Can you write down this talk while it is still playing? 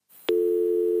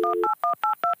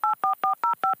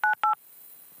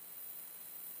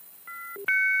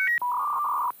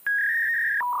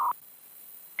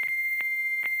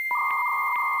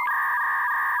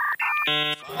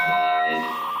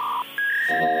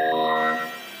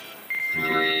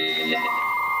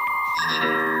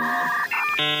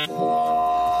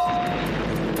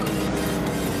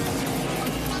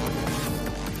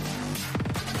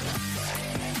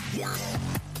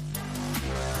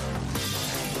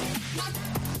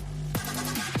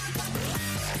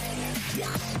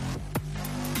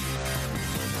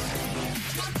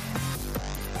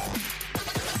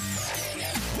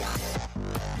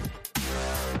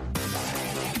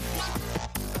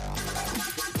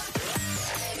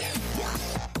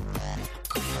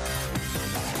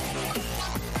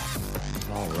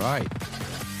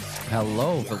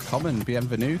Hello, willkommen,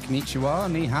 bienvenue,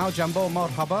 konnichiwa, ni hao, jambo,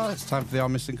 marhaba. It's time for the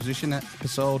Armist Inquisition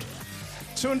episode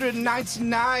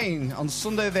 299 on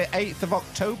Sunday the 8th of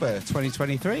October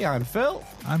 2023. I'm Phil.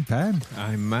 I'm Pen.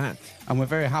 I'm Matt. And we're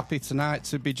very happy tonight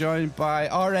to be joined by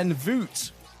RN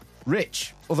Vooght,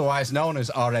 Rich, otherwise known as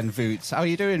RN Vooght. How are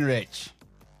you doing, Rich?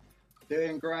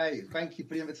 Doing great. Thank you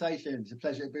for the invitation. It's a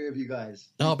pleasure to be with you guys.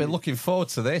 I've been looking forward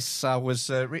to this. I was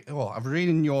I'm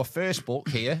reading your first book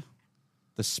here,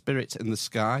 The Spirit in the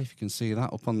Sky, if you can see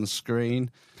that up on the screen.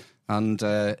 And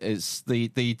it's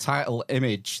the title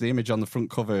image, the image on the front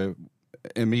cover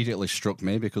immediately struck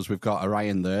me because we've got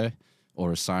Orion there,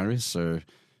 or Osiris, or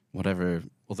whatever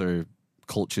other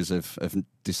cultures have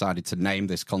decided to name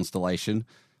this constellation,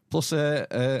 plus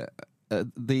the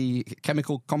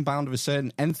chemical compound of a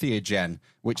certain entheogen,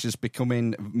 which is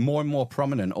becoming more and more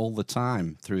prominent all the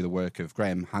time through the work of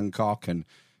Graham Hancock and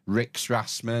Rick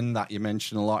Strassman that you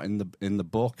mention a lot in the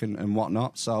book and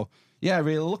whatnot. So, yeah,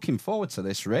 really looking forward to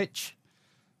this, Rich.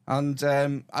 And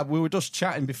we were just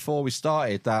chatting before we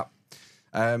started that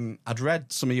I'd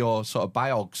read some of your sort of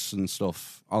biogs and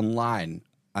stuff online,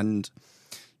 and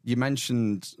you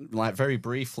mentioned, like, very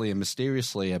briefly and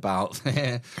mysteriously about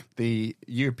the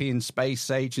European Space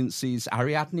Agency's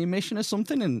Ariadne mission or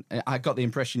something, and I got the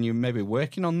impression you may be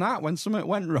working on that when something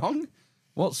went wrong.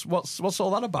 What's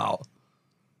all that about?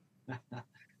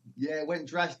 Yeah, it went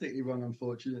drastically wrong,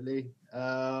 unfortunately.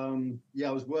 I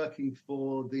was working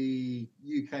for the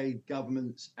UK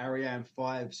government's Ariane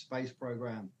 5 space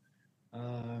program,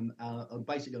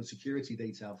 basically on security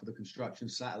detail for the construction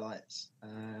of satellites,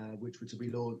 which were to be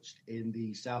launched in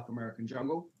the South American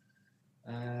jungle.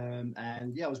 I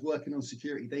was working on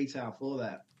security detail for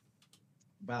that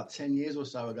about 10 years or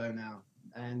so ago now.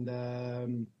 And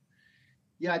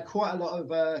I had quite a lot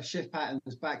of shift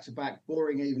patterns, back-to-back,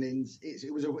 boring evenings.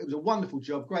 It was a wonderful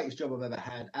job, greatest job I've ever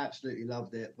had. Absolutely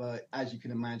loved it. But as you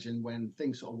can imagine, when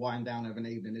things sort of wind down over an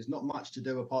evening, there's not much to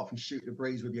do apart from shoot the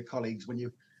breeze with your colleagues when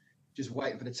you're just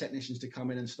waiting for the technicians to come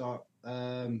in and start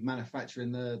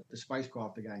manufacturing the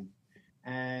spacecraft again.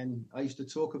 And I used to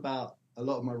talk about a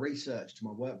lot of my research to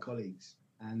my work colleagues.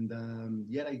 And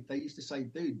they used to say,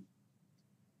 dude,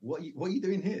 what are you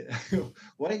doing here?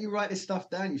 Why don't you write this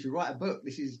stuff down? You should write a book.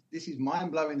 This is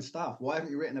mind-blowing stuff. Why haven't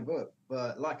you written a book?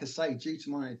 But like I say, due to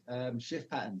my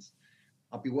shift patterns,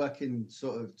 I'd be working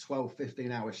sort of 12,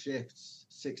 15-hour shifts,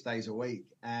 6 days a week.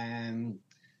 And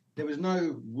there was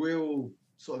no real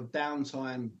sort of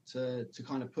downtime to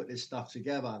kind of put this stuff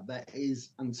together. That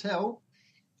is until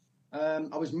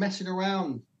I was messing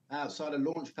around outside a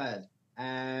launch pad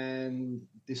and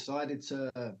decided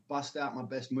to bust out my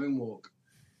best moonwalk,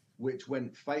 which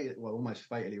went almost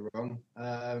fatally wrong.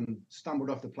 Stumbled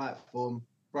off the platform,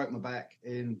 broke my back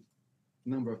in a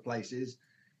number of places,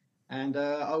 and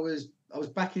I was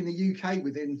back in the UK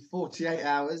within 48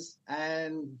 hours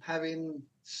and having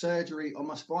surgery on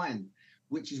my spine,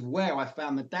 which is where I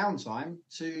found the downtime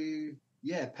to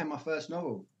pen my first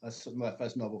novel. First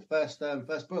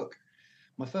book.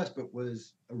 My first book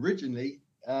was originally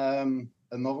a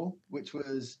novel, which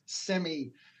was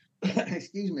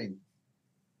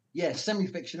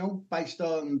semi-fictional, based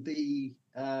on the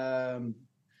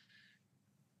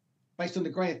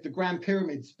Grand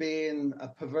Pyramids being a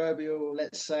proverbial,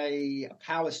 let's say, a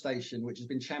power station, which has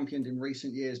been championed in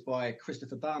recent years by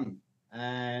Christopher Dunn,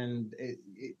 and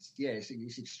it's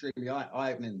extremely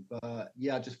eye-opening. But I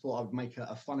just thought I'd make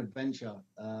a fun adventure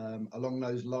along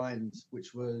those lines,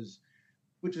 which was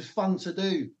fun to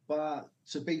do. But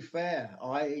to be fair,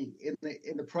 in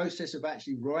the process of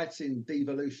actually writing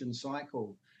Devolution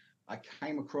Cycle, I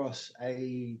came across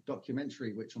a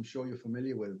documentary, which I'm sure you're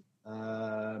familiar with,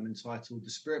 entitled The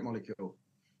Spirit Molecule.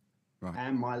 Right.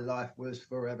 And my life was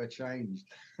forever changed.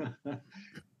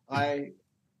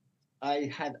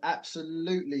 I had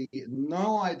absolutely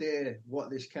no idea what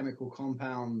this chemical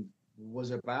compound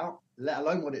was about, let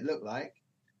alone what it looked like.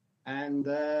 And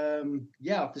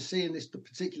after seeing this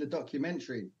particular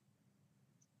documentary,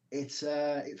 it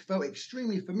felt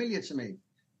extremely familiar to me.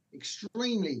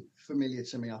 Extremely familiar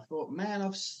to me. I thought, man,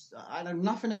 I know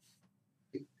nothing.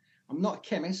 I'm not a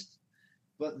chemist,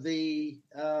 but the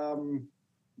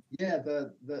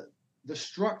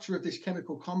structure of this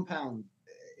chemical compound,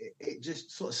 it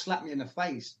just sort of slapped me in the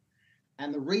face.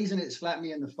 And the reason it slapped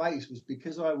me in the face was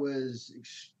because I was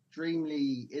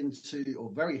extremely into, or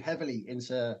very heavily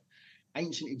into,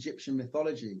 ancient Egyptian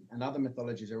mythology and other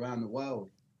mythologies around the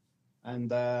world. And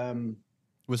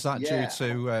was that due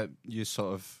to you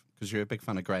sort of, because you're a big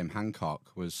fan of Graham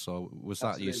Hancock, was that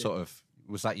absolutely. you sort of,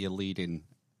 was that your leading,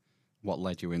 what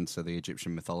led you into the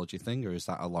Egyptian mythology thing, or is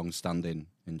that a long-standing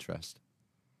interest?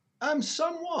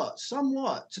 Somewhat.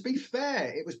 To be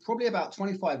fair, it was probably about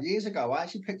 25 years ago. I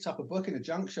actually picked up a book in a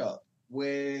junk shop,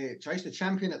 which I used to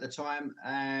champion at the time,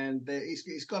 and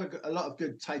it's got a lot of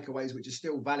good takeaways, which are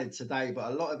still valid today.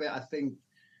 But a lot of it, I think,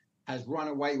 has run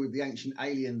away with the ancient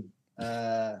alien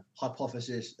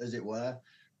hypothesis, as it were.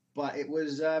 But it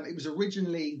was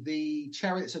originally the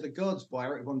Chariots of the Gods by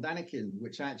Eric von Daniken,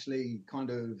 which actually kind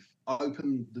of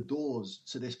opened the doors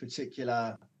to this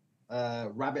particular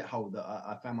rabbit hole that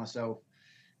I found myself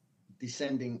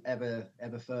descending ever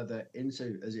further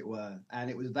into, as it were. And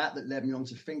it was that led me on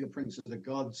to Fingerprints of the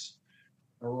Gods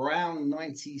around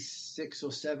 96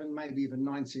 or 7, maybe even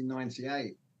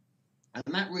 1998. And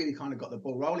that really kind of got the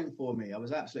ball rolling for me. I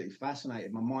was absolutely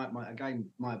fascinated. My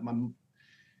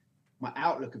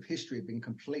outlook of history had been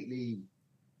completely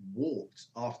warped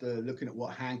after looking at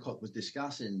what Hancock was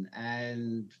discussing.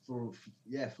 And for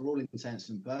all intents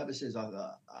and purposes,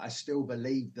 I still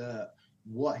believe that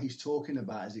what he's talking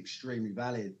about is extremely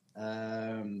valid.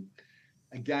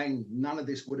 Again, none of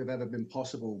this would have ever been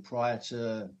possible prior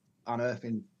to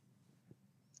unearthing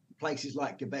places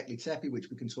like Göbekli Tepe,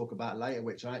 which we can talk about later,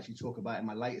 which I actually talk about in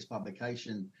my latest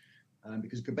publication,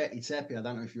 because Göbekli Tepe, I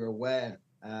don't know if you're aware,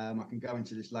 I can go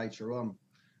into this later on,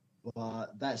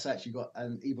 but that's actually got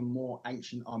an even more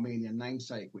ancient Armenian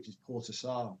namesake, which is Port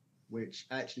Asar, which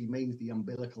actually means the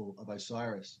umbilical of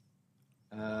Osiris.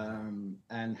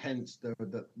 And hence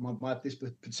this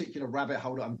particular rabbit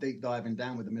hole that I'm deep diving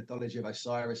down with the mythology of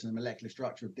Osiris and the molecular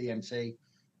structure of DMT.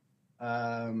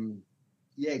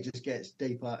 It just gets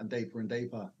deeper and deeper and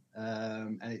deeper.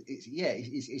 And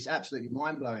it's absolutely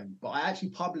mind blowing. But I actually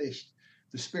published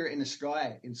The Spirit in the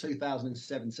Sky in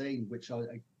 2017, which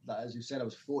as you said, I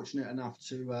was fortunate enough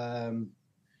to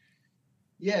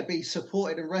be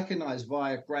supported and recognized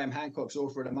via Graham Hancock's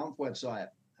Author of the Month website.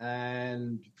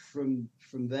 And from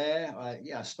there,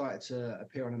 I started to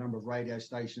appear on a number of radio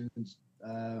stations,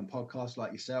 podcasts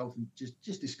like yourself, and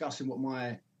just discussing what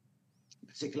my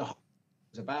particular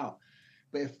was about.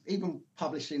 But if even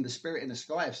publishing The Spirit in the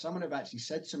Sky, if someone had actually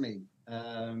said to me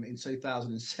in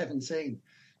 2017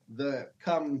 that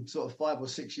come sort of 5 or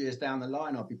 6 years down the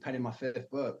line, I'd be penning my 5th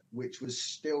book, which was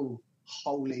still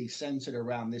wholly centered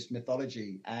around this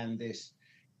mythology and this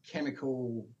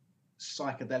chemical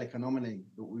psychedelic anomaly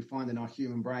that we find in our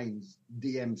human brains,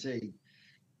 DMT,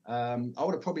 I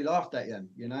would have probably laughed at you.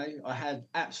 You know, I had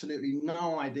absolutely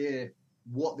no idea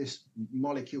what this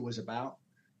molecule was about.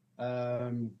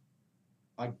 I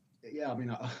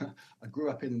grew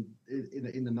up in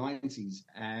the 90s,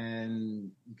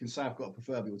 and you can say I've got a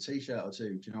proverbial T-shirt or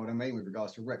two. Do you know what I mean with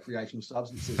regards to recreational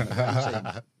substances?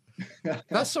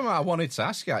 That's something I wanted to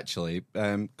ask you, actually,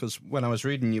 because when I was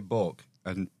reading your book,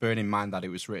 and bearing in mind that it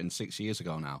was written 6 years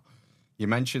ago now, you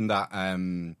mentioned that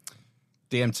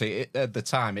DMT, at the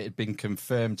time, it had been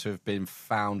confirmed to have been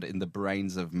found in the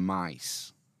brains of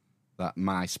mice, that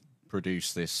mice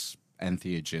produce this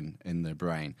entheogen in their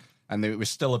brain. And it was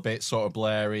still a bit sort of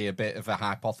blurry, a bit of a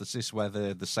hypothesis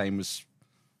whether the same was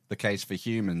the case for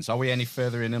humans. Are we any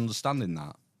further in understanding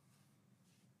that?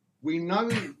 We know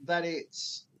that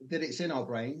it's in our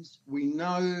brains. We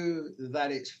know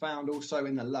that it's found also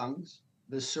in the lungs,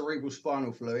 the cerebral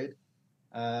spinal fluid,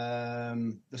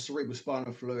 and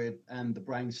the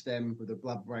brain stem with the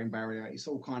blood-brain barrier. It's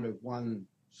all kind of one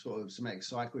sort of somatic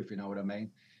cycle, if you know what I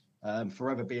mean,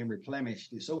 forever being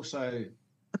replenished. It's also,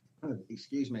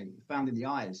 found in the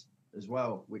eyes as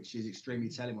well, which is extremely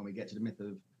telling when we get to the myth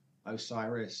of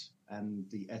Osiris and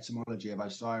the etymology of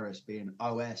Osiris being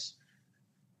OS.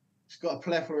 It's got a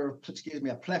plethora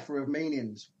of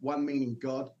meanings. One meaning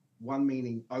God, one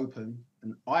meaning open,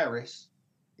 and iris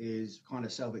is kind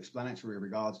of self-explanatory in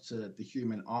regards to the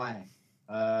human eye.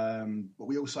 But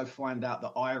we also find out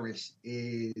that iris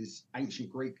is ancient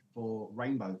Greek for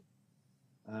rainbow.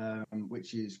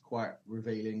 which is quite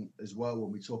revealing as well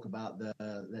when we talk about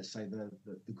let's say the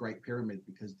Great Pyramid,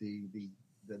 because the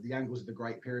angles of the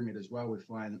Great Pyramid as well, we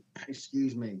find,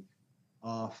 excuse me,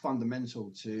 are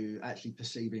fundamental to actually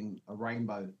perceiving a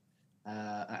rainbow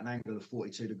at an angle of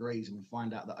 42 degrees. And we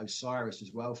find out that Osiris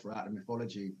as well, throughout the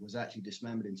mythology, was actually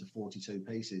dismembered into 42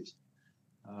 pieces.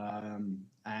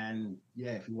 And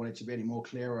yeah, if you wanted to be any more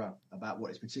clearer about what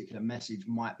this particular message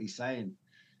might be saying,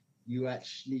 you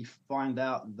actually find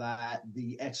out that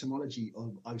the etymology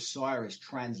of Osiris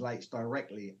translates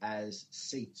directly as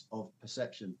seat of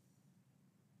perception.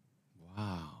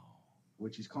 Wow.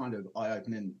 Which is kind of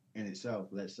eye-opening in itself,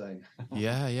 let's say.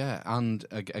 Yeah. And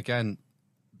again,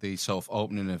 the sort of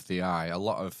opening of the eye, a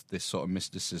lot of this sort of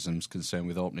mysticism is concerned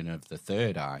with opening of the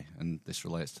third eye, and this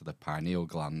relates to the pineal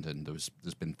gland, and there's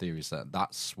been theories that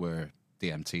that's where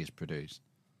DMT is produced.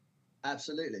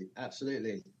 Absolutely.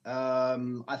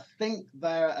 I think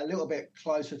they're a little bit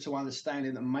closer to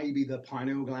understanding that maybe the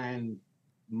pineal gland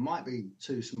might be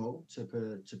too small to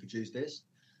produce this.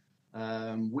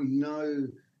 We know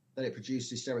that it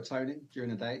produces serotonin during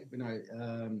the day. We know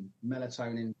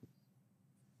melatonin.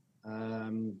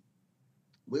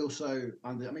 We also,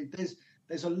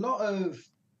 there's a lot of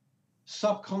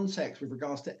subcontext with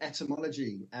regards to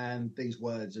etymology and these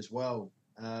words as well.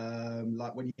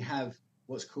 Like when you have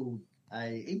what's called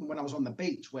even when I was on the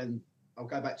beach, when I'll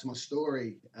go back to my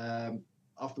story,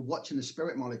 after watching The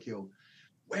Spirit Molecule,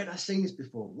 where had I seen this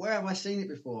before? Where have I seen it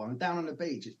before? I'm down on the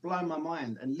beach. It's blown my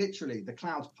mind. And literally, the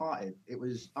clouds parted. It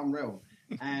was unreal.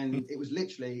 And it was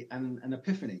literally an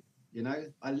epiphany, you know?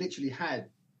 I literally had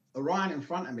Orion in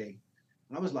front of me.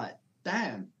 And I was like,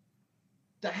 damn,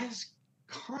 that's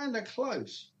kind of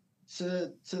close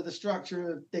to the structure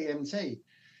of DMT.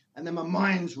 And then my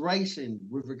mind's racing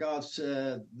with regards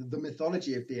to the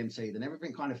mythology of DMT. Then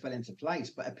everything kind of fell into place.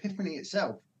 But epiphany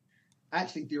itself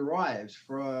actually derives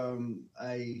from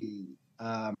a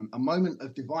moment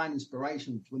of divine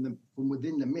inspiration from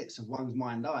within the midst of one's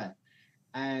mind eye.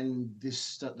 And the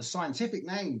scientific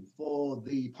name for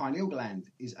the pineal gland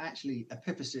is actually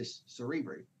epiphysis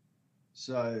cerebri.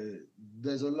 So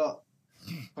there's a lot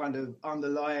kind of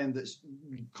underlying that's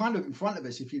kind of in front of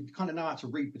us if you kind of know how to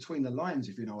read between the lines,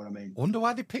 if you know what I mean. Wonder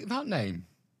why they picked that name.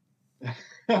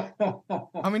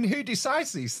 I mean, who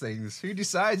decides these things? Who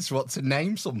decides what to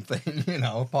name something,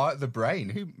 part of the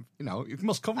brain? It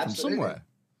must come from somewhere.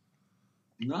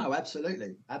 No,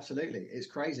 absolutely. It's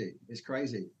crazy.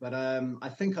 But I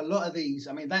think a lot of these,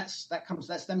 that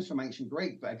stems from ancient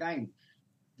Greek. But again,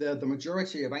 the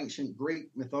majority of ancient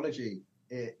Greek mythology,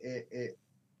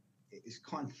 it's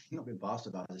kind of not been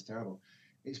bastardized. It's terrible.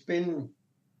 It's been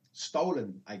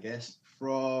stolen, I guess,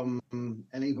 from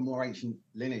an even more ancient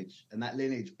lineage, and that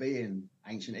lineage being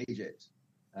ancient Egypt.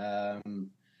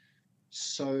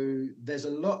 So there's a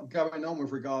lot going on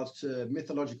with regards to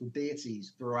mythological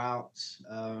deities throughout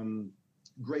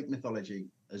Greek mythology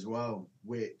as well,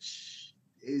 which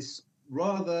is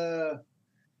rather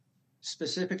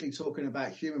specifically talking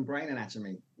about human brain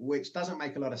anatomy, which doesn't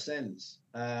make a lot of sense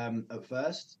at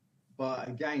first. But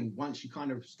again, once you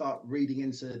kind of start reading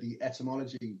into the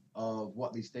etymology of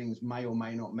what these things may or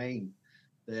may not mean,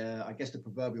 I guess the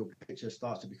proverbial picture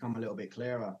starts to become a little bit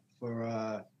clearer.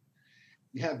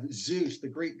 You have Zeus, the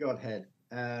Greek godhead.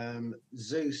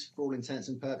 Zeus, for all intents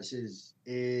and purposes,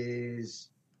 is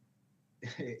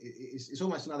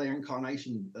almost another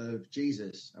incarnation of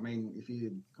Jesus. I mean, if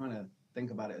you kind of think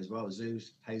about it as well,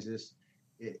 Zeus, Jesus,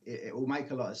 it will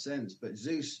make a lot of sense. But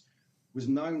Zeus was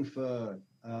known for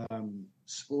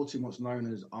sporting what's known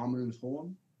as Amun's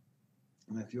horn.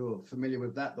 And if you're familiar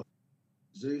with that,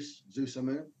 Zeus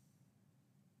Amun.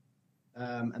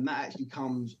 And that actually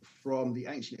comes from the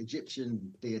ancient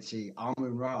Egyptian deity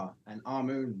Amun-Ra. And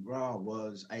Amun-Ra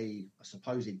was a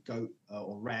supposed goat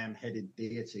or ram-headed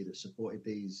deity that supported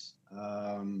these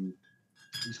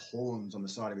horns on the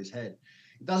side of his head.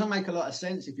 It doesn't make a lot of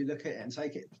sense if you look at it and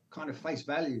take it kind of face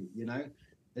value,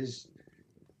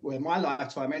 in my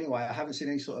lifetime anyway, I haven't seen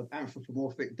any sort of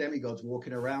anthropomorphic demigods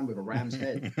walking around with a ram's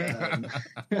head.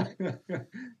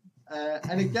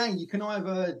 And again, you can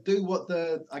either do what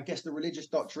the religious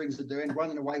doctrines are doing,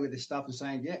 running away with this stuff and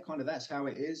saying, yeah, kind of that's how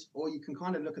it is, or you can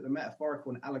kind of look at the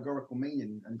metaphorical and allegorical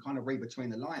meaning and kind of read between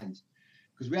the lines.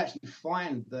 Because we actually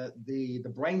find that the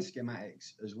brain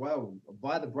schematics as well,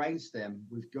 by the brainstem,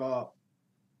 we've got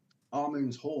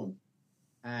Amun's horn.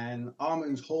 And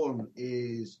Amun's horn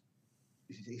is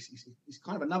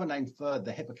kind of another name for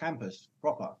the hippocampus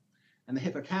proper. And the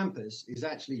hippocampus is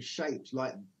actually shaped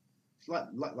like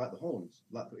the horns,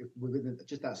 like within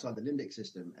just outside the limbic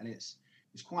system, and it's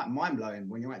quite mind blowing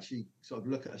when you actually sort of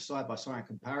look at a side by side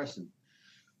comparison.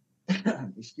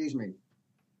 excuse me.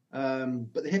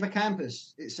 But the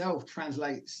hippocampus itself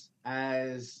translates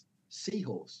as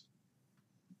seahorse.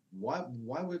 Why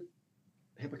would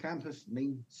hippocampus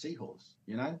mean seahorse?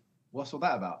 You know, what's all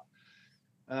that about?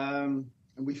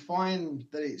 And we find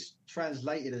that it's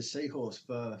translated as seahorse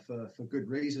for good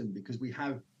reason, because we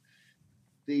have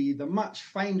the much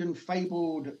famed and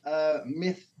fabled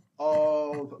myth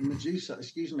of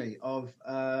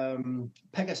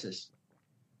Pegasus.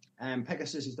 And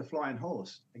Pegasus is the flying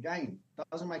horse. Again, that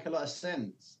doesn't make a lot of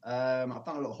sense. I've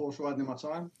done a lot of horse riding in my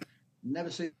time. Never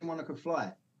seen one that could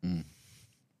fly. Mm.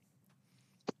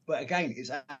 But again, it's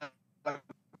what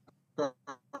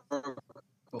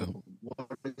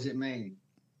does it mean?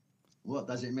 What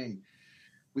does it mean?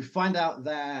 We find out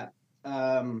that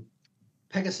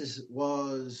Pegasus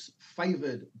was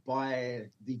favored by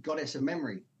the goddess of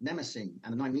memory, Nemesis,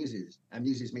 and the 9 muses. And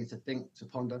muses means to think, to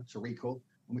ponder, to recall.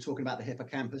 When we're talking about the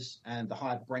hippocampus, and the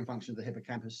higher brain function of the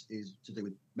hippocampus is to do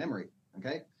with memory.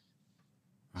 Okay.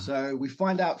 So we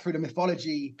find out through the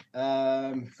mythology,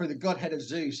 through the godhead of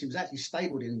Zeus, he was actually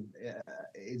stabled in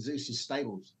Zeus's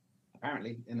stables,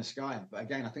 apparently in the sky. But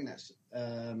again, I think that's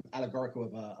allegorical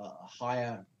of a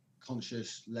higher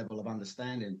conscious level of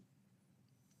understanding.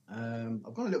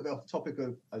 I've gone a little bit off the topic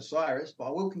of Osiris, but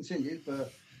I will continue for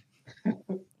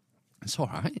It's all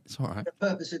right. It's all right. the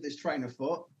purpose of this train of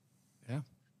thought. Yeah.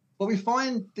 But we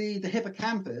find the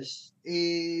hippocampus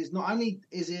is not only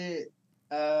is it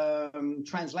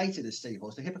translated as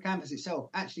seahorse, the hippocampus itself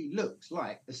actually looks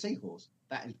like a seahorse.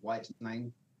 That is why it's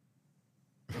named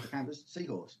hippocampus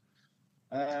seahorse.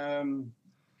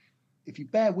 If you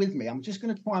bear with me, I'm just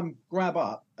going to try and grab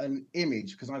up an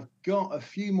image, because I've got a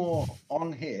few more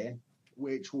on here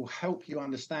which will help you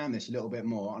understand this a little bit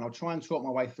more, and I'll try and talk my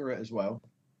way through it as well.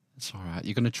 That's all right.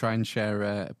 You're going to try and share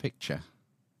a picture?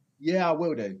 Yeah, I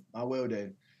will do.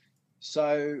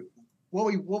 So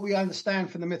what we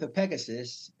understand from the myth of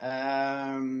Pegasus,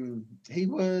 he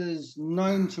was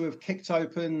known to have kicked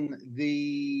open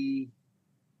the...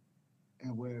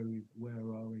 Where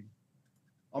are we?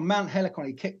 On Mount Helicon,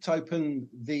 he kicked open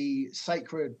the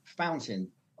sacred fountain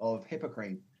of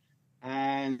Hippocrene.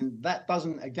 And that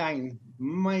doesn't, again,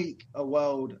 make a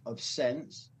world of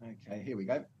sense. Okay, here we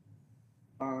go.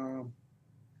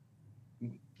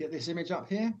 Get this image up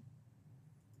here.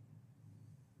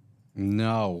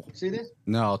 No. See this?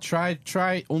 No. Try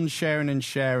unsharing and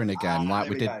sharing again, like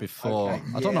we did go. before. Okay,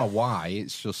 I don't know why.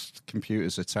 It's just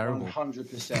computers are terrible.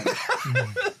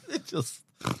 100%. It just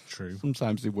True.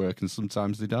 sometimes they work and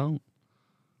sometimes they don't.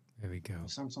 There we go.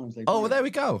 Sometimes they. Oh, well, there we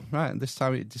go. Right, and this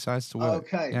time it decides to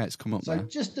work. Okay. Yeah, it's come up So there.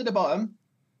 just at the bottom,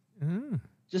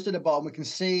 we can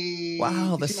see.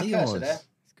 Wow, the you see my cursor seahorse. there?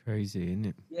 It's crazy, isn't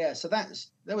it? Yeah, so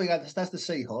there we go. That's the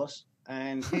seahorse,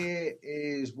 and here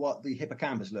is what the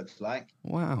hippocampus looks like.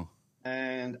 Wow.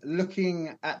 And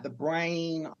looking at the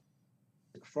brain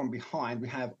from behind, we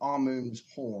have Armun's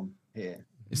horn here.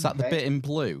 Is that the bit in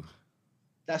blue?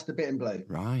 That's the bit in blue.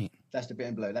 Right. That's the bit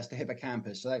in blue. That's the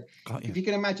hippocampus. So Got you. if you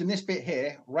can imagine this bit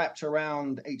here wrapped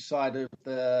around each side of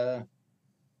the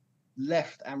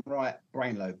left and right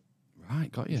brain lobe.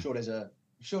 Right, got you. I'm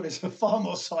sure there's a far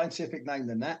more scientific name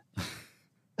than that.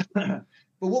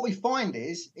 But what we find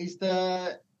is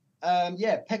that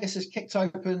Pegasus kicked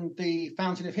open the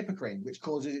fountain of Hippocrene, which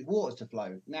causes its waters to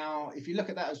flow. Now, if you look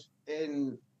at that as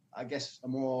in, I guess, a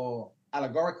more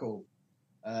allegorical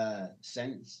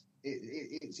sense,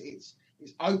 it's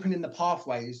opening the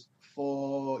pathways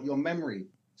for your memory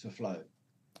to flow.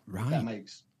 Right. That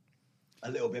makes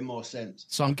a little bit more sense.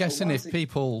 So I'm guessing But if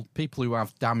people who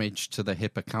have damage to the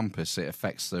hippocampus, it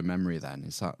affects their memory then.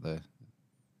 Is that the...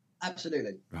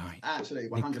 Absolutely. Right.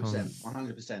 Absolutely. 100%.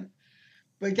 100%.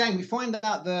 But again, we find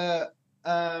out that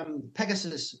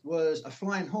Pegasus was a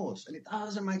flying horse, and it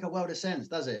doesn't make a world of sense,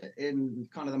 does it, in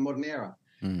kind of the modern era?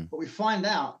 Mm. But we find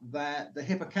out that the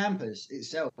hippocampus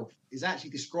itself is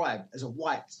actually described as a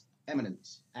white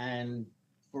eminence. And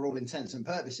for all intents and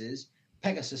purposes,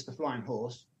 Pegasus, the flying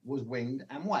horse, was winged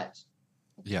and white.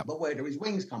 Yeah. But where do his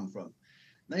wings come from?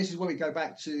 Now, this is where we go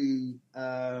back to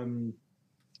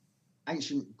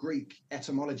ancient Greek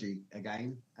etymology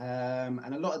again.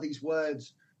 And a lot of these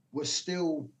words were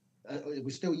still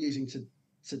using to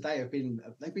today.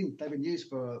 They've been used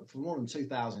for more than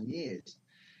 2,000 years.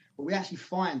 But we actually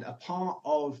find a part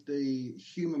of the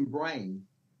human brain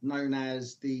known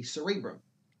as the cerebrum.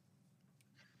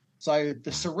 So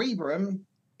the cerebrum,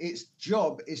 its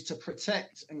job is to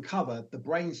protect and cover the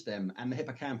brainstem and the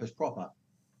hippocampus proper,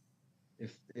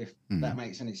 if that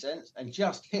makes any sense. And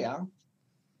just here,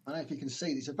 I don't know if you can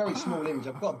see, it's a very small image.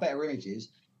 I've got better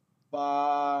images.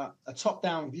 but a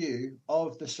top-down view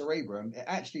of the cerebrum, it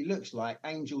actually looks like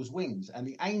angel's wings. And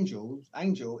the angel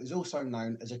is also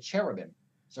known as a cherubim.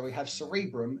 So we have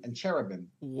cerebrum and cherubim.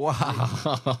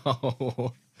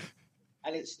 Wow.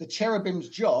 And it's the cherubim's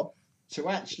job to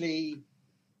actually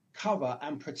cover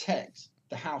and protect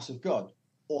the house of God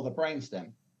or the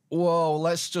brainstem. Whoa,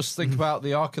 let's just think about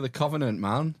the Ark of the Covenant,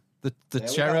 man. The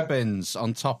cherubims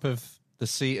on top of the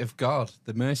seat of God,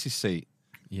 the mercy seat.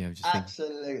 Yeah,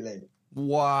 absolutely.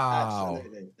 Wow.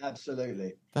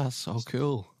 Absolutely. That's so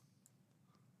cool.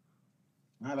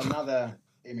 I have another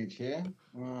image here.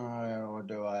 Or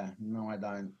do I? No, I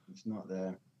don't. It's not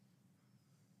there.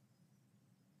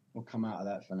 We'll come out of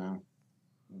that for now.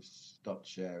 We'll stop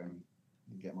sharing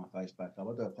and get my face back up.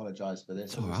 I do apologise for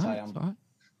this. It's all right. It's all right.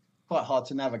 Quite hard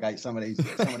to navigate some of these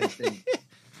things.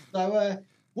 So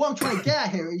what I'm trying to get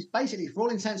at here is basically, for all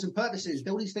intents and purposes,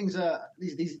 all these things are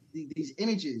these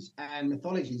images and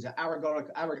mythologies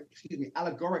are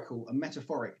allegorical and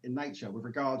metaphoric in nature with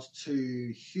regards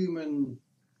to human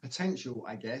potential,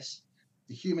 I guess,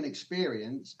 the human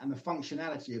experience and the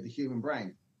functionality of the human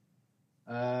brain.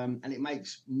 And it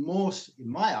makes more, in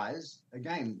my eyes,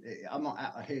 again, I'm not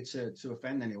out here to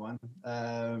offend anyone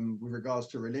with regards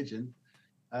to religion.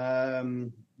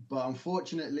 But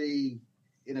unfortunately,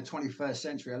 in the 21st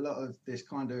century, a lot of this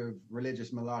kind of religious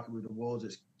malarkey with the wars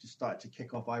has just started to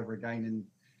kick off over again in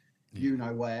you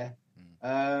know where.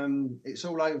 It's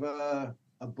all over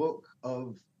a book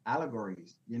of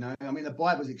allegories, you know. I mean, the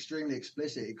Bible is extremely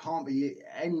explicit. It can't be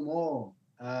any more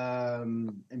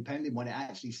impending when it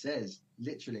actually says,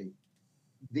 literally,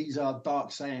 these are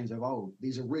dark sayings of old.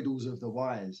 These are riddles of the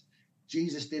wise.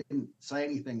 Jesus didn't say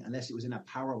anything unless it was in a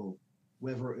parable.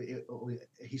 Whether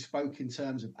he spoke in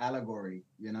terms of allegory,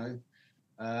 you know,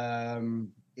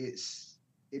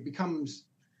 it becomes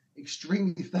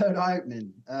extremely third eye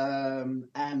opening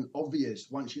and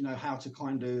obvious once you know how to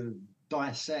kind of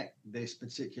dissect this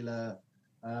particular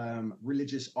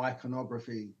religious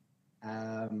iconography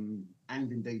and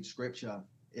indeed scripture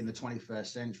in the 21st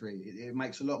century. It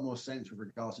makes a lot more sense with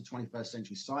regards to 21st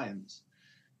century science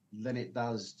than it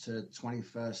does to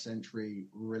 21st century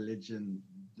religion.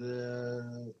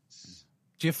 Do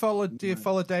you follow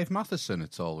Dave Matheson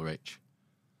at all, Rich?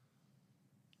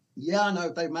 Yeah, I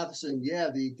know Dave Matheson.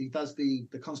 Yeah, he does the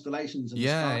constellations and the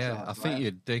star charts, I think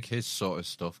you'd dig his sort of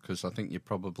stuff because I think you're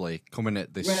probably coming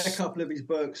at this. Read a couple of his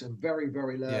books. A very,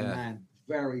 very learned man.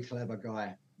 Very clever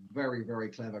guy. Very, very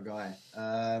clever guy.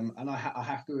 And I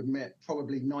have to admit,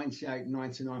 probably 98,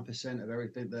 99% of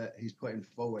everything that he's putting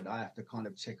forward, I have to kind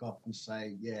of tick off and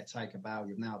say, yeah, take a bow.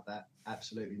 You've nailed that.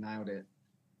 Absolutely nailed it.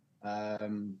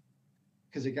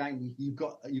 Because again, you've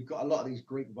got a lot of these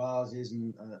Greek vases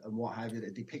and what have you that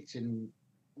are depicting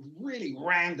really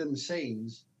random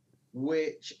scenes,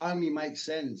 which only makes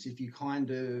sense if you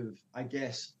kind of, I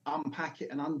guess, unpack it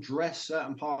and undress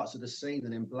certain parts of the scene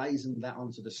and emblazon that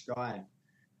onto the sky.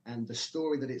 And the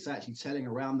story that it's actually telling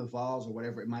around the vase or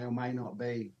whatever it may or may not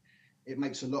be, it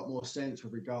makes a lot more sense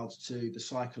with regards to the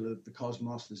cycle of the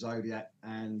cosmos, the zodiac,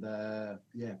 and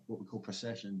what we call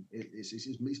precession.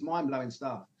 It's mind-blowing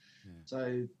stuff. Yeah.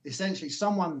 So essentially,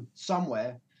 someone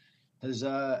somewhere has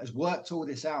worked all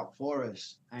this out for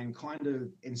us and kind of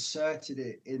inserted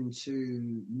it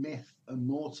into myth and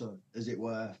mortar, as it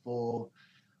were, for,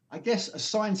 I guess, a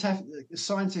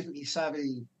scientifically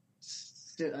savvy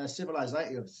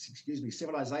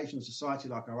civilization society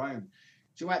like our own,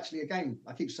 to actually, again,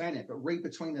 I keep saying it, but read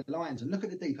between the lines and look at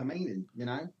the deeper meaning, you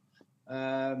know,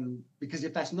 because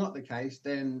if that's not the case,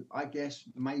 then I guess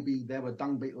maybe there were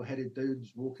dung beetle headed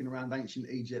dudes walking around ancient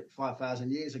Egypt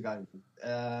 5,000 years ago,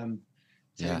 telling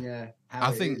you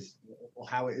how it is or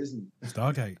how it isn't.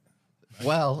 Stargate.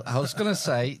 Well, I was going to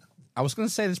say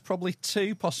there's probably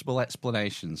two possible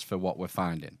explanations for what we're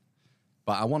finding,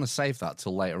 but I want to save that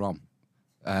till later on.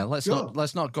 Let's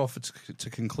not go to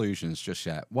conclusions just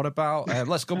yet. What about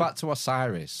let's go back to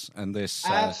Osiris and this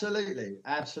absolutely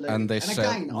and this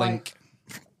again, link.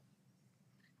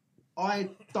 I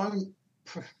don't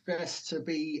profess to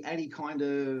be any kind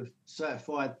of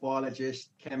certified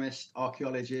biologist, chemist,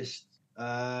 archaeologist,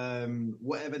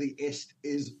 whatever the ist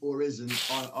is or isn't.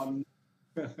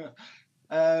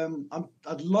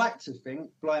 I'd like to think,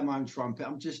 blowing my own trumpet,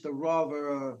 I'm just a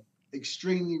rather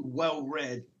extremely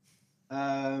well-read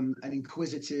an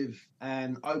inquisitive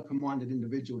and open-minded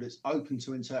individual that's open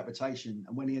to interpretation.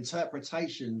 And when the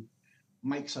interpretation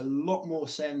makes a lot more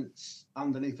sense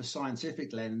underneath a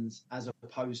scientific lens as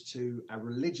opposed to a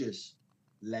religious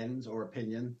lens or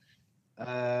opinion,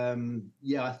 I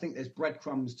think there's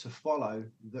breadcrumbs to follow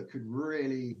that could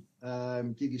really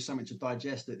give you something to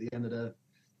digest at the end of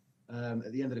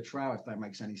at the end of the trail, if that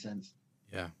makes any sense.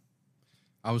 Yeah.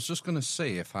 I was just going to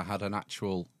see if I had an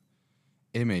actual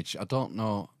image. I don't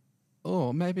know.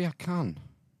 Oh, maybe I can.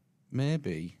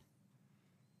 Maybe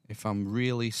if I'm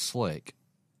really slick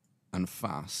and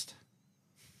fast.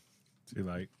 Too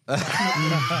late.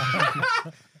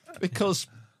 Because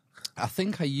I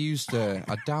think I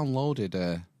downloaded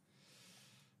a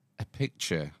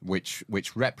picture which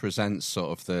represents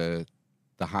sort of the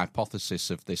hypothesis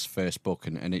of this first book,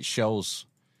 and it shows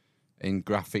in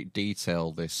graphic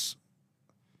detail this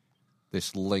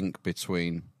link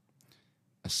between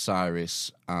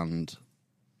Osiris and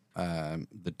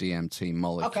the DMT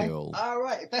molecule. Okay. All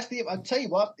right. If that's I'll tell you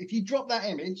what. If you drop that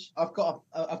image, I've got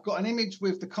an image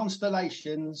with the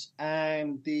constellations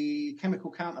and the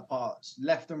chemical counterparts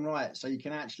left and right, so you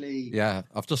can actually. Yeah,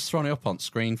 I've just thrown it up on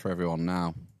screen for everyone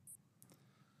now.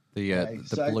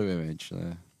 The blue image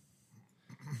there.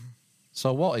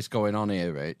 So what is going on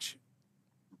here, Rich?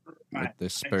 With the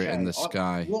spirit in the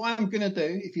sky. What I'm going to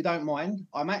do, if you don't mind,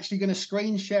 I'm actually going to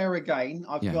screen share again.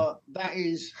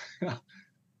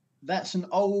 That's an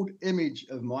old image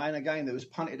of mine, again, that was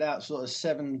punted out sort of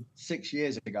 6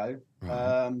 years ago.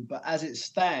 Right. But as it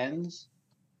stands,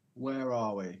 where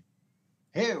are we?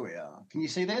 Here we are. Can you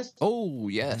see this? Oh,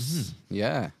 yes. Mm-hmm.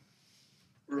 Yeah.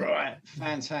 Right.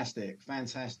 Fantastic.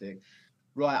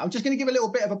 Right. I'm just going to give a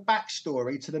little bit of a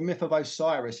backstory to the myth of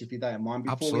Osiris, if you don't mind,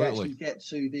 before we actually get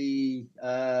to the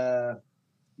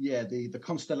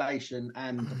constellation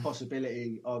and the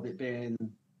possibility of it being,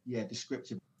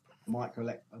 descriptive.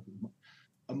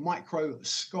 A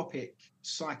microscopic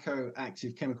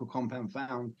psychoactive chemical compound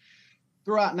found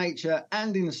throughout nature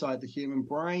and inside the human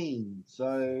brain.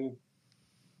 So,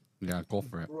 yeah, go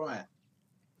for it. Right.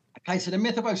 Okay, so the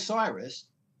myth of Osiris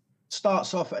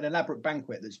starts off at an elaborate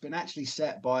banquet that's been actually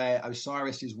set by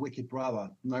Osiris's wicked brother,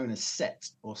 known as Set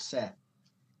or Seth,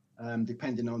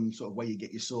 depending on sort of where you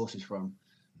get your sources from.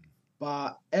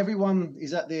 But everyone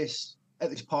is at this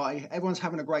party. Everyone's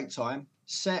having a great time.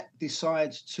 Set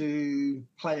decides to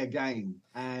play a game,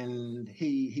 and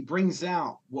he brings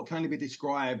out what can only be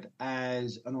described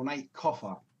as an ornate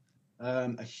coffer,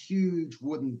 a huge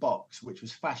wooden box which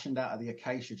was fashioned out of the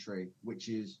acacia tree, which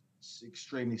is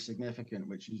extremely significant,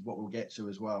 which is what we'll get to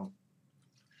as well.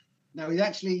 Now, he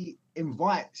actually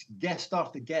invites guest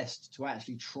after guest to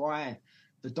actually try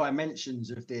the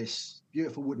dimensions of this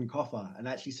beautiful wooden coffer, and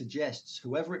actually suggests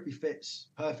whoever it befits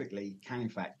perfectly can in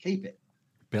fact keep it.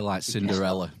 A bit like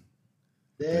Cinderella.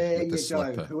 There you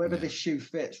go. Whoever this shoe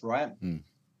fits, right? Mm.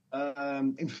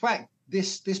 In fact,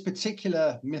 this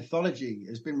particular mythology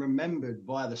has been remembered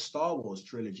via the Star Wars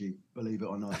trilogy, believe it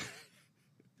or not.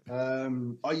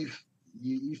 Are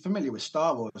you familiar with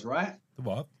Star Wars, right? The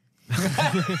what?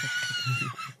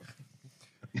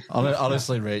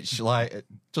 Honestly, Rich, like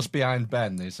just behind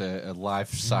Ben is a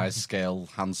life-size scale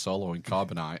Han Solo in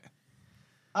carbonite.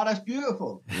 Oh, that's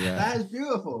beautiful. Yeah. That is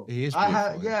beautiful. He is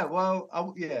beautiful.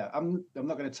 I'm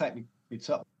not going to take me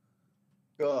top.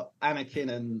 Got Anakin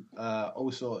and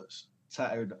all sorts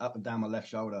tattooed up and down my left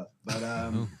shoulder. But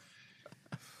I'll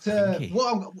tell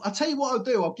you what I'll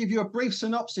do. I'll give you a brief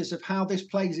synopsis of how this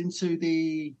plays into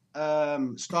the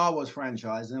Star Wars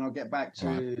franchise, and then I'll get back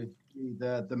to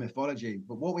the mythology.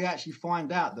 But what we actually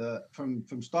find out that from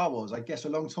Star Wars, I guess a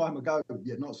long time ago,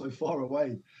 yet not so far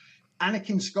away,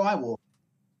 Anakin Skywalker,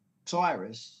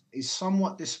 Osiris, is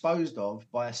somewhat disposed of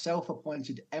by a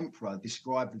self-appointed emperor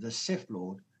described as a Sith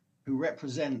Lord, who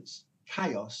represents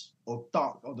chaos or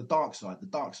the dark side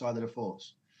of the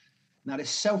Force. Now,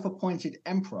 this self-appointed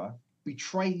emperor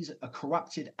betrays a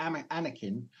corrupted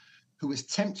Anakin who was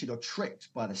tempted or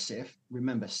tricked by the Sith.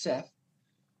 Remember, Seth.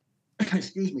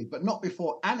 Excuse me, but not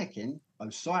before Anakin,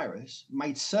 Osiris,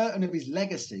 made certain of his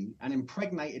legacy and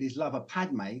impregnated his lover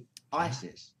Padme,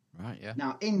 Isis. Right, yeah.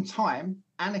 Now, in time,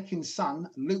 Anakin's son,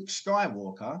 Luke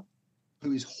Skywalker,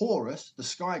 who is Horus, the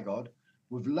sky god,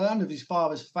 would learn of his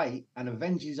father's fate and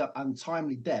avenge his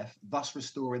untimely death, thus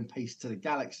restoring peace to the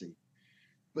galaxy.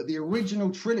 But the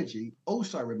original trilogy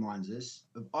also reminds us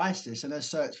of Isis and her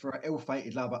search for her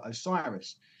ill-fated lover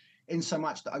Osiris,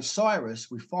 insomuch that Osiris,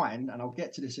 we find, and I'll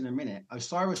get to this in a minute,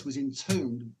 Osiris was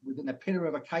entombed within a pillar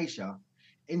of acacia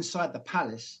inside the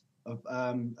palace of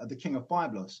the king of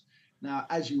Byblos. Now,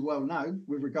 as you well know,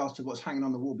 with regards to what's hanging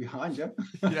on the wall behind you,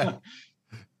 yeah.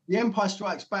 The Empire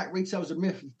Strikes Back retells the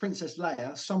myth of Princess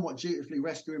Leia somewhat dutifully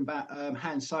rescuing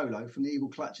Han Solo from the evil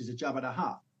clutches of Jabba the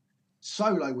Hutt.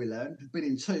 Solo, we learn, had been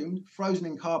entombed, frozen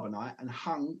in carbonite, and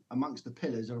hung amongst the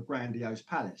pillars of a grandiose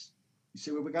palace. You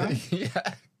see where we're going?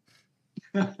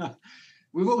 Yeah.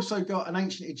 We've also got an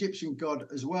ancient Egyptian god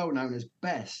as well, known as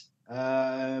Bes.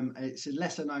 It's a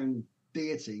lesser known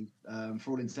deity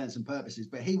for all intents and purposes.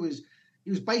 But he was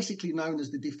basically known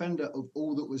as the defender of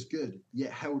all that was good,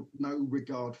 yet held no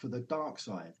regard for the dark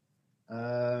side.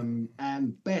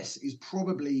 And Bess is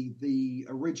probably the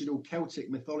original Celtic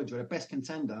mythology, or the best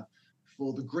contender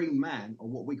for the green man, or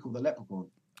what we call the leprechaun.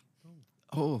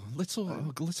 Oh,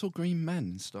 little green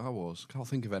men, Star Wars. Can't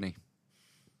think of any.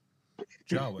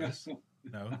 Jawas.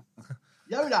 No.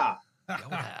 Yoda.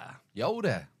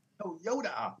 Yoda. Oh,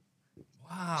 Yoda.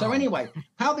 Wow. So anyway,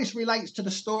 how this relates to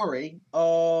the story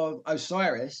of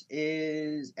Osiris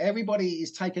is everybody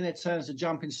is taking their turns to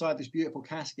jump inside this beautiful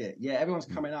casket. Yeah, everyone's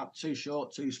coming up too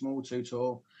short, too small, too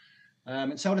tall.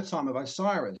 Until the time of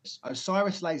Osiris.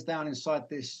 Osiris lays down inside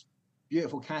this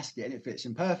beautiful casket and it fits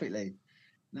him perfectly.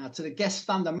 Now, to the guest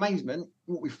stunned amazement,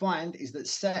 what we find is that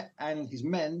Set and his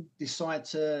men decide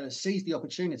to seize the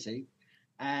opportunity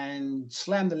and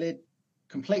slam the lid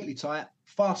completely tight,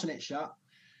 fasten it shut.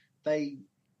 They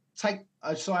take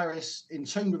Osiris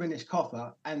entombed within this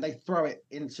coffer and they throw it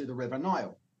into the River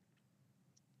Nile.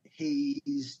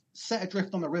 He's set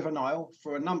adrift on the River Nile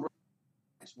for a number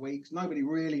of weeks. Nobody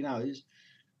really knows,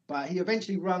 but he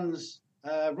eventually runs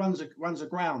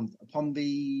aground upon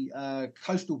the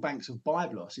coastal banks of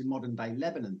Byblos in modern-day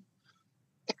Lebanon.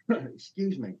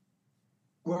 Excuse me.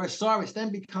 Where Osiris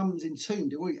then becomes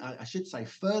entombed, or I should say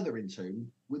further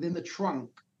entombed, within the trunk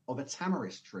of a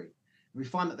tamarisk tree. We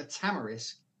find that the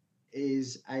tamarisk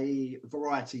is a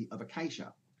variety of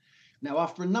acacia. Now,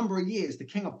 after a number of years, the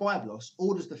king of Byblos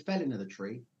orders the felling of the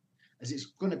tree, as it's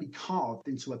going to be carved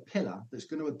into a pillar that's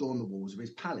going to adorn the walls of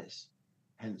his palace.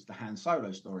 Hence the Han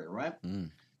Solo story, right?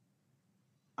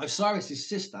 Osiris's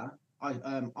sister,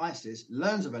 Isis,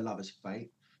 learns of her lover's fate,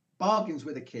 bargains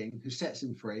with the king, who sets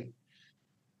him free.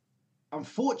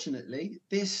 Unfortunately,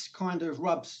 this kind of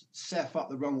rubs Seth up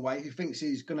the wrong way, who thinks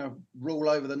he's going to rule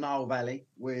over the Nile Valley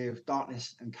with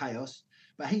darkness and chaos.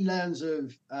 But he learns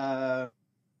of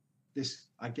this,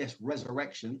 I guess,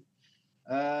 resurrection,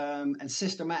 and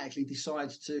systematically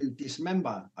decides to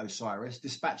dismember Osiris,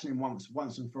 dispatching him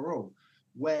once and for all.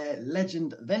 Where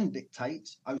legend then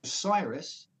dictates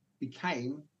Osiris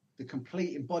became the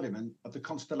complete embodiment of the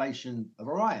constellation of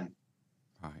Orion.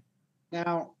 Right.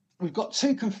 Now, we've got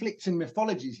two conflicting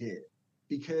mythologies here,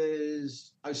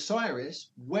 because Osiris,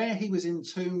 where he was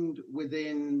entombed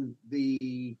within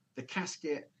the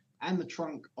casket and the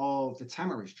trunk of the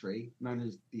tamarisk tree, known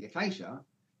as the acacia,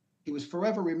 he was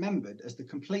forever remembered as the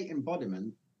complete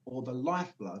embodiment or the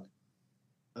lifeblood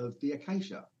of the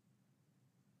acacia.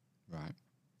 Right.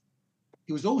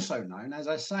 He was also known, as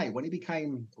I say, when he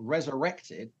became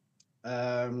resurrected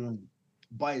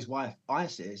by his wife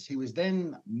Isis, he was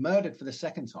then murdered for the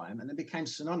second time and then became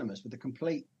synonymous with the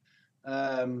complete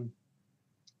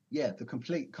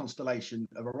constellation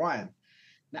of Orion.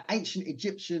 Now, ancient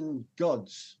Egyptian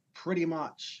gods pretty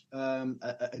much are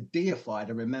deified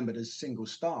and remembered as single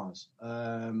stars.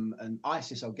 And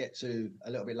Isis I'll get to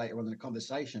a little bit later on in the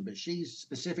conversation, but she's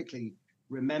specifically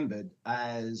remembered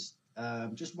as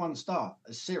just one star,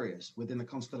 as Sirius, within the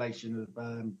constellation of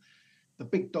the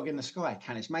big dog in the sky,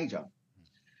 Canis Major.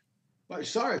 But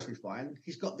Osiris, we find,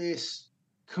 he's got this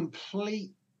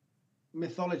complete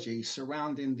mythology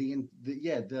surrounding the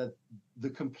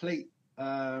complete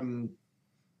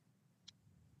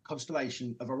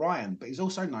constellation of Orion, but he's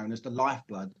also known as the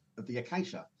lifeblood of the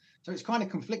acacia. So it's kind of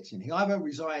conflicting. He either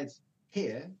resides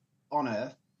here on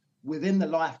Earth within the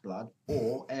lifeblood,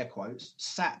 or air quotes,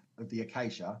 sap of the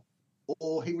acacia,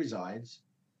 or he resides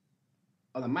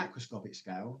on a macroscopic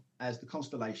scale as the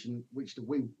constellation which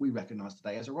we recognize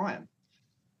today as Orion.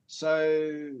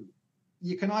 So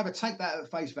you can either take that at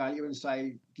face value and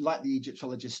say, like the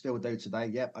Egyptologists still do today,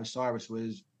 yep, Osiris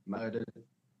was murdered,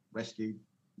 rescued,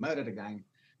 murdered again,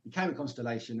 became a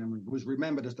constellation and was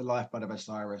remembered as the lifeblood of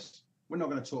Osiris. We're not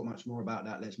going to talk much more about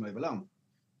that. Let's move along.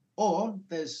 Or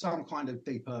there's some kind of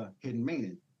deeper hidden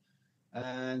meaning.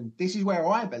 And this is where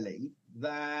I believe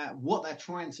that what they're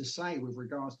trying to say with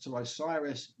regards to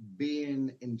Osiris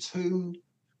being entombed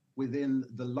within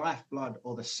the lifeblood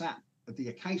or the sap of the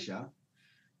acacia,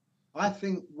 I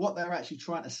think what they're actually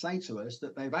trying to say to us,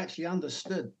 that they've actually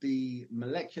understood the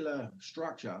molecular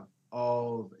structure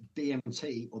of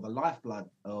DMT, or the lifeblood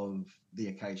of the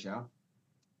acacia,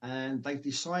 and they've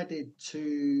decided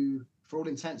to, for all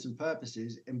intents and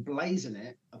purposes, emblazon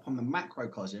it upon the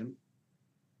macrocosm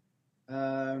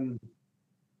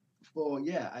for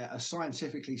a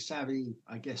scientifically savvy,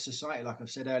 I guess, society, like I've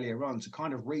said earlier on, to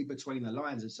kind of read between the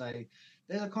lines and say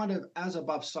there's a kind of as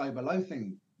above, so below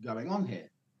thing going on here,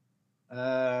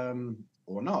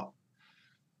 or not.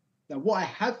 Now, what I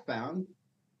have found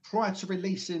prior to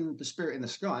releasing The Spirit in the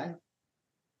Sky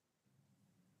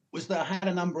was that I had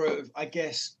a number of, I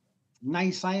guess,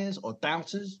 naysayers or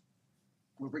doubters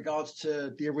with regards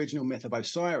to the original myth of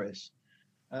Osiris.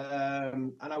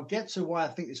 And I'll get to why I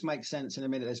think this makes sense in a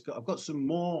minute. I've got some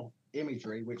more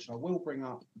imagery, which I will bring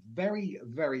up very,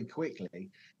 very quickly.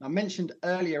 I mentioned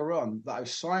earlier on that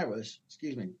Osiris,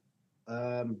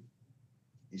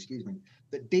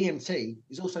 that DMT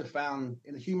is also found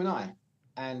in the human eye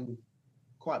and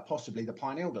quite possibly the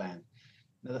pineal gland.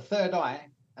 Now, the third eye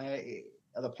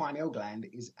of the pineal gland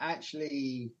is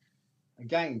actually,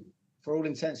 again, for all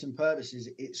intents and purposes,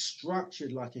 it's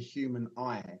structured like a human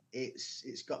eye.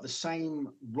 It's got the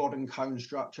same rod and cone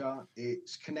structure.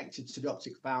 It's connected to the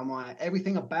optic thalamus.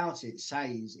 Everything about it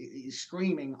says it's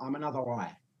screaming, "I'm another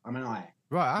eye. I'm an eye."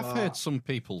 Right, I've heard some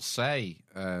people say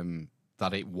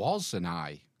that it was an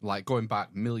eye, like going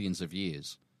back millions of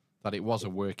years, that it was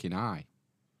a working eye.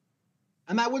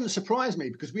 And that wouldn't surprise me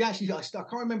because I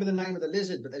can't remember the name of the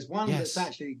lizard, but there's one that's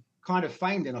actually kind of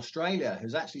famed in Australia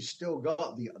who's actually still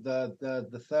got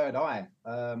the third eye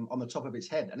on the top of its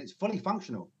head, and it's fully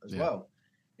functional as well.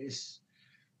 It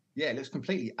looks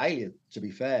completely alien, to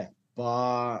be fair,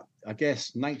 but I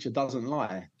guess nature doesn't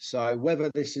lie. So whether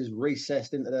this is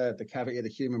recessed into the cavity of the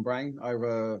human brain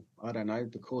over, I don't know,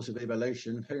 the course of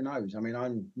evolution, who knows? I mean,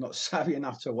 I'm not savvy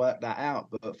enough to work that out,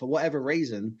 but for whatever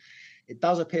reason, it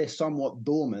does appear somewhat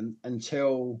dormant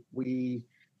until we,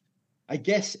 I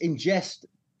guess, ingest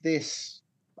this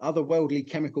otherworldly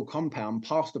chemical compound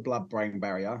past the blood-brain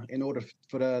barrier in order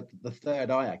for the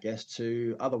third eye, I guess,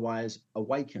 to otherwise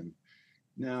awaken.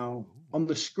 Now, on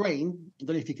the screen, I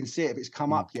don't know if you can see it, if it's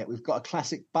come up yet, we've got a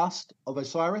classic bust of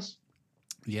Osiris.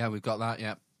 Yeah, we've got that,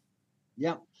 yeah.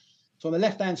 Yeah. So on the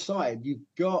left-hand side, you've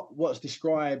got what's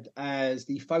described as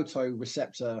the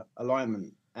photoreceptor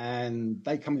alignment, and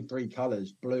they come in three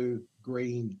colors: blue,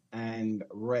 green, and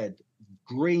red.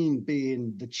 Green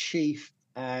being the chief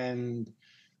and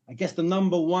I guess the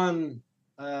number one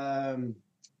cone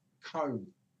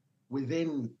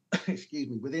within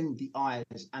within the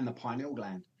eyes and the pineal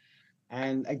gland.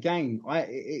 And again,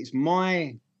 it's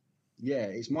my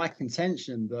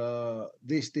contention that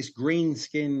this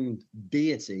green-skinned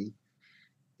deity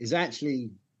is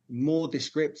actually more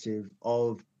descriptive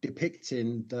of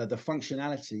depicting the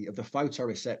functionality of the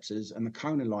photoreceptors and the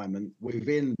cone alignment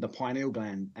within the pineal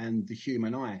gland and the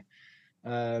human eye.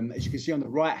 As you can see on the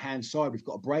right-hand side, we've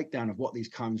got a breakdown of what these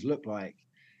cones look like.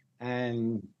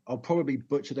 And I'll probably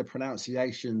butcher the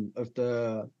pronunciation of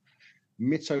the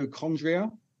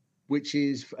mitochondria, which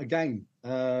is, again,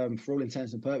 for all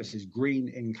intents and purposes, green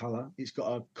in color. It's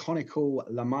got a conical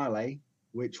lamella,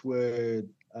 which would,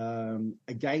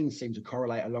 again, seem to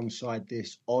correlate alongside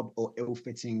this odd or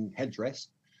ill-fitting headdress.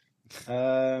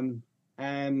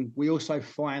 And we also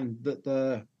find that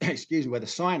where the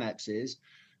synapse is,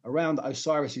 around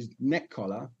Osiris's neck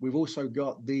collar, we've also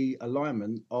got the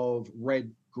alignment of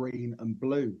red, green, and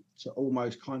blue to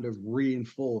almost kind of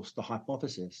reinforce the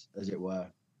hypothesis, as it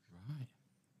were. Right.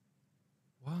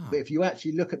 Wow. But if you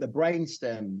actually look at the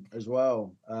brainstem as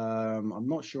well, I'm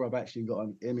not sure I've actually got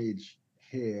an image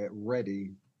here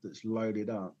ready that's loaded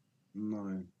up.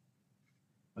 No.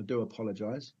 I do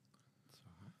apologize.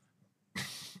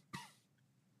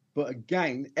 But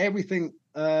again, everything...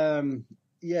 again,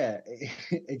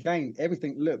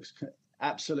 everything looks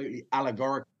absolutely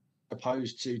allegorical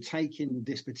opposed to taking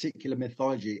this particular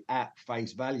mythology at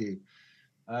face value.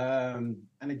 And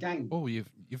again... Oh,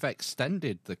 you've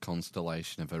extended the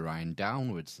constellation of Orion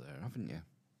downwards there, haven't you?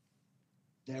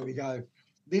 There we go.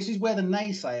 This is where the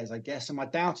naysayers, I guess, and my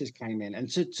doubters came in. And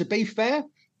to be fair,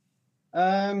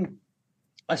 even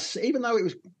though it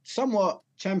was somewhat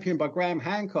championed by Graham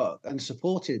Hancock and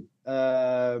supported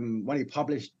when he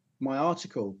published my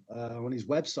article on his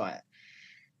website,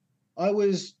 I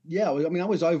was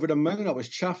over the moon. I was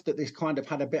chuffed that this kind of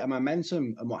had a bit of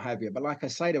momentum and what have you. But like I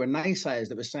say, there were naysayers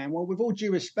that were saying, well, with all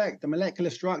due respect, the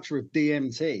molecular structure of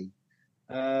DMT,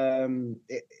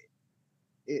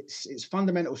 its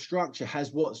fundamental structure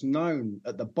has what's known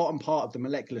at the bottom part of the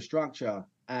molecular structure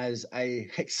as a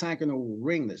hexagonal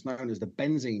ring that's known as the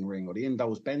benzene ring or the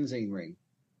indol's benzene ring.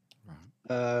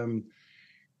 Right.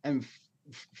 And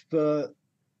for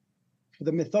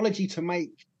the mythology to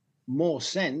make more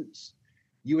sense,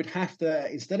 you would have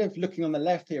to, instead of looking on the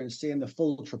left here and seeing the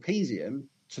full trapezium,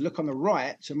 to look on the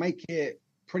right to make it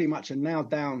pretty much a now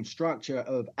down structure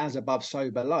of as above,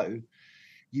 so below.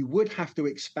 You would have to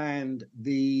expand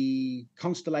the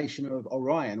constellation of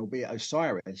Orion, albeit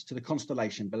Osiris, to the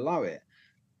constellation below it.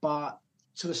 But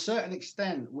to a certain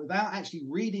extent, without actually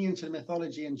reading into the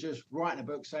mythology and just writing a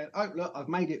book saying, oh, look, I've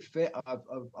made it fit, I've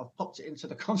popped it into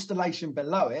the constellation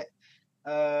below it,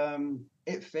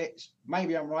 it fits.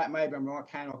 Maybe I'm right, maybe I'm wrong.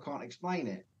 I can or can't explain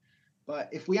it. But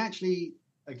if we actually,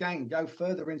 again, go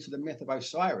further into the myth of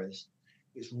Osiris,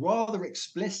 it's rather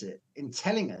explicit in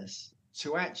telling us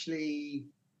to actually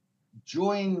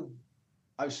join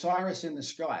Osiris in the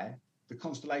sky, the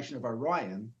constellation of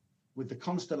Orion, with the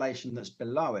constellation that's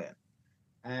below it.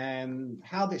 And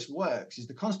how this works is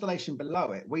the constellation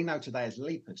below it, we know today as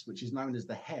Lepus, which is known as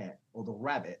the hare or the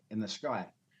rabbit in the sky.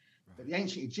 But the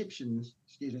ancient Egyptians,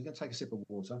 excuse me, I'm going to take a sip of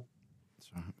water.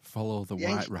 That's right. Follow the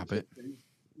white rabbit. Egyptians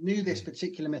knew this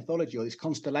particular mythology or this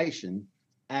constellation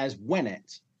as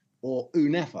Wenet or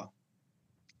Unefer.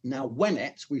 Now,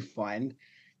 Wenet, we find,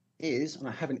 is, and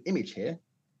I have an image here.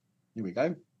 Here we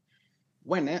go.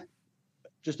 Wenet,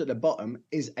 just at the bottom,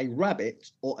 is a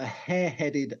rabbit or a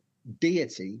hare-headed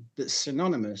deity that's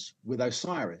synonymous with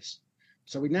Osiris.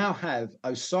 So we now have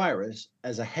Osiris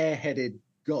as a hare-headed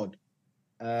god.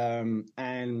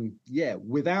 And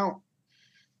without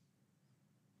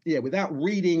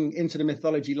reading into the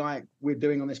mythology like we're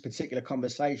doing on this particular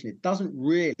conversation, it doesn't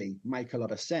really make a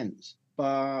lot of sense.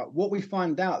 But what we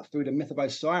find out through the myth of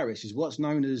Osiris is what's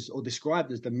known as or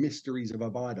described as the mysteries of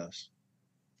Abydos.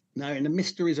 Now, in the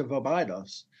mysteries of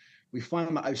Abydos, we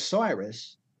find that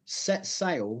Osiris set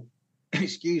sail,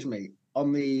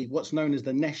 on the what's known as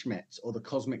the Neshmet or the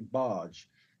cosmic barge.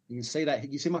 You can see that.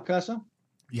 You see my cursor?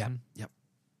 Yeah. Yep.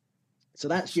 So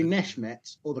that's your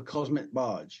Neshmet or the cosmic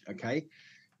barge. Okay.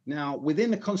 Now, within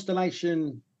the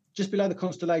constellation, just below the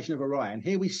constellation of Orion,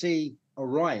 here we see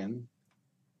Orion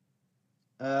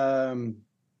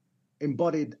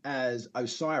embodied as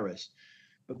Osiris.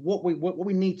 But what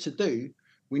we need to do,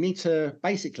 we need to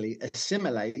basically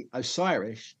assimilate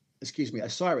Osiris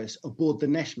aboard the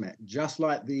Neshmet, just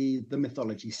like the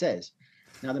mythology says.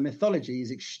 Now, the mythology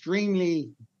is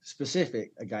extremely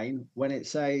specific, again, when it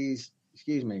says,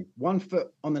 1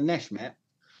 foot on the Neshmet.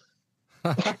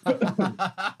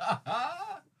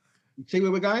 You see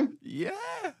where we're going? Yeah.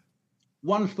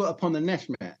 1 foot upon the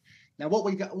Neshmet. Now, what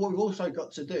we've also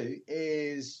got to do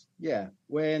is,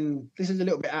 when this is a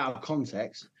little bit out of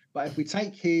context, but if we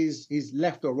take his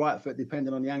left or right foot,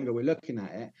 depending on the angle we're looking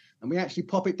at it, and we actually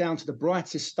pop it down to the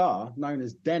brightest star, known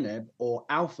as Deneb or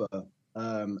Alpha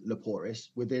Leporis,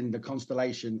 within the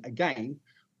constellation, again,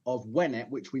 of Wenet,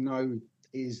 which we know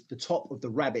is the top of the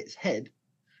rabbit's head,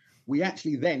 we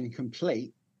actually then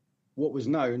complete what was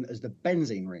known as the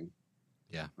benzene ring.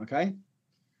 Yeah. Okay.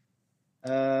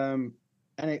 And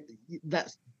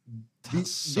this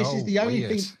is the only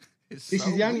thing. This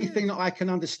is the only thing that I can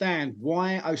understand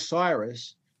why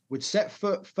Osiris would set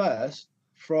foot first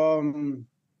from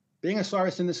being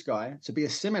Osiris in the sky to be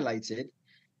assimilated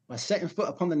by setting foot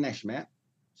upon the Neshmet.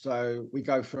 So we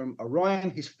go from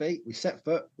Orion, his feet, we set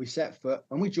foot,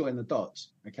 and we join the dots.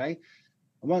 Okay.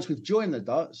 And once we've joined the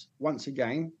dots, once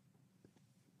again,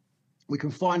 we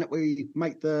can find that we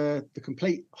make the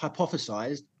complete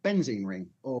hypothesized benzene ring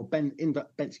or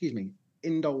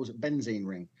Indol's benzene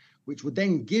ring, which would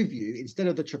then give you, instead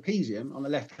of the trapezium on the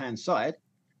left-hand side,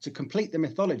 to complete the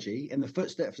mythology in the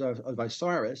footsteps of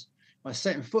Osiris by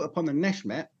setting foot upon the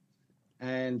Neshmet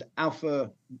and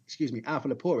Alpha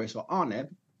Leporis or Arneb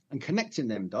and connecting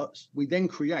them dots, we then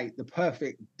create the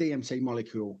perfect DMT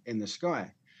molecule in the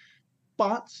sky.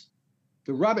 But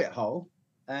the rabbit hole,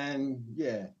 and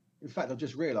in fact, I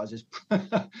just realized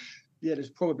there's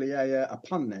probably a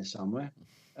pun there somewhere.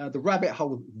 The rabbit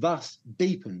hole thus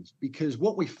deepens because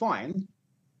what we find,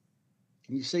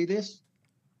 can you see this?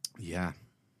 Yeah.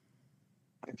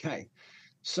 Okay.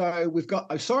 So we've got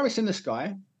Osiris in the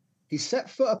sky. He's set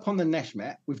foot upon the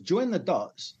Neshmet. We've joined the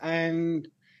dots. And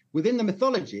within the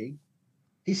mythology,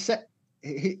 he's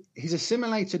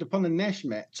assimilated upon the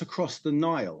Neshmet to cross the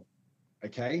Nile.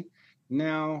 Okay.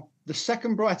 Now, the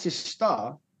second brightest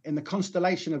star in the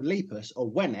constellation of Lepus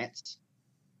or Wenet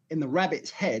in the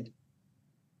rabbit's head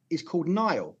is called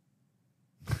Nile.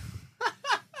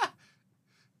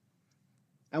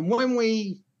 And when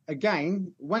we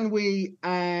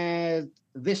add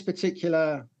this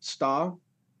particular star,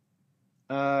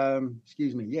 when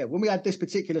we add this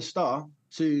particular star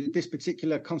to this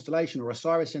particular constellation or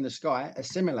Osiris in the sky,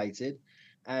 assimilated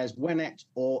as Wenet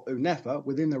or Unefer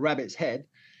within the rabbit's head,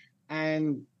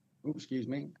 and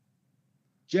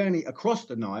journey across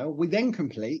the Nile, we then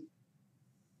complete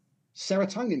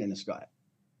serotonin in the sky.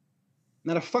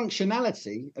 Now, the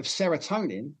functionality of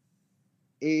serotonin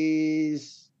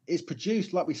is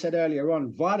produced, like we said earlier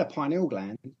on, via the pineal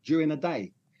gland during the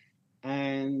day.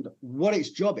 And what its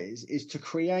job is to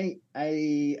create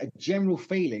a general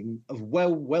feeling of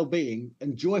well-being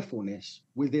and joyfulness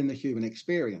within the human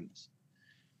experience.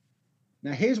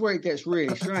 Now, here's where it gets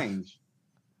really strange.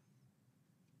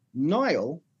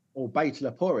 Nile, or Beta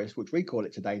Leporis, which we call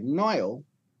it today, Nile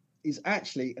is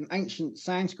actually an ancient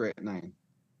Sanskrit name,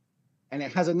 and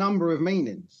it has a number of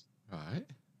meanings. Right.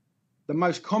 The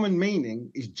most common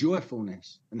meaning is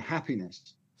joyfulness and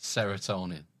happiness.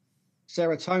 Serotonin.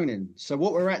 So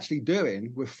what we're actually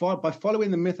doing, by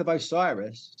following the myth of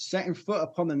Osiris, setting foot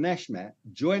upon the Neshmet,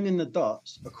 joining the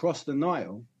dots across the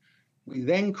Nile, we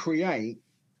then create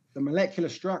the molecular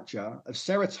structure of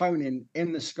serotonin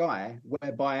in the sky,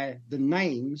 whereby the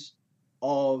names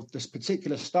of this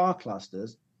particular star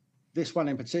clusters, this one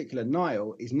in particular,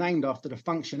 Nile, is named after the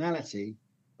functionality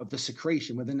of the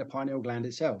secretion within the pineal gland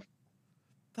itself.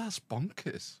 That's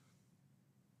bonkers.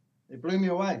 It blew me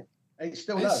away. It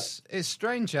still does. It's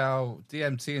strange how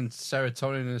DMT and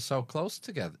serotonin are so close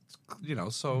together.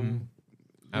 Closely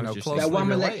They're one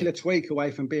molecular related. tweak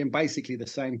away from being basically the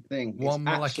same thing. One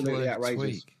it's absolutely molecular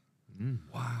outrageous. tweak.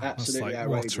 Wow. Absolutely That's like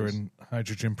outrageous. water and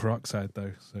hydrogen peroxide,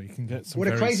 though. So you can get some Well,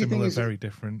 the very crazy thing similar, is- very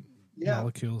different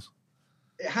molecules.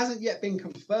 It hasn't yet been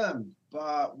confirmed,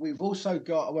 but we've also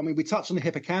got, we touched on the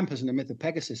hippocampus and the myth of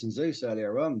Pegasus and Zeus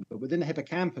earlier on, but within the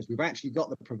hippocampus, we've actually got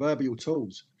the proverbial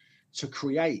tools to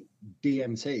create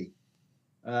DMT.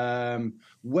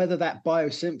 Whether that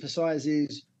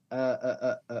biosynthesizes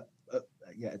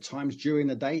at times during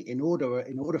the day in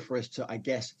order for us to, I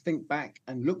guess, think back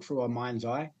and look through our mind's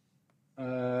eye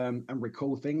and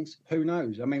recall things, who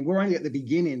knows? We're only at the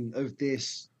beginning of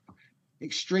this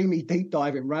extremely deep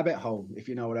diving rabbit hole, if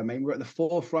you know what I mean. We're at the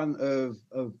forefront of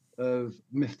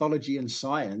mythology and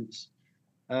science.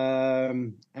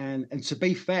 And to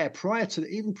be fair, prior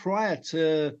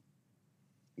to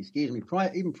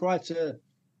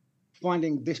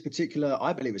finding this particular,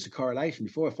 I believe it's a correlation,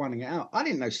 before finding it out, I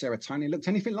didn't know serotonin looked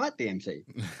anything like DMT.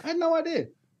 I had no idea.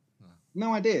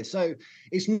 No idea. So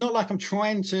it's not like I'm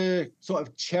trying to sort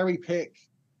of cherry pick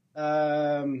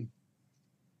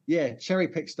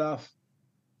stuff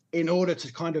in order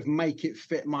to kind of make it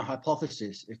fit my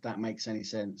hypothesis, if that makes any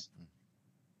sense.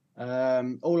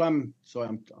 I'm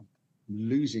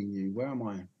losing you. Where am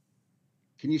I?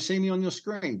 Can you see me on your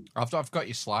screen? I've got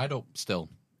your slide up still.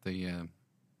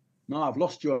 No, I've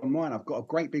lost you on mine. I've got a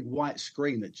great big white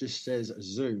screen that just says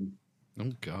Zoom.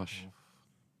 Oh gosh,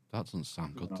 that doesn't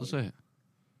sound good, does it?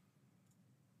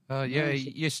 No,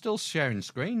 you're still sharing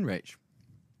screen, Rich.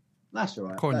 That's all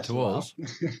right. According to us.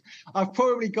 I've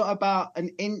probably got about an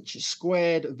inch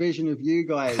squared vision of you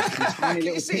guys in tiny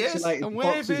little pixelated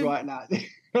boxes right now.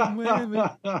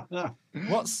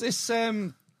 What's this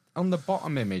on the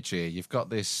bottom image here? You've got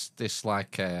this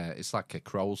like it's like a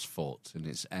crow's foot, and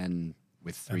it's N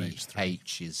with three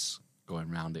H's going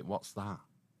around it. What's that?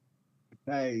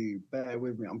 Hey, bear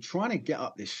with me. I'm trying to get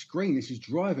up this screen. This is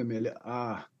driving me a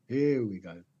little. Here we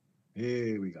go.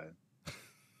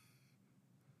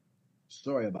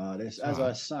 Sorry about this. As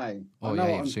I say,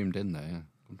 you've zoomed in there. Yeah.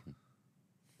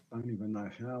 I don't even know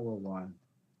how or why.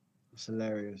 It's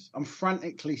hilarious. I'm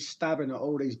frantically stabbing at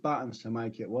all these buttons to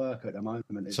make it work at the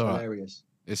moment. It's hilarious.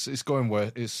 It's going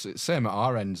where it's same at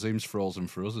our end. Zoom's frozen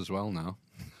for us as well now.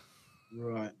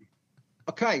 Right.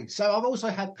 Okay. So I've also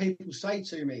had people say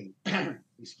to me,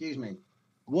 excuse me,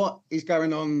 what is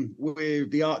going on with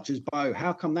the Archer's bow?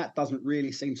 How come that doesn't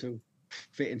really seem to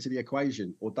fit into the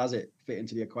equation, or does it fit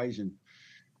into the equation?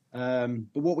 But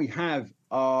what we have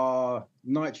are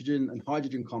nitrogen and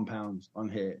hydrogen compounds on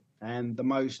here. And the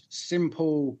most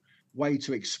simple way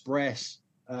to express,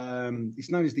 it's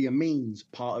known as the amines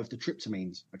part of the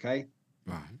tryptamines, okay?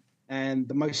 Right. And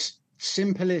the most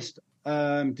simplest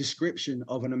description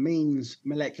of an amines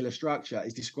molecular structure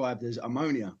is described as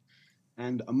ammonia.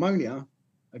 And ammonia,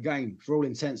 again, for all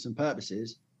intents and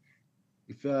purposes,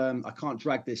 if I can't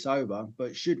drag this over,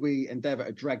 but should we endeavor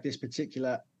to drag this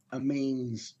particular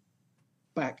amines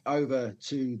back over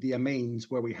to the amines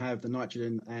where we have the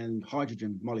nitrogen and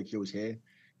hydrogen molecules here,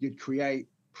 you'd create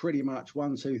pretty much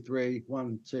 1, 2, 3,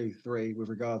 1, 2, 3 with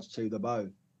regards to the bow.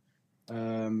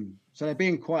 So they're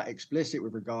being quite explicit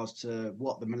with regards to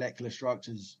what the molecular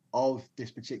structures of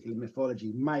this particular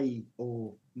mythology may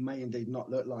or may indeed not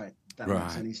look like. If that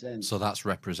makes any sense. So that's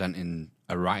representing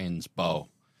Orion's bow.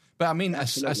 But I mean,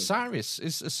 Osiris,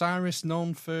 is Osiris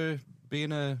known for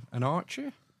being an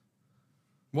archer?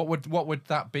 What would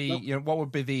that be? You know, what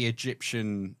would be the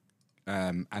Egyptian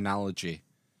analogy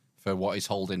for what he's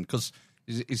holding? Because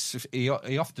he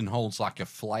often holds like a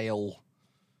flail.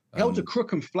 He holds a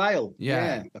crook and flail.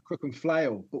 Yeah, a crook and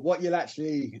flail. But what you'll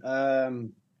actually, I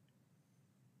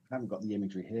haven't got the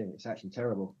imagery here. It's actually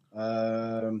terrible.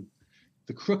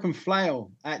 The crook and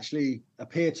flail actually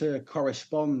appear to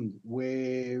correspond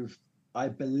with, I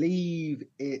believe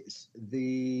it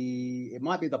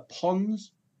might be the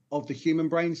pons of the human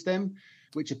brainstem,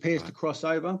 which appears to cross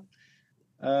over.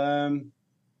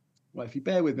 Well, if you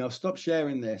bear with me, I'll stop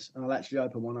sharing this and I'll actually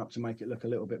open one up to make it look a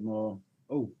little bit more.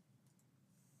 Oh,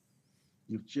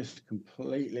 you've just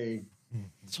completely.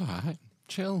 It's all right.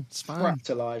 Chill. It's fine.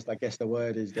 Fractalized, I guess the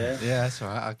word is there. Yeah, it's all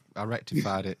right. I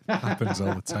rectified it. Happens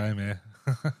all the time,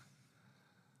 yeah.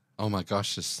 Oh my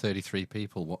gosh, there's 33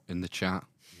 people in the chat.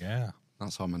 Yeah.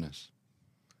 That's ominous.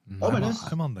 Ominous?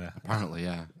 I'm on there. Apparently,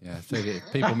 yeah. 30,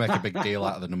 people make a big deal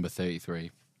out of the number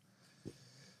 33.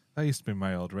 That used to be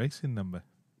my old racing number.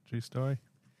 True story.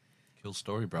 Cool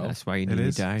story, bro. That's why you It nearly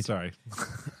is. died. Sorry.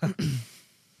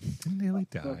 Didn't nearly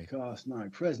die. Podcast, no,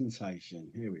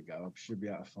 presentation. Here we go. I should be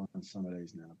able to find some of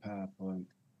these now. PowerPoint.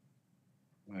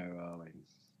 Where are we?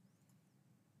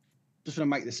 Just want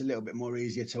to make this a little bit more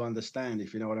easier to understand,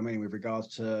 if you know what I mean, with regards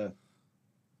to...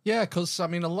 Yeah, because, I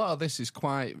mean, a lot of this is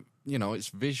quite, it's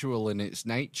visual in its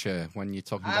nature when you're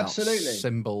talking about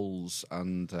symbols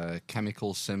and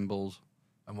chemical symbols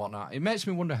and whatnot. It makes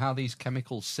me wonder how these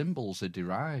chemical symbols are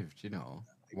derived,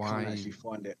 why actually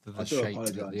find it. the shape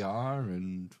that they are.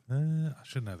 And I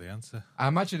should know the answer. I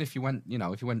imagine if you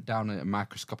went down at a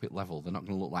microscopic level, they're not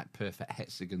going to look like perfect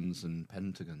hexagons and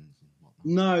pentagons and whatnot.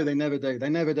 No, they never do. They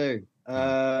never do.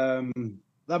 I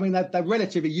mean, they're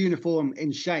relatively uniform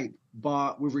in shape,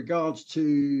 but with regards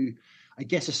to, I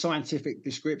guess, a scientific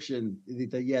description,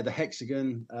 the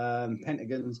hexagon,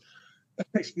 pentagons,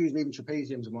 excuse me, even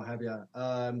trapeziums and what have you.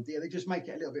 They just make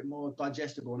it a little bit more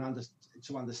digestible and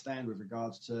to understand with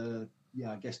regards to,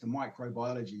 I guess, the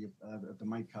microbiology of the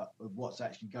makeup of what's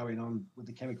actually going on with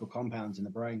the chemical compounds in the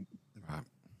brain. Right.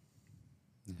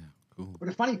 Yeah, cool. But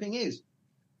the funny thing is,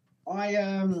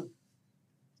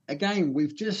 again,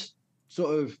 we've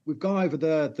gone over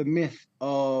the myth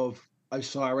of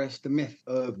Osiris, the myth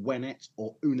of Wenet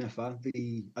or Unifer,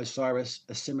 the Osiris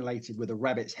assimilated with a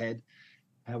rabbit's head,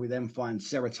 how we then find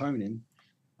serotonin.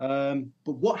 But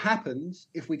what happens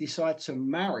if we decide to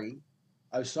marry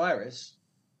Osiris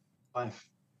by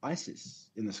Isis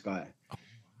in the sky?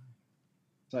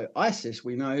 So Isis,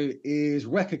 we know, is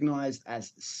recognized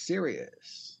as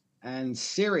Sirius. And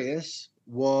Sirius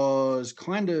was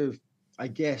kind of, I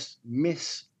guess,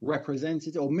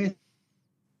 misrepresented or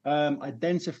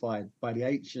identified by the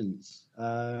ancients.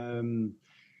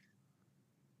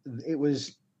 It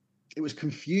was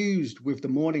confused with the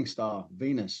morning star,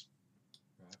 Venus.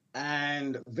 Right.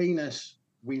 And Venus,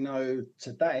 we know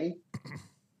today,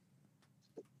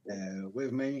 bear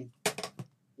with me,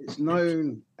 it's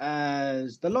known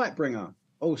as the light bringer,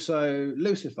 also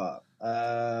Lucifer.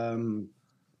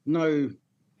 No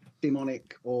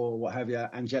demonic or what have you,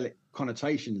 angelic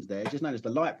connotations there, just known as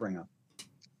the light bringer.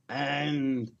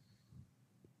 And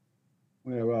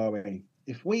where are we?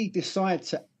 If we decide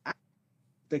to add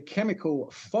the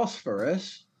chemical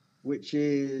phosphorus, which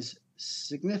is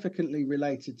significantly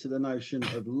related to the notion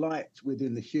of light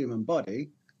within the human body,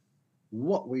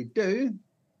 what we do,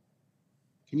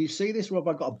 can you see this, Rob?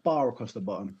 I've got a bar across the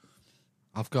bottom.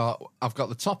 I've got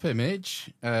the top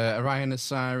image, Orion,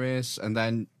 Osiris, and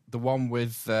then the one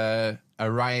with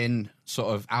Orion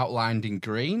sort of outlined in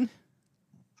green.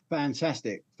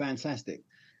 Fantastic.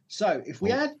 So if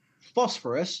we add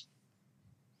phosphorus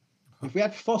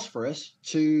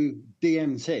to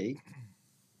DMT,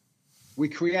 we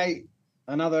create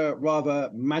another rather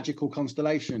magical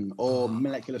constellation or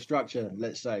molecular structure,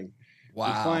 let's say. Wow.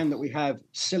 We find that we have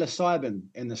psilocybin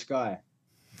in the sky.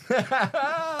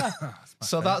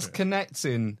 So that's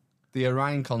connecting the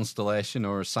Orion constellation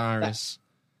or Osiris.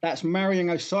 That's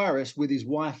marrying Osiris with his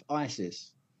wife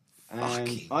Isis. And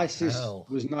Fucking Isis hell.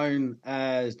 was known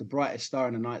as the brightest star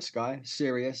in the night sky,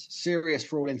 Sirius. Sirius,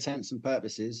 for all intents and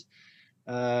purposes,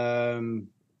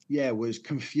 was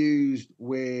confused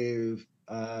with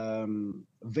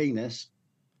Venus.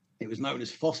 It was known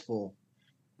as phosphor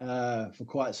for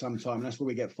quite some time. And that's where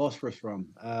we get phosphorus from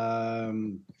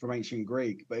ancient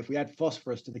Greek. But if we add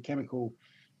phosphorus to the chemical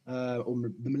or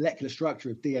the molecular structure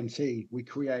of DMT, we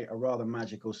create a rather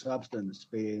magical substance,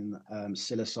 being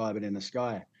psilocybin in the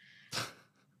sky.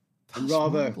 That's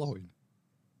mind-blowing.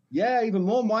 Yeah, even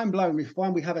more mind-blowing, we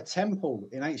find we have a temple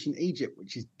in ancient Egypt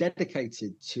which is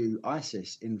dedicated to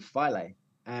Isis in Philae,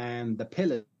 and the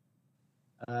pillars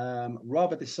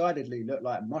rather decidedly look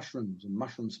like mushrooms and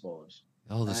mushroom spores.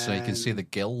 Oh, so you can see the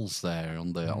gills there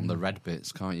on the red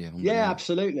bits, can't you? Yeah,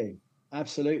 absolutely.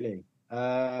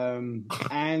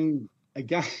 And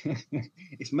again,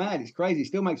 it's mad, it's crazy. It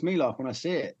still makes me laugh when I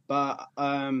see it. But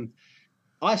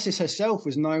Isis herself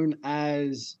was known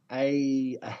as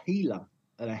a healer,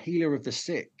 and a healer of the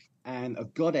sick, and a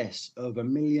goddess of a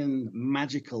million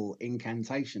magical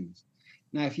incantations.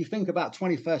 Now, if you think about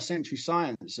 21st century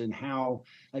science and how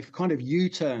they've kind of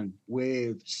U-turned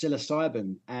with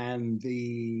psilocybin and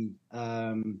the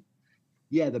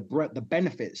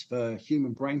benefits for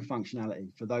human brain functionality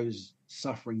for those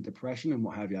suffering depression and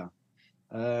what have you,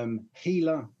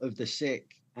 healer of the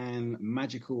sick and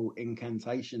magical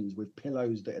incantations with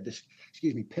pillars that,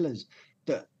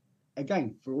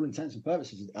 again, for all intents and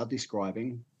purposes, are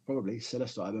describing probably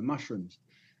psilocybin mushrooms.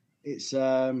 It's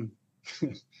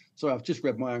sorry, I've just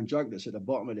read my own joke that's at the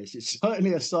bottom of this. It's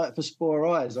certainly a sight for spore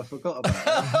eyes. I forgot about it.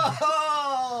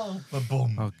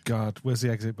 Oh, God. Where's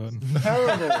the exit button?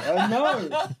 Terrible. I know.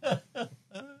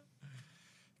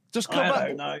 Just go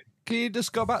back. Can you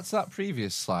just go back to that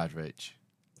previous slide, Rich?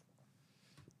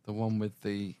 The one with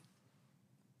the...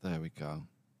 There we go.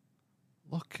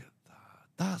 Look at that.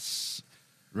 That's...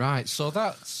 Right, so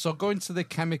going to the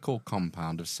chemical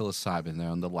compound of psilocybin there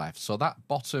on the left. So that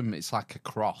bottom, it's like a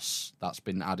cross that's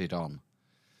been added on.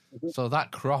 Mm-hmm. So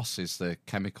that cross is the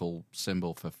chemical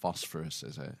symbol for phosphorus,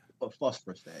 is it?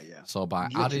 Phosphorus there, yeah. So by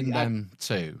adding them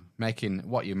two, making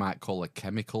what you might call a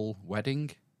chemical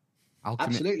wedding.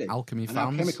 Absolutely. Alchemy and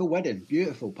fans. Chemical wedding.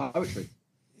 Beautiful poetry.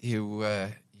 You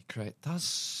create...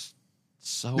 That's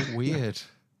so weird.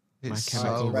 My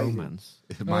Chemical Romance.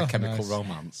 My Chemical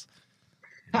Romance.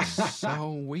 It's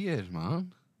so weird,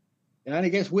 man. And it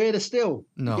gets weirder still.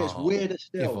 No. It gets weirder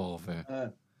still. Give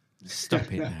over.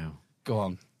 Stop it now. Go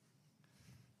on.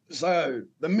 So,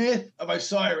 the myth of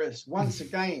Osiris, once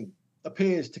again,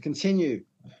 appears to continue.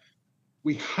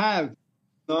 We have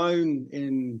known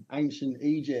in ancient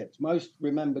Egypt, most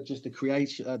remember just the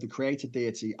creator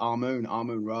deity,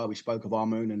 Amun Ra. We spoke of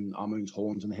Amun and Amun's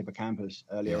horns and the hippocampus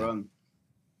earlier on.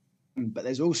 But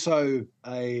there's also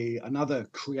another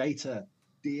creator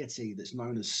deity that's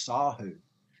known as Sahu.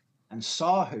 And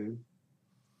Sahu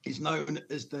is known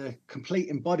as the complete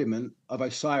embodiment of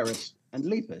Osiris and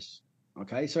Lepus.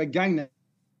 Okay, so again,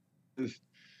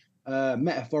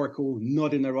 metaphorical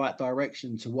nod in the right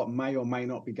direction to what may or may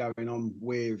not be going on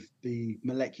with the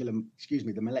molecular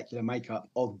makeup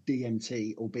of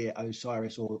DMT, albeit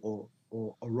Osiris or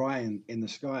Orion in the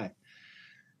sky.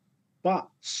 But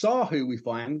Sahu, we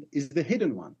find, is the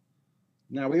hidden one.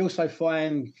 Now, we also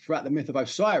find throughout the myth of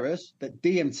Osiris that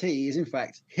DMT is in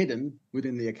fact hidden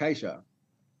within the acacia.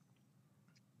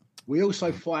 We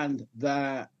also find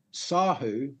that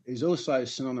Sahu is also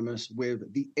synonymous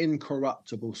with the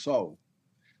incorruptible soul.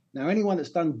 Now, anyone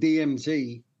that's done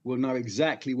DMT will know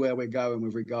exactly where we're going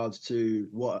with regards to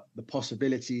what the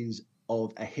possibilities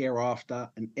of a hereafter,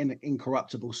 an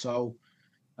incorruptible soul,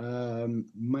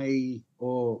 may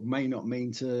or may not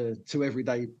mean to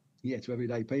everyday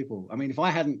people. I mean, if I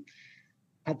hadn't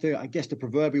had the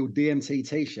proverbial DMT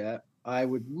t-shirt, I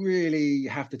would really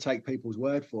have to take people's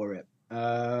word for it.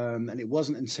 And it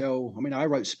wasn't until, I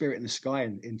wrote Spirit in the Sky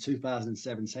in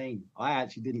 2017. I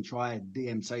actually didn't try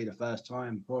DMT the first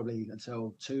time, probably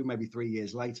until 2, maybe 3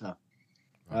 years later.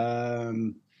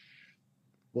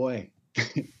 Boy,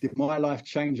 did my life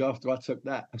change after I took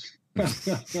that.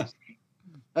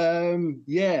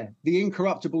 The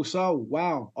incorruptible soul.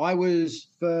 Wow. I was,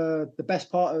 for the best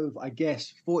part of,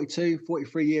 42,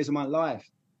 43 years of my life,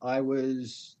 I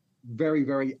was very,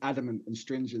 very adamant and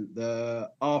stringent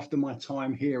that after my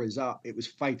time here is up, it was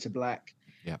fade to black,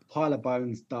 pile of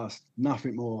bones, dust,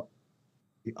 nothing more.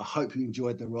 I hope you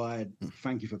enjoyed the ride.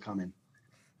 Thank you for coming.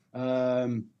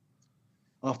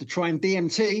 After trying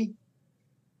DMT,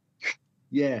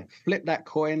 flip that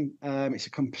coin. It's a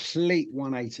complete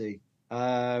 180.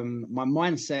 My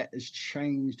mindset has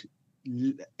changed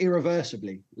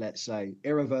irreversibly, let's say,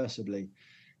 irreversibly.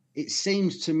 It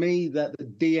seems to me that the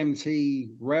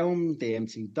DMT realm,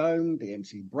 DMT dome,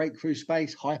 DMT breakthrough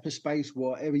space, hyperspace,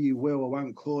 whatever you will or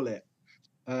won't call it,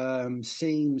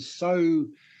 seems so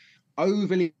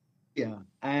overly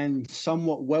and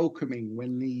somewhat welcoming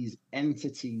when these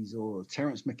entities or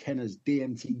Terence McKenna's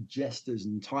DMT jesters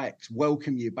and tykes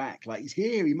welcome you back. Like, he's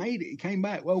here, he made it, he came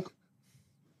back, welcome.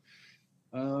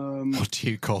 What do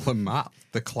you call them, Matt?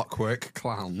 The Clockwork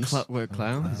Clowns? Clockwork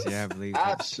Clowns? Yeah, I believe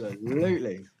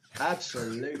Absolutely.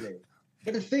 Absolutely.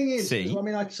 But the thing is,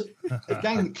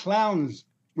 again, clowns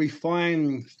we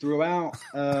find throughout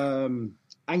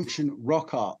ancient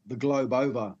rock art the globe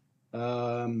over.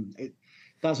 It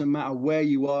doesn't matter where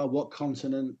you are, what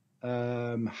continent,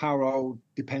 how old,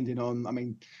 depending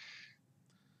on,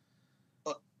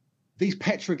 these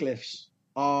petroglyphs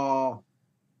are...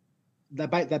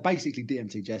 They're basically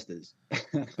DMT jesters.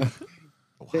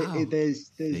 Wow.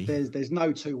 There's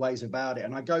no two ways about it,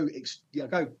 and I go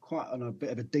quite on a bit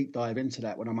of a deep dive into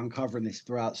that when I'm uncovering this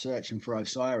throughout searching for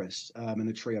Osiris and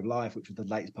the Tree of Life, which was the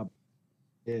latest pub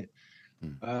here.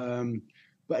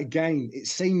 But But again, it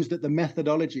seems that the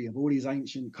methodology of all these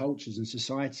ancient cultures and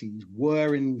societies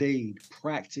were indeed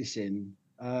practicing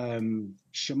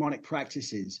shamanic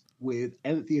practices with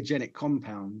entheogenic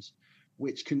compounds,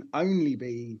 which can only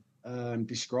be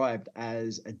described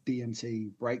as a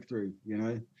DMT breakthrough,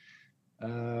 you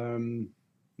know.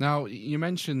 Now, you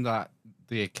mentioned that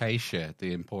the acacia,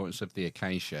 the importance of the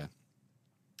acacia.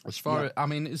 As far as, I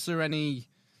mean, is there any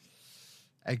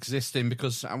existing,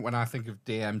 because when I think of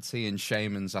DMT and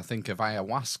shamans, I think of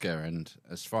ayahuasca, and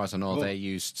as far as I know, they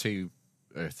use 2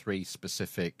 or 3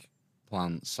 specific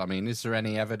plants. I mean, is there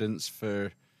any evidence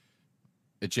for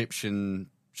Egyptian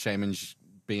shamans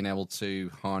being able to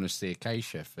harness the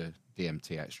acacia for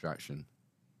DMT extraction?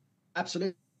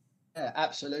 Absolutely. Yeah,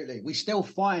 absolutely. We still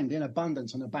find in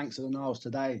abundance on the banks of the Niles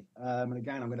today. And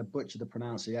again, I'm going to butcher the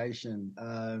pronunciation.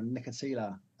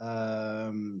 Nicotila.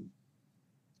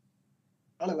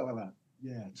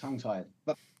 Yeah, tongue-tied.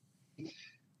 But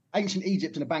ancient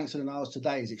Egypt and the banks of the Niles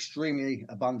today is extremely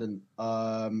abundant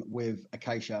with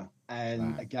acacia.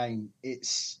 And again,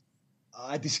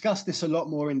 I discussed this a lot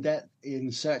more in depth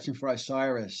in Searching for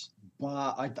Osiris,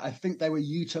 but I think they were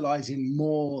utilizing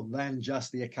more than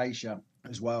just the acacia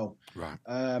as well. Right.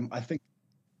 I think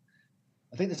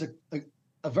there's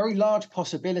a very large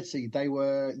possibility they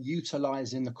were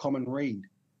utilizing the common reed.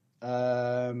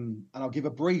 And I'll give a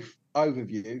brief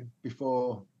overview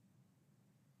before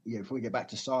we get back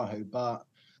to Sahu. But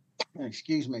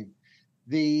excuse me,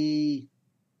 the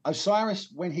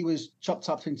Osiris, when he was chopped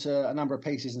up into a number of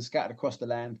pieces and scattered across the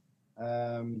land,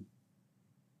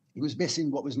 he was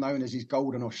missing what was known as his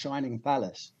golden or shining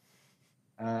phallus,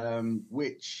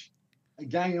 which,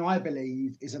 again, I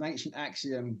believe is an ancient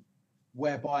axiom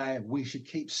whereby we should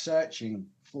keep searching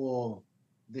for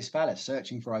this phallus,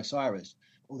 searching for Osiris,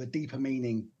 or the deeper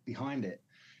meaning behind it.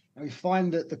 And we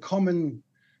find that the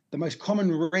most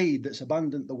common reed that's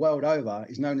abundant the world over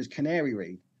is known as canary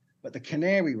reed. But the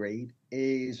canary reed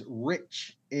is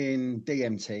rich in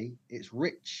DMT. It's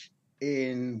rich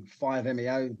in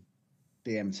 5-MeO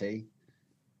DMT.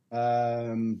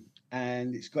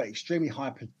 And it's got extremely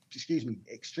high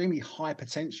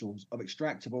potentials of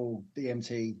extractable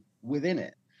DMT within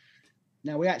it.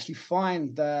 Now, we actually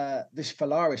find that this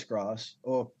phalaris grass,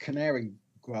 or canary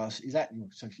grass, is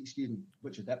actually,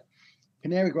 butchered that.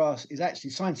 Canary grass is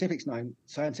actually scientific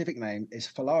name is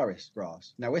phalaris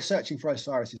grass. Now, we're searching for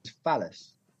Osiris'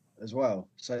 phallus as well.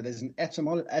 So there's an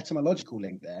etymological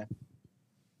link there.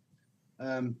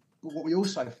 But what we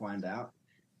also find out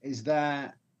is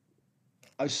that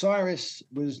Osiris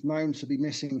was known to be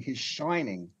missing his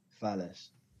shining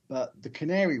phallus, but the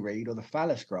canary reed, or the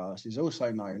phallus grass, is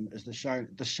also known as the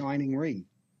shining reed.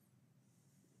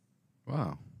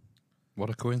 Wow. What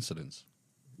a coincidence.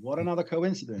 What another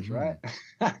coincidence, right?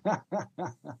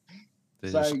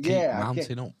 They just keep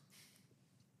mounting up.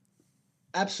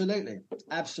 Absolutely.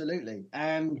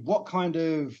 And what kind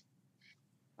of,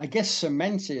 I guess,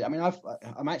 cemented, I mean,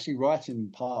 I'm actually writing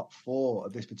part 4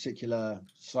 of this particular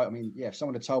site. I mean, if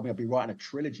someone had told me I'd be writing a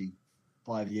trilogy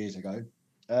 5 years ago,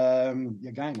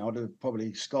 again, I would have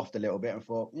probably scoffed a little bit and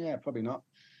thought, probably not.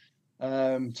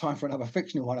 Time for another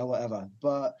fictional one or whatever.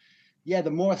 But yeah,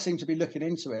 the more I seem to be looking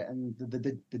into it, and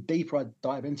the deeper I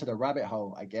dive into the rabbit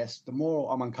hole, I guess, the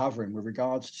more I'm uncovering with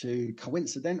regards to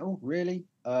coincidental, really,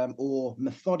 or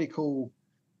methodical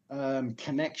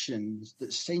connections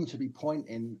that seem to be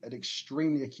pointing an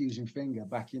extremely accusing finger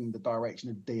back in the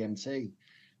direction of DMT.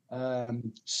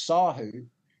 Sahu,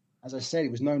 as I said, he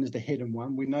was known as the hidden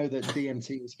one. We know that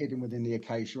DMT is hidden within the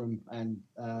acacia and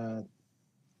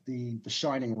the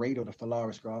shining reed, or the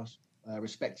phalaris grass,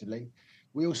 respectively.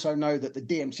 We also know that the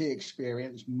DMT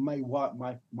experience might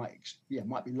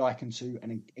be likened to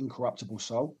an incorruptible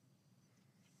soul.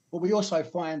 But we also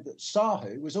find that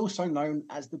Sahu was also known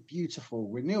as the beautiful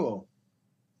renewal.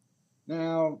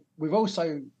 Now, we've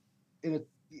also,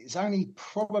 it's only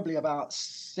probably about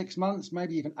 6 months,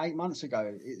 maybe even 8 months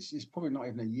ago. It's probably not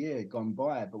even a year gone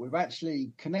by, but we've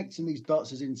actually connecting these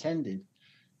dots as intended.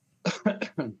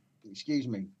 Excuse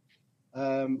me.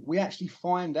 We actually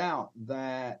find out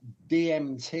that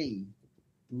DMT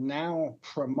now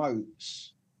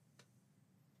promotes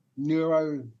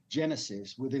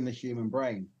neurogenesis within the human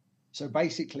brain. So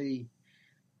basically,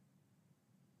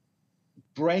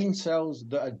 brain cells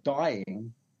that are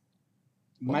dying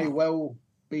may well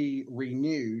be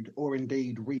renewed or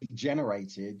indeed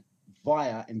regenerated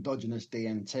via endogenous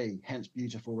DMT, hence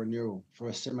beautiful renewal for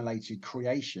assimilated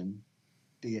creation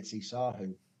deity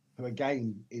Sahu, who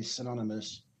again is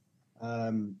synonymous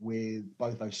with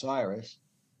both Osiris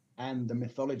and the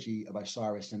mythology of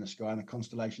Osiris in the sky and the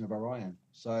constellation of Orion.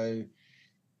 So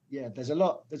there's a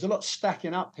lot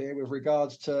stacking up here with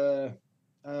regards to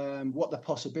what the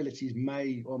possibilities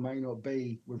may or may not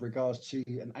be with regards to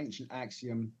an ancient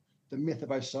axiom, the myth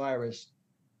of Osiris,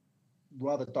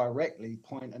 rather directly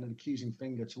point an accusing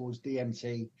finger towards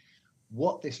DMT,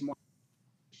 what this might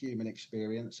be human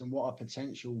experience and what our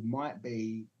potential might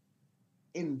be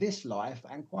in this life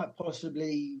and quite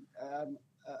possibly a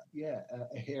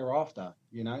hereafter,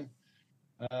 you know.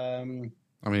 I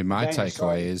mean, my Again,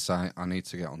 takeaway is I need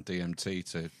to get on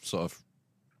DMT to sort of,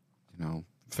 you know,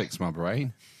 fix my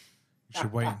brain. You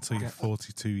should wait until you're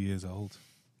 42 years old.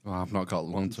 Well, I've not got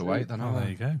long to wait then, Oh, have there I?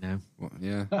 you go. No. Well,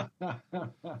 yeah.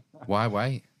 Why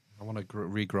wait? I want to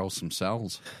regrow some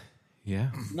cells. Yeah.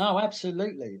 No,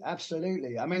 absolutely.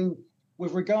 I mean,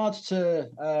 with regards to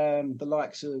the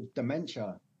likes of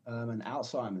dementia and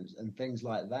Alzheimer's and things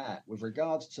like that, with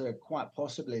regards to quite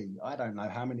possibly, I don't know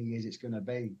how many years it's going to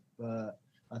be, but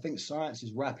I think science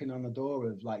is rapping on the door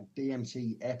of like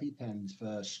DMT EpiPens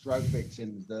for stroke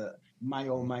victims that may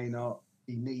or may not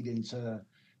be needing to,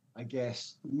 I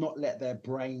guess, not let their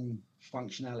brain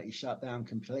functionality shut down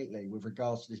completely with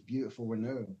regards to this beautiful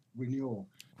renewal.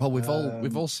 Well, we've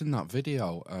all seen that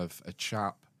video of a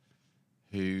chap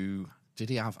who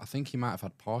I think he might have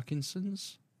had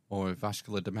Parkinson's or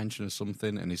vascular dementia or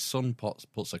something, and his son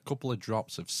puts a couple of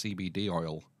drops of CBD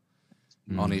oil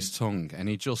on his tongue, and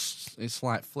it's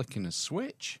like flicking a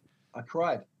switch. I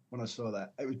cried when I saw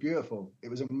that. It was beautiful. It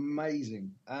was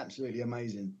amazing, absolutely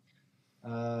amazing.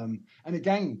 And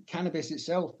again, cannabis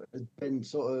itself has been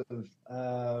sort of,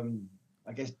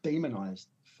 I guess, demonized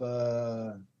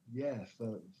for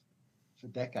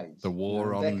decades. The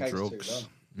war on decades drugs.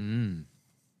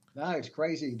 No, it's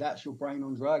crazy. That's your brain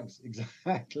on drugs.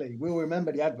 Exactly. We'll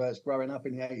remember the adverts growing up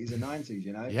in the 80s and 90s,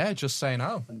 you know? Yeah, just say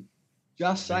no.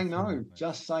 Just say no.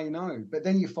 Just say no. But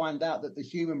then you find out that the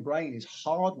human brain is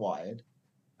hardwired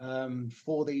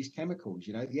for these chemicals.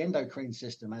 You know, the endocrine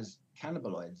system has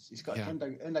cannabinoids. It's got an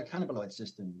endocannabinoid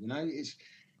system. You know,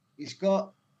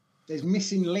 there's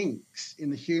missing links in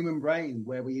the human brain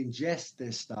where we ingest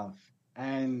this stuff,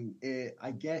 and it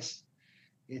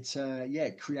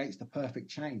creates the perfect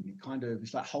chain.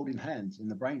 It's like holding hands in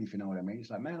the brain, if you know what I mean.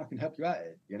 It's like, man, I can help you out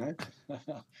here, you know.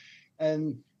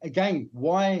 And again,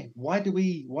 why do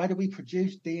we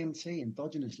produce DMT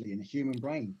endogenously in the human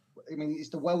brain? I mean, it's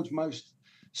the world's most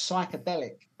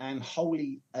psychedelic and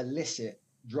wholly illicit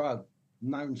drug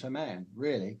known to man,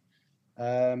 really.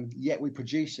 Yet we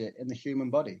produce it in the human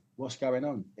body. What's going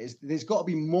on? There's got to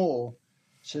be more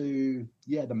to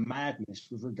the madness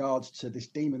with regards to this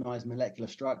demonized molecular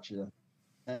structure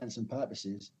and some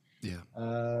purposes.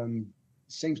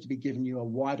 Seems to be giving you a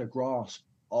wider grasp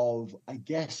of, I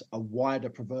guess, a wider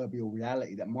proverbial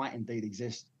reality that might indeed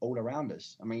exist all around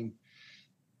us. I mean,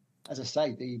 as I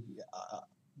say,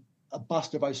 a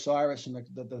bust of Osiris and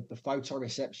the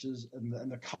photoreceptors and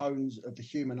the cones of the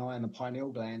human eye and the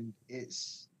pineal gland, I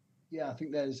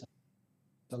think there's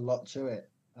a lot to it.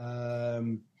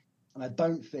 And I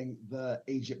don't think that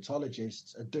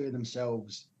Egyptologists are doing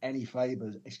themselves any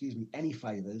favors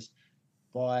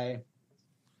by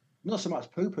not so much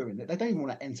poo-pooing it. They don't even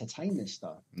want to entertain this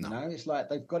stuff. No. You know, it's like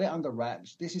they've got it under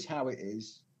wraps. This is how it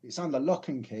is. It's under lock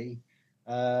and key.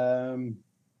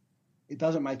 It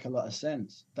doesn't make a lot of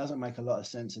sense. Doesn't make a lot of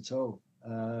sense at all.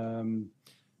 In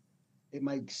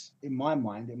my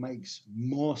mind, it makes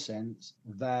more sense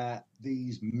that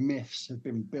these myths have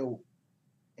been built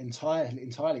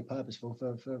entirely purposeful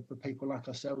for people like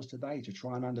ourselves today to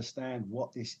try and understand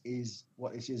what this is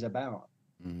about.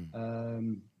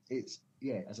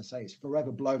 As I say, it's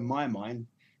forever blown my mind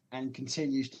and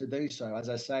continues to do so. As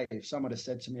I say, if someone had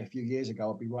said to me a few years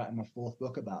ago, I'd be writing my 4th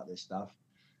book about this stuff,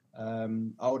 I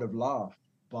would have laughed.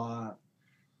 But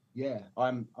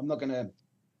I'm not going to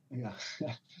I'm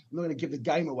not going to give the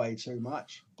game away too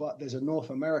much, but there's a North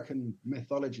American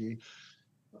mythology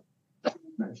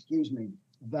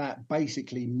that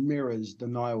basically mirrors the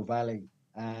Nile Valley,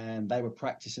 and they were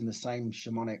practicing the same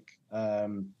shamanic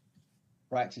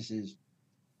practices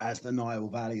as the Nile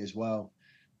Valley as well.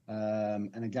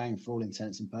 And again, for all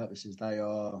intents and purposes,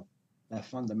 they're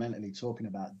fundamentally talking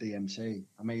about DMT.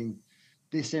 I mean,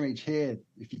 this image here,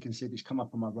 if you can see, it's come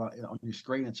up on on your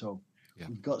screen at all. Yeah.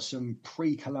 We've got some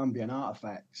pre-Columbian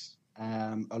artifacts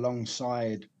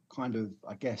alongside kind of,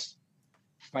 I guess,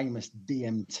 famous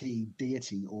DMT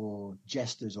deity or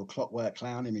jesters or clockwork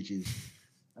clown images.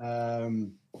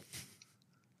 But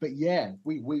yeah,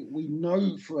 we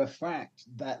know for a fact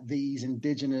that these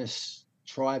indigenous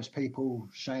tribes, people,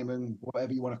 shaman,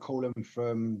 whatever you want to call them,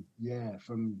 from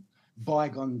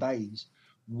bygone days,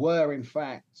 were in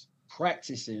fact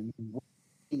practicing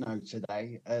know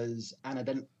today as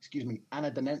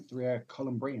Anadenanthria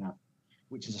columbrina,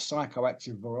 which is a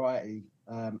psychoactive variety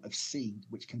of seed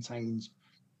which contains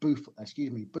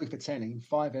bufotenine,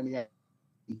 5-MeA,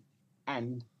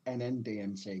 and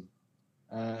NN-DMT.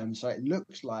 So it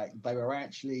looks like they were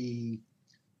actually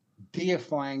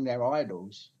deifying their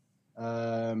idols.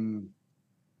 I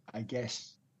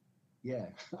guess, yeah,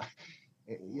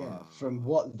 from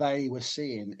what they were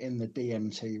seeing in the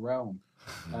DMT realm.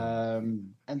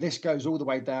 And this goes all the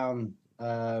way down,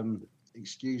 the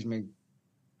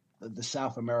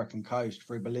South American coast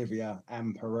through Bolivia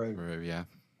and Peru. Peru, yeah.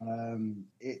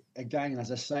 It again,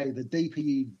 as I say, the deeper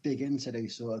you dig into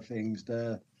these sort of things,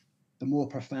 the more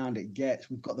profound it gets.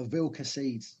 We've got the Vilca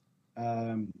seeds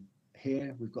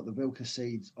here. We've got the Vilca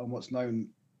seeds on what's known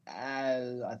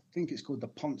as, I think it's called the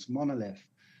Ponce monolith,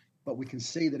 but we can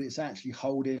see that it's actually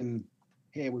holding.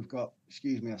 Here we've got,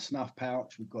 a snuff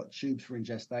pouch. We've got tubes for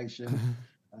ingestion,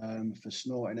 for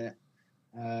snorting it.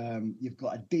 You've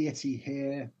got a deity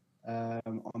here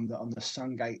on the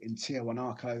Sun Gate in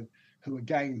Tiahuanaco, who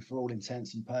again, for all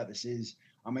intents and purposes,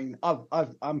 I mean,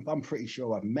 I'm pretty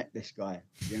sure I've met this guy.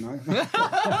 You know,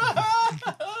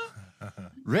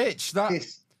 Rich,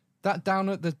 that down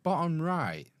at the bottom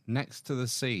right, next to the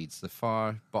seeds, the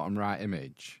far bottom right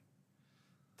image.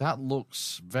 That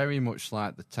looks very much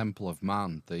like the Temple of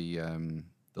Man, the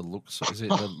Luxor. Is it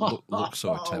the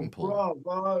Luxor Temple?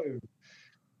 Bravo!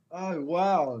 Oh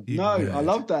wow! No, I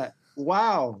love that.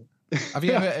 Wow. Have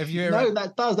you ever? No,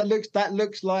 that does. That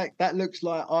looks like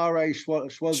R.A.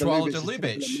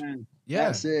 Schwalder-Lubitsch. Yeah,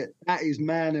 that's it. That is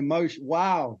man in motion.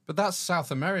 Wow. But that's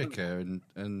South America,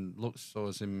 and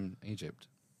Luxor's in Egypt.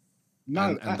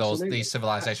 No, and these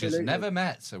civilizations never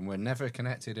met and were never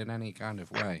connected in any kind of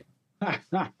way.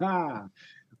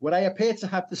 Well, they appear to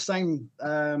have the same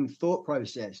thought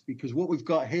process, because what we've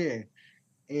got here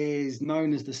is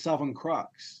known as the Southern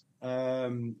Crux,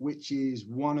 which is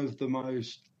one of the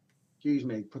most,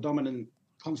 predominant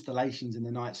constellations in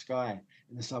the night sky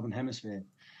in the Southern Hemisphere.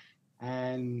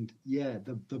 And yeah,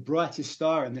 the brightest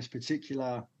star in this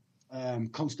particular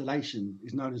constellation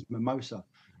is known as Mimosa.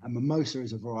 And Mimosa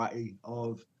is a variety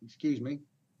of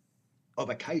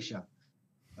acacia.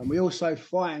 And we also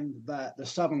find that the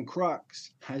Southern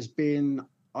Crux has been,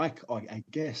 I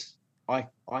guess,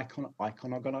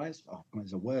 iconogonized. Oh,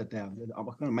 there's a word there. I'm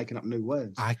kind of making up new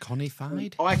words.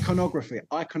 Iconified?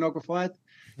 Iconographied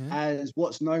as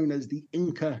what's known as the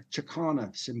Inca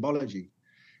Chicana symbology.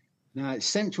 Now, it's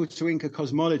central to Inca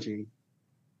cosmology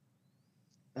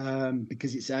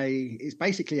because it's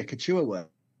basically a Quechua word.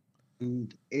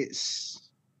 And it's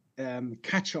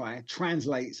Cachai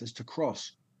translates as to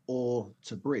cross or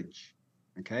to bridge.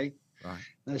 Okay. Right.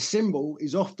 Now, the symbol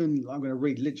is often, I'm going to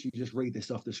literally just read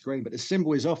this off the screen, but the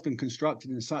symbol is often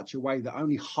constructed in such a way that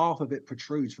only half of it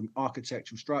protrudes from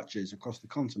architectural structures across the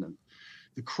continent.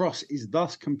 The cross is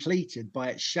thus completed by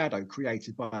its shadow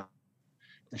created by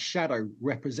the shadow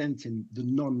representing the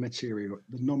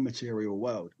non-material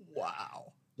world.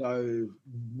 Wow. So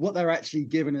what they're actually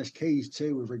giving us keys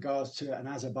to with regards to an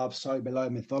as above, so below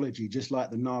mythology, just like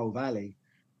the Nile Valley,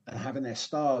 and having their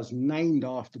stars named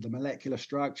after the molecular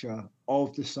structure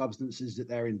of the substances that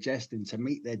they're ingesting to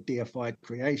meet their deified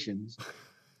creations.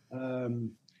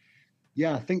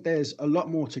 I think there's a lot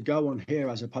more to go on here,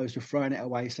 as opposed to throwing it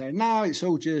away saying, no, it's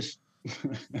all just,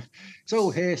 it's all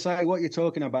hearsay, what you're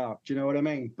talking about. Do you know what I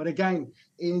mean? But again,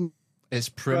 it's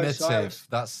primitive.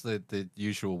 That's the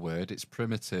usual word. It's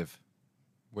primitive.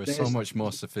 We're so much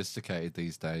more sophisticated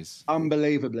these days.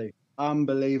 Unbelievably. And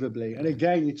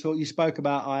again, you spoke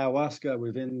about ayahuasca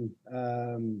within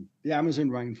the Amazon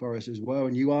rainforest as well,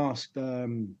 and you asked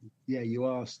the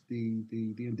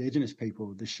indigenous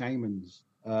people, the shamans,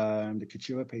 the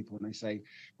Quechua people, and they say,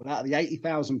 well, out of the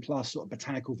 80,000 plus sort of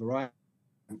botanical varieties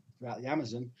throughout the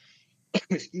Amazon,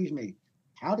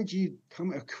 how did you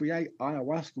come to create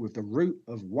ayahuasca with the root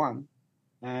of one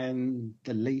and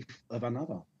the leaf of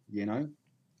another?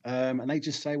 And they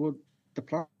just say, well, the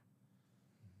plant.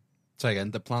 Say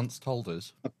again, the plants told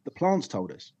us. The plants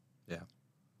told us. Yeah.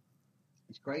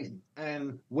 It's crazy.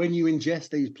 And when you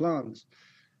ingest these plants,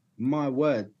 my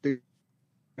word, they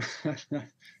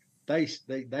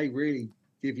really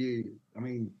give you, I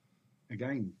mean,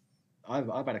 again, I've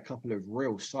had a couple of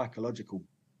real psychological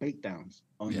beatdowns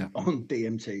on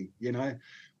DMT,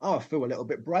 I feel a little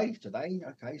bit brave today.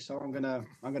 Okay, so I'm gonna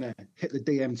hit the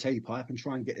DMT pipe and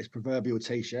try and get this proverbial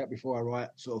t-shirt before I write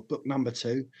sort of book number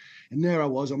 2. And there I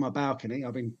was on my balcony.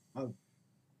 I've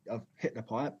hit the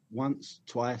pipe once,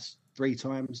 twice, 3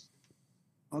 times.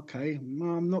 Okay,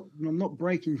 I'm not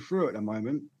breaking through at the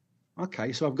moment.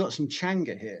 Okay, so I've got some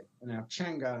changa here. Now,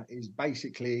 changa is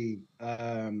basically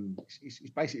it's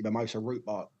basically mimosa root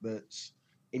bark that's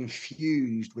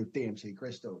infused with DMT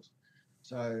crystals.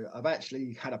 So I've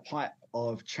actually had a pipe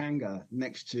of changa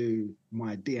next to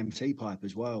my DMT pipe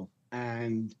as well.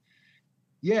 And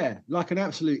yeah, like an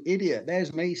absolute idiot,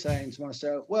 there's me saying to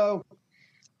myself, well,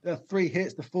 the 3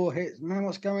 hits, the 4 hits, man,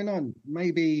 what's going on?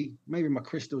 Maybe my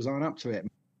crystals aren't up to it.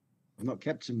 I've not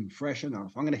kept them fresh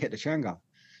enough. I'm going to hit the changa.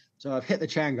 So I've hit the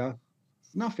changa,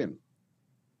 nothing.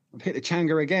 I've hit the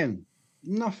changa again,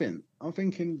 nothing. I'm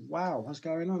thinking, wow, what's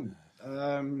going on?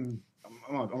 Am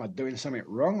I doing something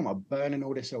wrong? Am I burning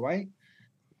all this away?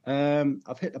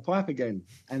 I've hit the pipe again,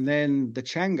 and then the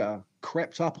changa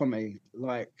crept up on me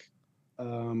like I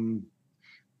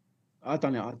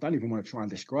don't know. I don't even want to try and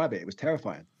describe it. It was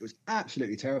terrifying. It was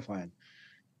absolutely terrifying.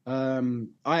 I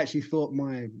actually thought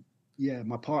my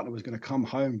partner was going to come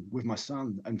home with my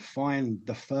son and find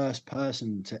the first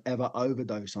person to ever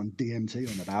overdose on DMT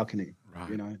on the balcony. Right.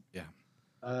 You know. Yeah.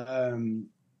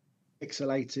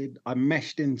 Pixelated. I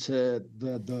meshed into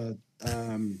the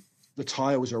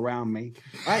tiles around me.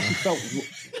 I actually felt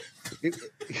it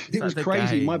was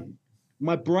crazy.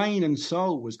 My brain and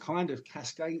soul was kind of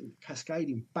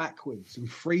cascading backwards and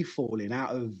free falling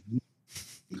out of.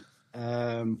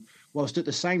 Whilst at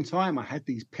the same time, I had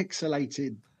these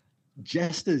pixelated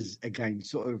jesters again,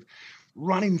 sort of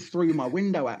running through my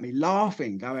window at me,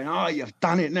 laughing, going, "Oh, you've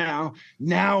done it now.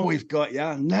 Now we've got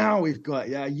you. Now we've got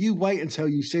you. You wait until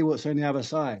you see what's on the other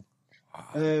side."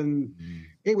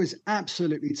 It was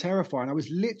absolutely terrifying. I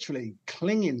was literally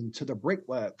clinging to the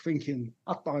brickwork, thinking,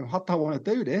 I don't want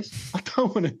to do this. I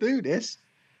don't want to do this.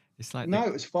 It's like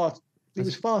it was far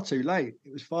too late.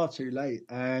 It was far too late.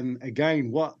 And again,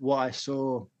 what I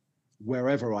saw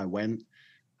wherever I went,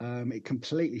 it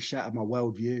completely shattered my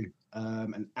worldview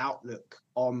and outlook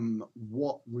on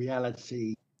what reality,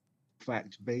 in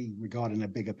fact, be regarding a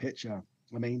bigger picture.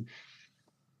 I mean,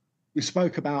 we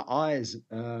spoke about eyes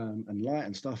and light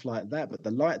and stuff like that, but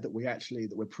the light that we're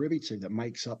privy to that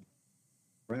makes up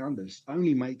around us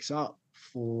only makes up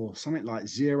for something like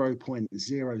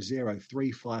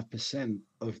 0.0035%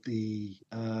 of the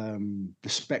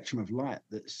spectrum of light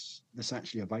that's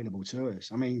actually available to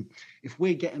us. I mean, if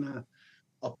we're getting a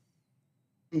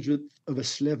hundredth of a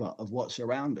sliver of what's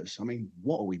around us, I mean,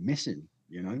 what are we missing?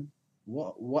 You know,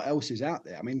 what else is out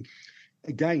there? I mean,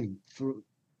 again,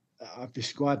 I've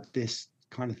described this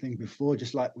kind of thing before,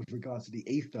 just like with regards to the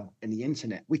ether and the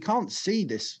internet. We can't see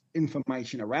this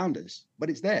information around us,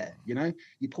 but it's there. You know,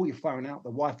 you pull your phone out,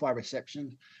 the Wi-Fi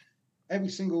reception,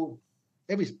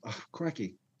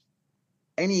 crikey,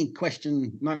 any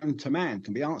question known to man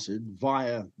can be answered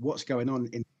via what's going on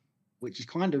which is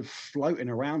kind of floating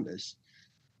around us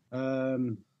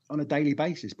on a daily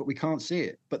basis, but we can't see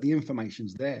it. But the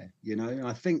information's there, you know. And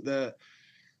I think that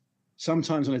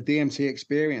sometimes on a DMT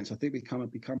experience, I think we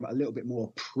become a little bit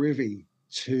more privy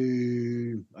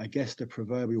to, I guess, the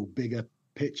proverbial bigger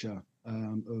picture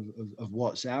of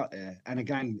what's out there. And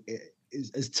again, it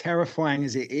is as terrifying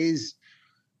as it is,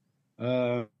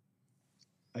 I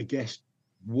guess,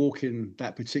 walking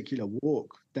that particular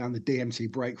walk down the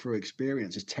DMT breakthrough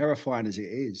experience, as terrifying as it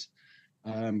is,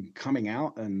 coming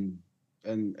out and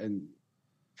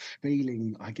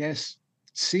feeling, I guess,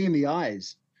 seeing the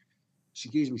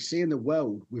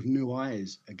world with new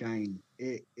eyes again,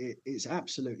 it's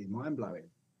absolutely mind-blowing,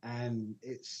 and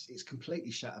it's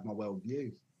completely shattered my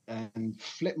worldview and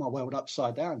flipped my world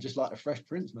upside down, just like the Fresh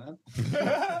Prince, man.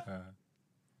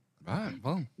 Right,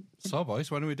 well, so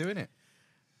boys, when are we doing it?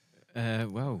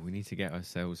 Well, we need to get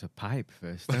ourselves a pipe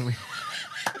first, don't we?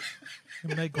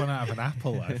 You make one out of an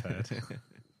apple, I've heard.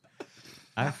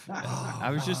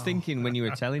 I was just thinking when you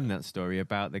were telling that story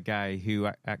about the guy who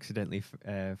accidentally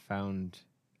found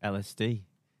LSD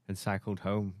and cycled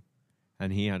home,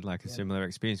 and he had like a similar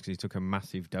experience because he took a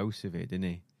massive dose of it, didn't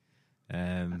he?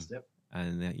 That's it.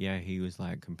 And he was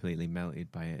like completely melted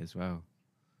by it as well.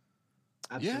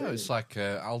 Absolutely. Yeah, it's like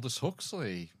Aldous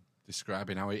Huxley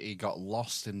describing how he got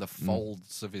lost in the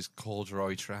folds of his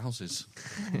corduroy trousers.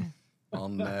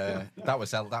 On that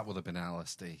would have been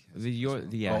LSD.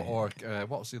 Or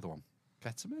what was the other one?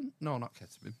 Ketamine? No, not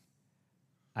ketamine.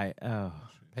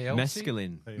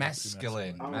 Mescaline.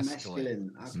 Mescaline. Oh, mescaline.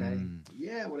 Okay.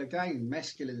 Yeah. Well, again,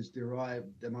 mescaline's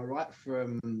derived. Am I right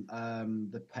from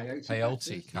the peyote?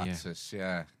 Peyote cactus.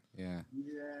 Yeah.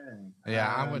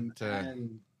 I would.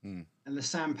 And the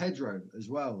San Pedro as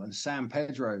well. And San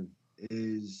Pedro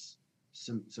is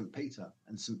St. Peter,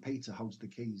 and St. Peter holds the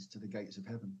keys to the gates of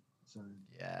heaven. So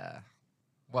yeah.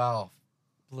 Well,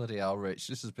 bloody hell, Rich,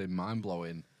 this has been mind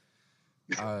blowing.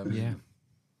 Yeah.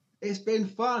 It's been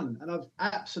fun, and I've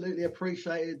absolutely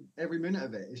appreciated every minute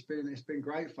of it. It's been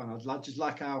great fun. Just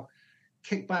like how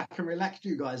kick back and relaxed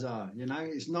you guys are. You know,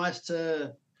 it's nice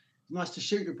to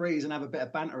shoot the breeze and have a bit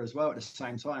of banter as well at the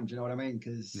same time. Do you know what I mean?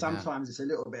 Because sometimes it's a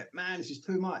little bit, man, this is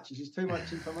too much. This is too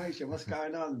much information. What's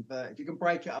going on? But if you can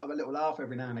break it up, a little laugh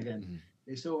every now and again,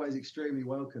 it's always extremely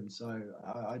welcome. So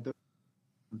I do.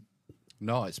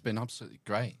 No, it's been absolutely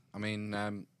great. I mean,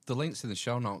 the links in the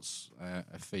show notes are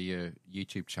for your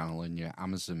YouTube channel and your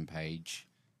Amazon page,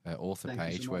 author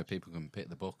page, where people can pick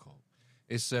the book up.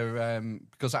 Is there?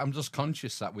 Because I'm just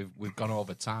conscious that we've gone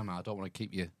over time. I don't want to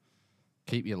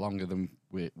keep you longer than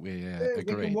we agreed.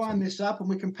 We can wind this up and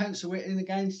we can pencil it in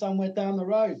again somewhere down the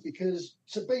road. Because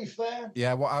to be fair,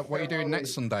 what are you doing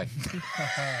next Sunday?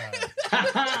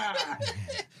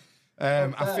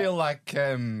 I feel like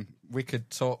we could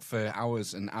talk for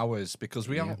hours and hours because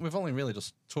we've only really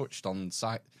just touched on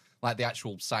the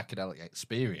actual psychedelic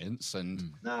experience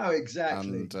and no,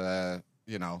 exactly, and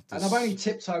you know, and I've only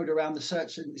tiptoed around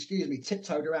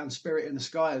tiptoed around Spirit in the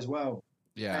Sky as well.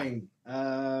 Yeah,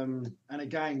 and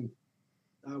again,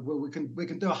 we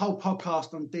can do a whole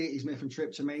podcast on deities, myth, and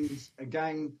tryptamines.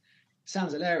 Again,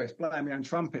 sounds hilarious, blowing my own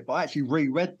trumpet, but I actually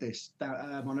reread this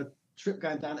on a trip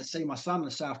going down to see my son on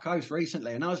the South Coast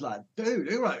recently, and I was like, dude,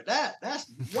 who wrote that? That's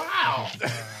wow.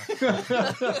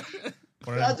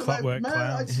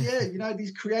 You know, these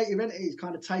creative entities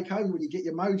kind of take over when you get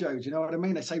your mojo. Do you know what I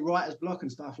mean? They say writer's block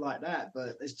and stuff like that,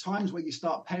 but there's times where you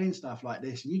start penning stuff like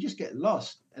this and you just get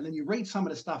lost, and then you read some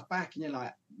of the stuff back and you're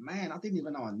like, man, I didn't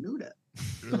even know I knew that.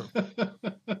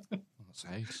 That's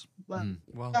ace. Well,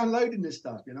 downloading this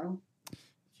stuff, you know.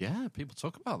 Yeah, people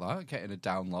talk about that, getting a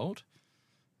download.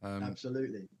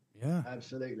 Absolutely. Yeah.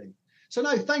 Absolutely. So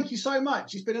no, thank you so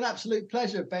much. It's been an absolute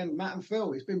pleasure, Ben, Matt, and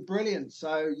Phil. It's been brilliant.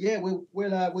 So yeah,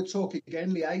 we'll talk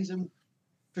again, liaison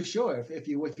for sure. If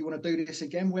you want to do this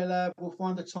again, we'll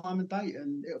find a time and date,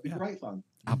 and it'll be great fun.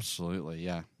 Absolutely,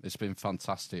 yeah. It's been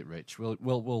fantastic, Rich.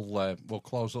 We'll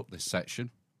close up this section,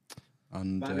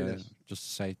 and just to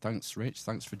say thanks, Rich.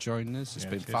 Thanks for joining us. It's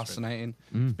been fascinating.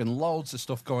 There's been loads of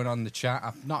stuff going on in the chat.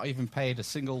 I've not even paid a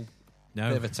single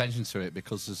bit of attention to it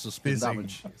because there's just been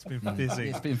damage. It's been fizzing.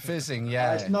 It's been fizzing,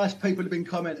 yeah. It's nice people have been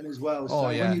commenting as well. So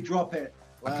when you drop it,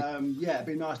 it'd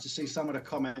be nice to see some of the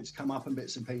comments come up in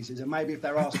bits and pieces. And maybe if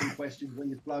they're asking questions when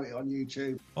you float it on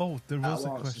YouTube. Oh, there was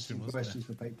a question. Some questions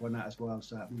for people on that as well.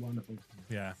 So that'd be wonderful.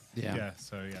 Yeah.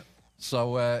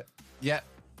 So,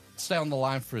 stay on the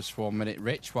line for us for 1 minute,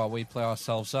 Rich, while we play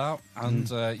ourselves out. And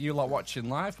you lot watching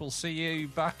live, we'll see you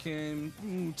back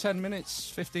in 10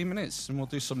 minutes, 15 minutes, and we'll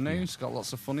do some news. Got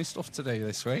lots of funny stuff to do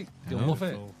this week. You'll love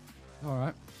it. All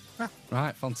right.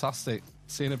 Right, fantastic.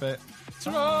 See you in a bit.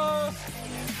 Ta-ra!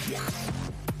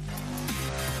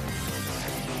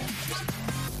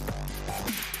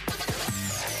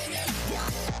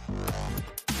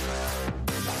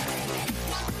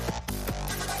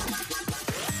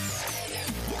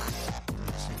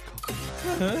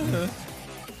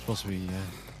 Suppose we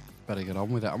better get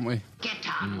on with it, haven't we? Get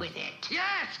on with it.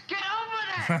 Yes, get on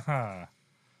with it.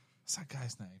 What's that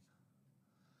guy's name?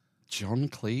 John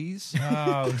Cleese?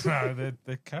 No,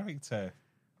 the character.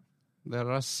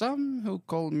 There are some who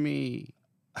call me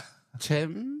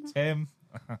Tim. Tim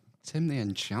the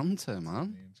Enchanter,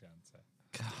 man. the Enchanter.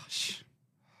 Gosh.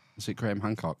 Was it Graham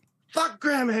Hancock? Fuck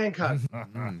Graham Hancock.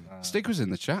 Stig was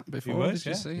in the chat before. He was, did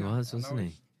you see? He was, wasn't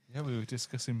he? Yeah, we were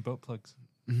discussing butt plugs.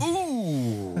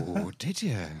 Ooh, did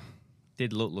you?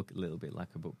 Did look a little bit like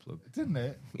a butt plug. Didn't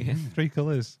it? Yeah. 3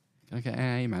 colours. Can I get an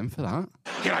amen for that?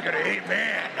 Can I get an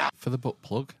amen? For the butt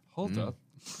plug. Hold up.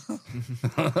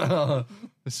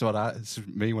 This is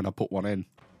me when I put one in.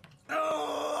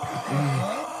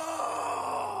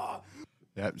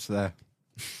 Yep, it's there.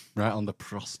 Right on the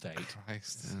prostate.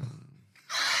 Christ.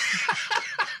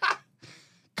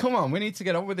 Come on, we need to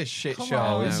get on with this shit show.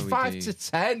 on. It's No, we 5 do. to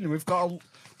 10. We've got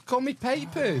me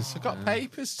papers. I've got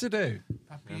papers to do.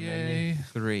 Yay.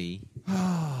 3.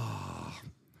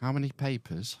 How many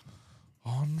papers?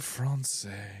 En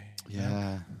français.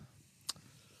 Yeah.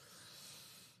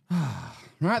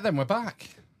 Right then, we're back.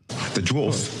 The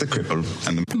dwarf, the cripple,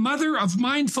 and the Mother of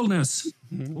mindfulness.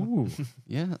 Ooh,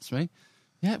 yeah, that's me.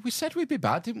 Yeah, we said we'd be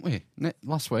bad, didn't we?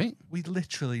 Last week. We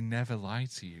literally never lie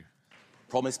to you.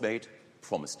 Promise made,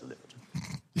 promise delivered.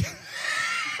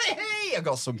 Hey, I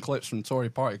got some clips from Tory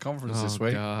Party conference this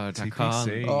week. God, I TPC.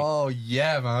 can't. Oh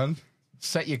yeah, man.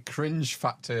 Set your cringe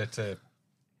factor to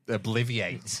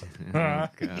obliviate. Oh,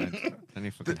 God. I don't know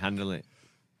if I could handle it.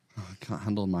 I can't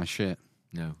handle my shit.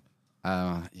 No.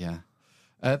 Yeah.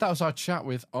 That was our chat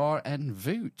with R.N.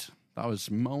 Vooght. That was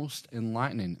most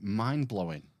enlightening,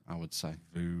 mind-blowing, I would say.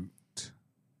 Vooght.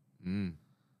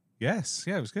 Yes,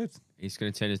 yeah, it was good. He's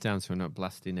going to turn us down so we're not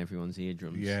blasting everyone's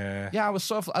eardrums. Yeah. Yeah, I was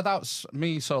sort of, that's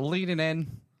me sort of leaning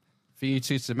in for you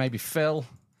two to maybe fill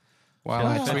while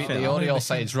I tweet the audio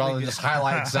settings rather than just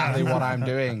highlight exactly what I'm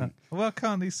doing. Well,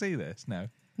 can't he see this? No.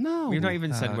 No. We've not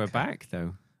even said we're back,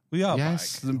 though. We are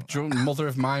Yes, back. the mother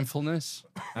of mindfulness.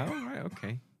 Oh, right,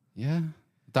 okay. Yeah.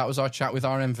 That was our chat with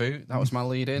RM Vooght. That was my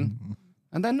lead in.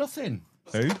 And then nothing.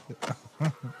 Who?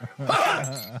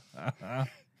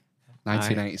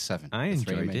 1987. I The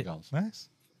Three enjoyed it. Amigos. Nice.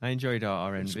 I enjoyed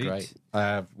our It was R&B. great.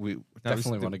 We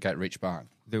definitely want to get Rich back.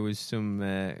 There was some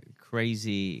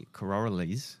crazy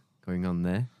corollaries going on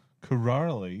there.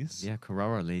 Corollis. Yeah,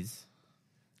 corollaries.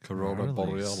 Corona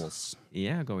Borealis. Borealis.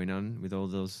 Yeah, going on with all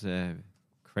those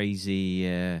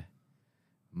crazy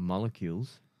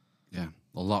molecules. Yeah,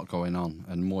 a lot going on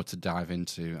and more to dive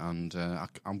into. And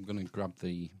I'm going to grab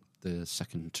the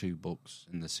second 2 books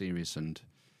in the series and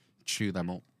chew them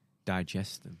up.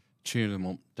 Digest them. Chew them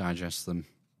up, digest them.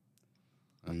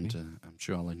 And I'm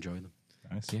sure I'll enjoy them.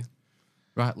 Nice. Yeah.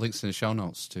 Right, links in the show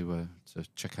notes to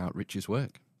check out Rich's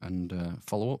work and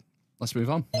follow up. Let's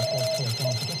move on.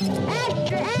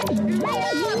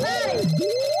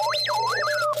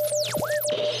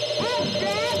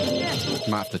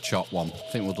 Might have to chop one.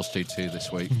 I think we'll just do 2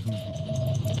 this week.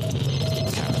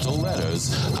 Capital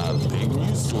letters, a big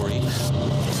news story.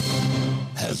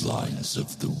 Headlines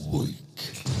of the week.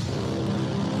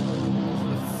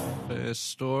 First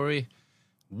story.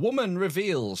 Woman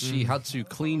reveals she had to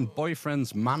clean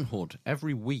boyfriend's manhood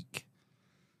every week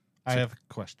I have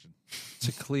a question.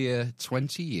 to clear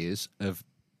 20 years of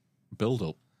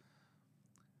build-up.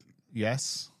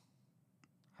 Yes.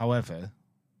 However,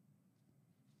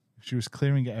 if she was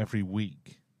clearing it every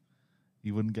week,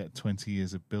 you wouldn't get 20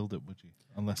 years of build-up, would you?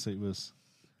 Unless it was...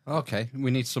 Okay,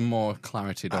 we need some more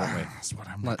clarity, don't we? That's what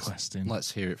I'm requesting.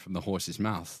 Let's hear it from the horse's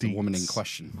mouth, the woman in Deets.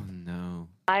 question. Oh, no.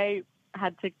 I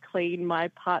had to clean my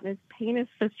partner's penis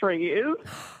for 3 years.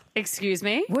 Excuse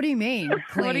me? What do you mean?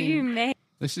 What do you mean?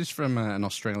 This is from an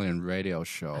Australian radio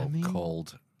show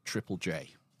called Triple J.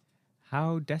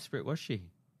 How desperate was she?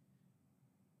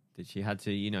 That she had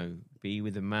to, be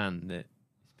with a man that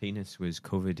his penis was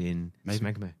covered in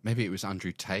smegma. Maybe it was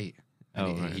Andrew Tate. And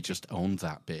Oh, he right. just owned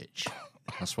that bitch.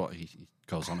 That's what he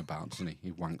goes on about, doesn't he?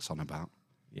 He wanks on about.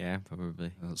 Yeah,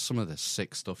 probably. Some of the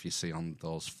sick stuff you see on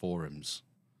those forums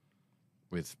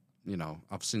with,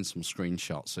 I've seen some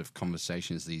screenshots of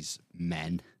conversations these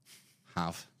men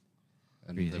have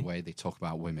and Really? the way they talk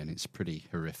about women. It's pretty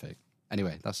horrific.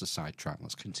 Anyway, that's a sidetrack.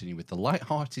 Let's continue with the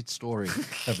light-hearted story.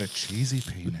 Of a cheesy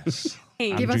penis.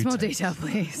 Give us Andrew more Tate. detail,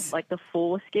 please. Like the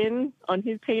foreskin on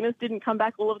his penis didn't come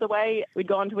back all of the way. We'd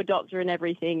gone to a doctor and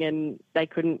everything, and they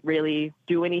couldn't really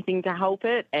do anything to help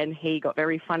it. And he got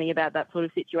very funny about that sort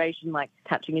of situation, like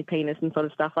touching his penis and sort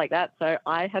of stuff like that. So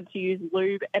I had to use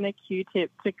lube and a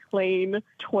Q-tip to clean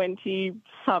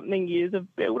 20-something years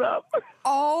of build-up.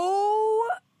 Oh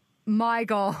my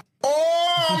God.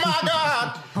 Oh, my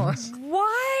God!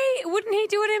 Why wouldn't he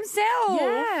do it himself?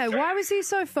 Yeah, why was he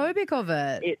so phobic of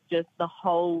it? It's just the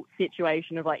whole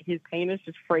situation of like his penis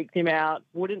just freaked him out.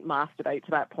 Wouldn't masturbate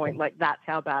to that point. Like that's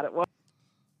how bad it was.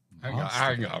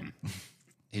 Hang on.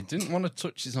 He didn't want to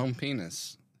touch his own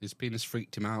penis. His penis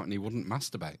freaked him out and he wouldn't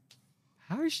masturbate.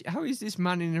 How is this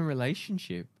man in a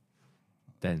relationship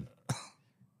then?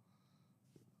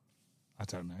 I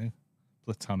don't know.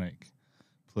 Platonic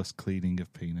plus cleaning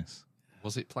of penis.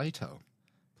 Was it Plato?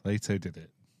 Plato did it.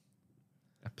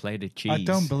 A plate of cheese. I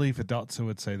don't believe a doctor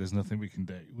would say there's nothing we can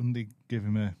do. Wouldn't he give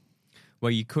him a... Well,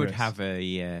 you could Chris. have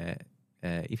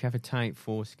if you have a tight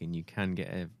foreskin, you can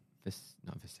get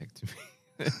not vasectomy,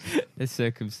 a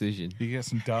circumcision. You get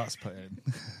some darts put in.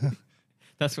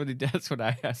 That's what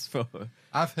I asked for.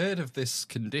 I've heard of this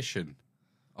condition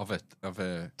of a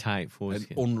Tight an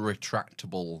foreskin.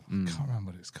 unretractable. I can't remember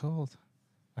what it's called.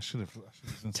 I should have done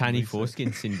some Tiny research.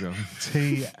 foreskin syndrome.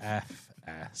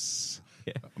 TFS.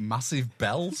 Massive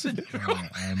bell syndrome.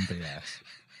 MBS.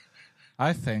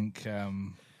 I think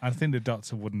the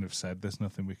doctor wouldn't have said there's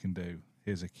nothing we can do.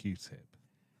 Here's a Q-tip.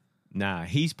 Nah,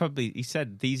 he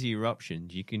said these are your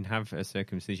options. You can have a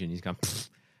circumcision. He's gone,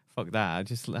 fuck that. I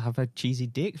just have a cheesy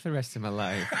dick for the rest of my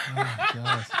life. Oh,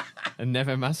 God. And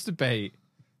never masturbate.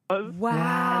 And so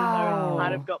Wow. it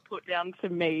kind of got put down to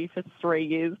me for 3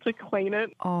 years to clean it.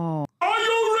 Oh. Are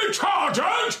you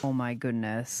retarded? Oh my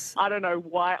goodness. I don't know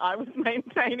why I was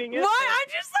maintaining it. Why? I'm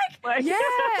just like, Yeah.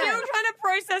 still trying to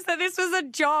process that this was a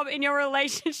job in your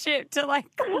relationship to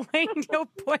like clean your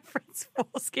boyfriend's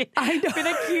foreskin with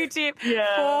a Q-tip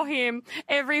for him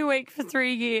every week for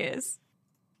 3 years.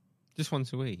 Just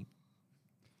once a week.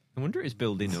 I wonder it's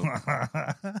building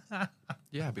up.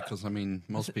 Yeah, because, I mean,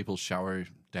 most people shower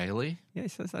daily. Yeah,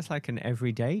 so that's like an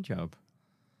everyday job,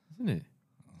 isn't it?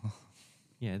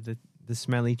 Yeah, the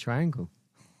smelly triangle.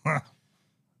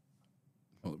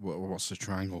 What's the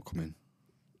triangle coming?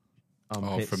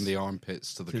 Armpits from the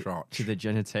armpits to the crotch. to the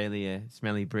genitalia,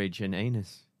 smelly bridge, and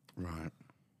anus. Right.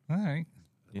 All right.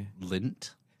 Yeah,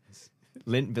 Lint.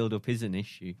 lint build-up is an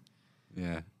issue.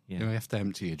 Yeah. Yeah. You have to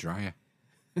empty your dryer.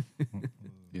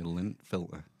 Your lint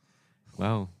filter.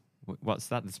 Wow, what's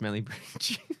that? The smelly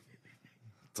bridge.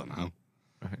 Don't know.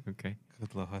 Right. Okay.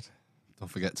 Good lord. Don't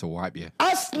forget to wipe your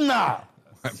Asna!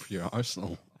 wipe your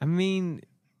arsenal. I mean,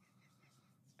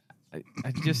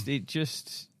 it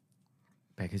just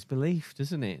beggars belief,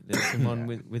 doesn't it? That someone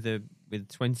with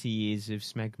 20 years of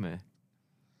smegma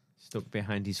stuck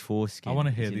behind his foreskin. I want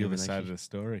to hear is in the a other side of the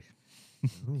story.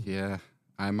 Yeah.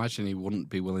 I imagine he wouldn't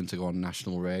be willing to go on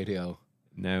national radio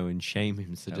No, and shame to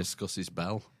himself. discuss his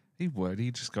bell. He would.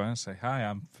 He'd just go out and say, "Hi,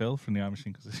 I'm Phil from the Eye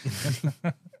Machine."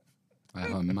 I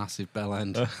have a massive bell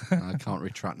end. And I can't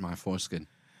retract my foreskin.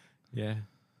 Yeah.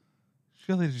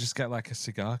 Surely they'd just get like a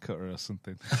cigar cutter or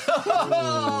something.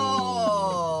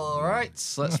 All right,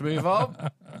 so let's move on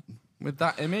with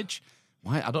that image.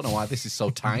 Why? I don't know why this is so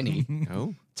tiny.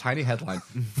 Oh. Tiny headline.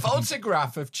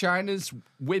 Photograph of China's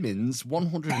women's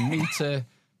 100-meter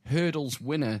hurdles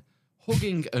winner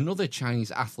hugging another Chinese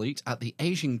athlete at the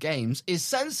Asian Games is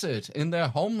censored in their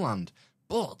homeland.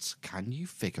 But can you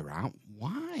figure out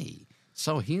why?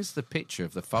 So here's the picture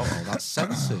of the photo that's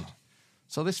censored.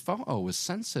 So this photo was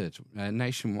censored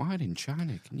nationwide in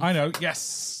China. Can you I know.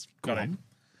 Yes, got it. on.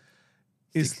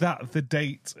 Is that the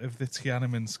date of the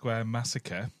Tiananmen Square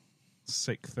massacre,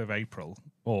 6th of April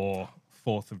or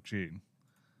 4th of June?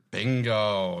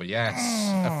 Bingo, yes.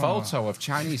 A photo of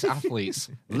Chinese athletes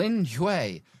Lin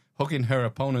Yue hugging her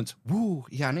opponent Wu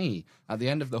Yanni at the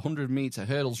end of the 100-meter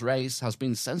hurdles race has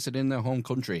been censored in their home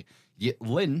country. Yet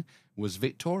Lin was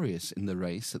victorious in the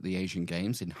race at the Asian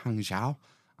Games in Hangzhou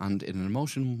and in an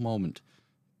emotional moment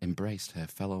embraced her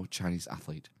fellow Chinese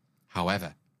athlete.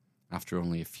 However, after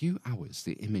only a few hours,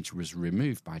 the image was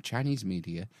removed by Chinese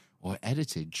media or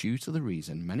edited due to the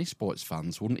reason many sports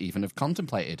fans wouldn't even have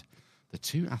contemplated. The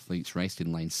two athletes raced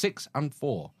in lane 6 and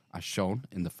 4, as shown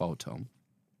in the photo.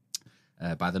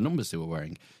 By the numbers they were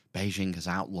wearing, Beijing has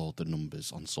outlawed the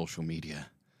numbers on social media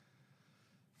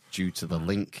due to the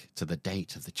link to the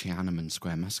date of the Tiananmen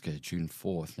Square massacre, June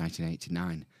 4th,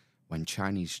 1989, when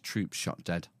Chinese troops shot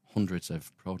dead hundreds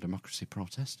of pro-democracy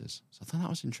protesters. So I thought that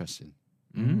was interesting.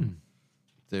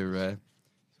 They're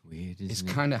Weird, it isn't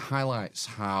it? kind of highlights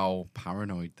how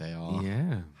paranoid they are.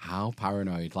 Yeah. How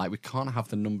paranoid. Like, we can't have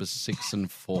the numbers 6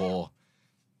 and 4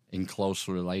 in close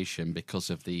relation because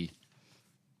of we're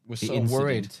so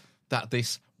worried incident. that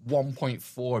this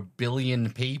 1.4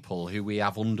 billion people who we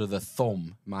have under the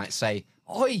thumb might say,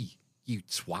 "Oi, you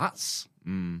twats.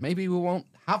 Maybe we won't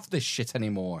have this shit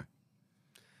anymore."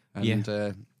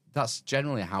 And that's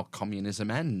generally how communism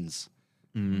ends.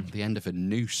 The end of a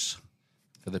noose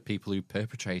for the people who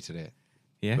perpetrated it.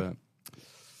 Yeah. But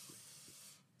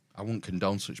I wouldn't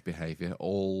condone such behaviour.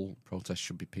 All protests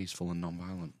should be peaceful and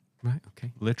non-violent. Right,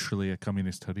 okay. Literally, a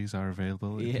communist hoodies are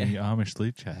available in Yeah. the Amish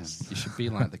loot chest. You should be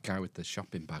like the guy with the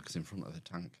shopping bags in front of the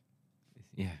tank.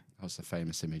 Yeah. That was the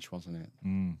famous image, wasn't it?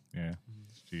 Yeah,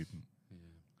 student.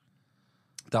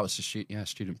 That was the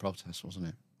student protest, wasn't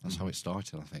it? That's how it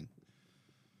started, I think.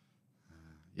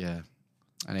 Yeah.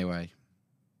 Anyway,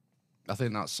 I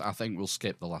think we'll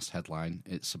skip the last headline.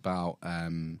 It's about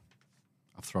I've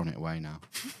thrown it away now.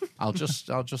 I'll just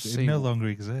It see. no longer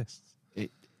exists.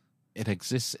 It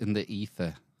exists in the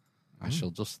ether. I shall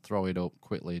just throw it up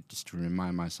quickly just to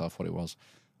remind myself what it was.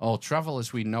 Oh, travel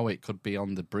as we know it could be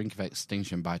on the brink of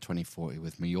extinction by 2040,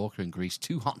 with Mallorca and Greece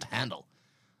too hot to handle,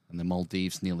 and the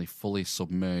Maldives nearly fully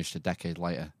submerged a decade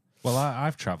later. Well,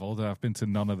 I've travelled and I've been to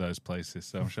none of those places,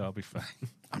 so I'm sure I'll be fine.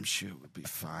 I'm sure it would be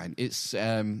fine. It's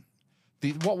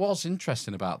what was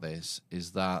interesting about this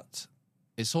is that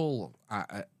it's all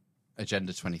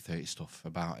Agenda 2030 stuff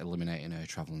about eliminating air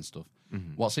travel and stuff.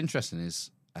 What's interesting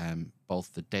is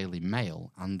both the Daily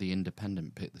Mail and the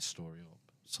Independent picked this story up.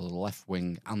 So the left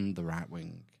wing and the right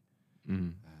wing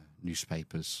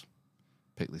newspapers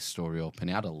picked this story up, and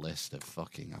it had a list of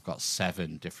I've got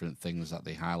 7 different things that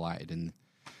they highlighted in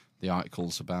the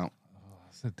articles about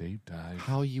That's a deep dive.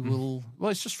 how you will.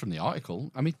 Well, it's just from the article.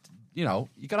 I mean, you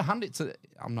got to hand it to.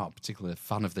 I'm not a particular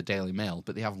fan of the Daily Mail,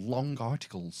 but they have long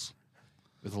articles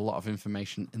with a lot of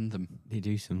information in them. They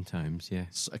do sometimes, yeah.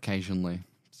 Occasionally.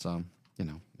 So,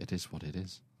 it is what it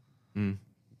is.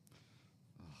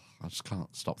 I just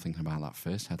can't stop thinking about that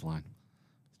first headline.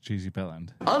 cheesy bell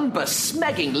end.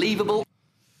 Unbesmegging leavable.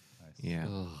 Yeah.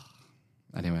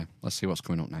 Anyway, let's see what's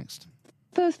coming up next.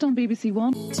 First on BBC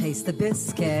One. Taste the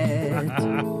biscuit.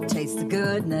 Taste the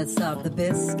goodness of the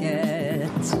biscuit.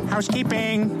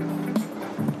 Housekeeping.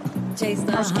 Taste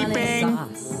the honey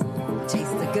sauce.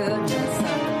 Taste the goodness of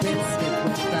the biscuit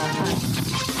with the honey.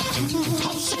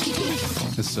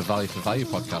 This is a Value for Value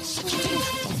podcast.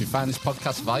 If you find this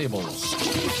podcast valuable,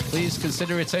 please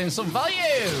consider returning some value.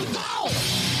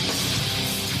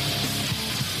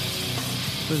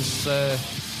 There's a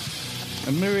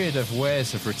myriad of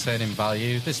ways of returning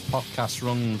value. This podcast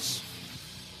runs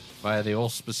via the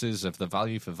auspices of the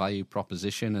Value for Value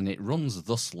proposition, and it runs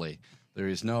thusly. There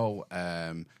is no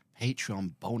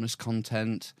Patreon bonus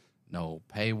content, no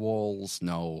paywalls,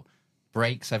 no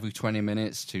breaks every 20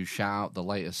 minutes to shout out the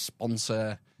latest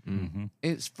sponsor. Mm-hmm.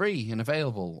 It's free and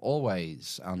available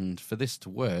always. And for this to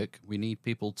work, we need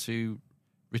people to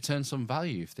return some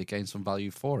value if they gain some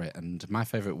value for it. And my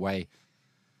favourite way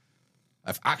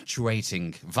of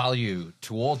actuating value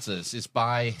towards us is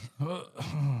by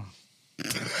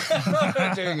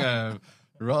doing a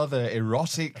rather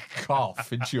erotic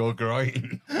cough into your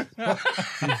groin.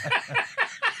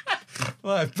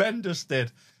 Well, Ben just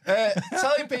did.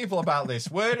 Telling people about this,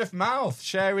 word of mouth,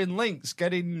 sharing links,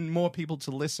 getting more people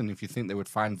to listen if you think they would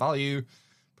find value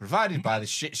provided by this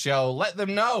shit show. Let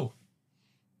them know.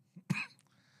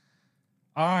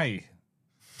 I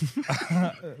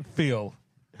feel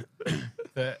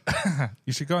that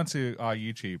you should go onto our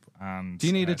YouTube and... Do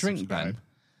you need a drink, subscribe. Ben?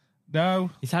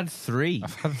 No. He's had 3.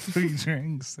 I've had 3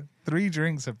 drinks. 3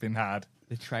 drinks have been had.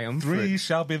 The triumphant. 3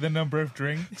 shall be the number of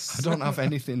drinks. I don't have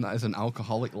anything that is an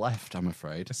alcoholic left, I'm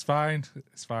afraid. It's fine.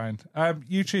 It's fine.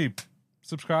 YouTube,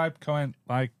 subscribe, comment,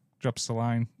 like, drop us a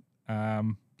line.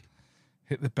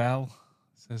 Hit the bell,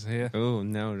 it says here. Oh,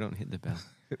 no, don't hit the bell.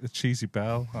 Hit the cheesy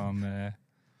bell on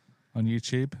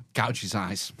YouTube. Gouge his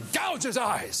eyes. Gouge his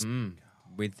eyes!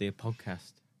 With the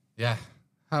podcast. Yeah.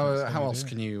 How else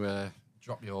can you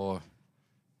drop your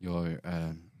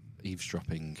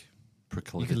eavesdropping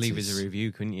proclivities? You could leave us a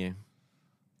review, couldn't you?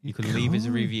 You could leave us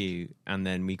a review, and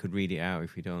then we could read it out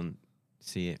if we don't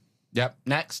see it. Yep.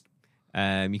 Next.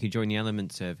 You can join the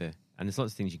Element server, and there's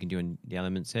lots of things you can do on the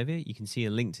Element server. You can see a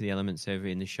link to the Element server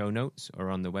in the show notes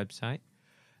or on the website,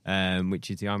 which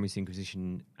is the Army's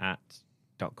Inquisition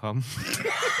 .com.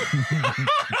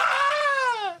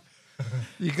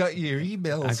 You got your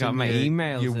emails. I got my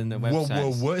emails in the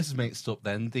website. Words mixed up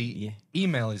then. The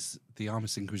email is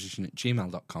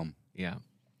thearmisinquisition@gmail.com. Yeah.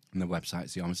 And the website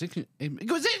is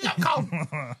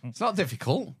thearmisinquisition.com. It's not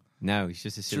difficult. No, he's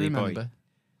just a silly to boy. remember.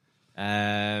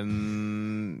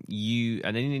 And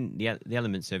then in the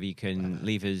Element server, you can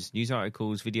leave us news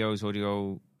articles, videos,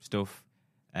 audio stuff.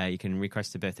 You can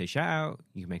request a birthday shout out.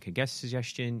 You can make a guest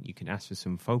suggestion. You can ask for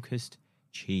some focused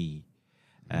chi.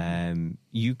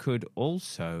 You could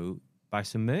also buy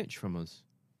some merch from us.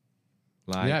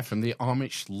 From the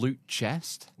Amish Loot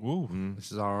Chest. Ooh.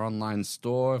 This is our online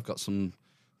store. I've got some.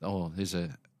 Oh, here's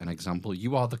an example.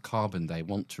 You are the carbon they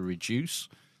want to reduce.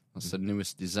 That's the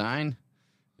newest design.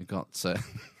 We've got the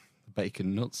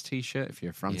Bacon Nuts t-shirt, if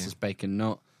you're a Francis Bacon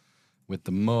Nut, with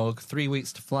the mug. 3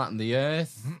 weeks to flatten the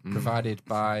earth, provided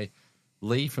by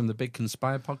Lee from the Big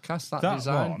Conspire podcast. That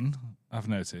design. One, I've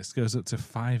noticed, goes up to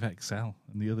 5XL,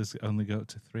 and the others only go up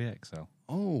to 3XL.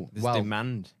 Oh, there's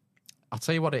demand. I'll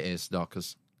tell you what it is, though,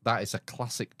 because that is a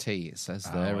classic tee. It says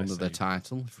there under the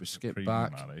title. If we skip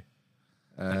back.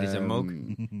 That is a mug.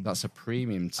 That's a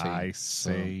premium tee. I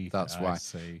see. So that's why.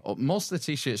 Most of the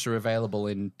t-shirts are available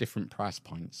in different price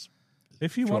points.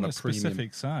 If you want a premium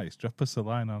specific size, drop us a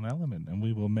line on Element and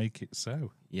we will make it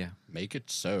so. Yeah. Make it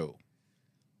so.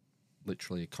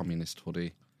 Literally a communist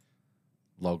hoodie,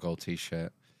 logo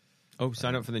t-shirt. Oh,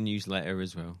 sign up for the newsletter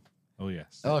as well. Oh,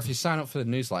 yes. Oh, if you sign up for the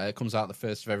newsletter, it comes out the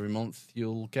first of every month,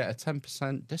 you'll get a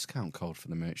 10% discount code for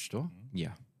the merch store.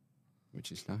 Yeah.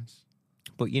 Which is nice.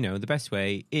 But, the best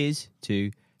way is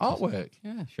to... Artwork,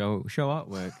 yeah. Show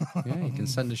artwork. Yeah, you can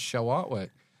send us show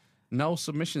artwork. No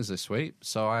submissions this week,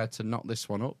 so I had to knock this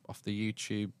one up off the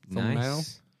YouTube thumbnail.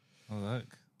 Nice. Oh, look.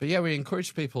 But yeah, we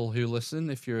encourage people who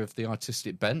listen, if you're of the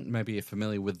artistic bent, maybe you're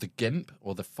familiar with the GIMP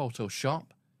or the Photoshop,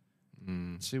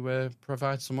 to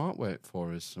provide some artwork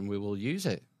for us, and we will use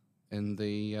it in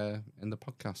the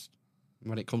podcast.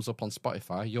 When it comes up on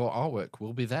Spotify, your artwork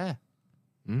will be there.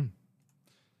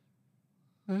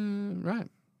 Right.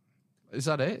 Is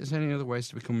that it? Is there any other ways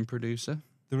to become a producer?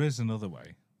 There is another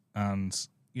way. And,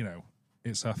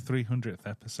 it's our 300th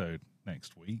episode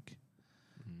next week.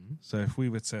 So if we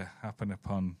were to happen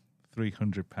upon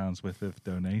 £300 worth of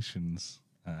donations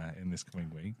in this coming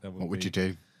week, that would what would you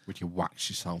do? Would you wax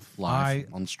yourself live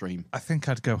on stream? I think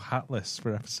I'd go hatless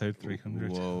for episode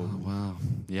 300. Whoa. Oh, wow.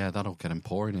 Yeah, that'll get him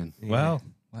pouring in. Well,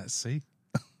 let's see.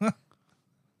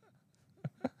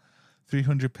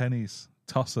 300 pennies.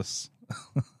 Toss us.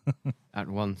 At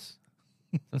once.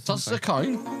 Toss a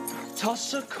coin.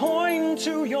 Toss a coin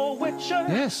to your witcher.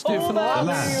 Yes, do it for the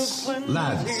lads.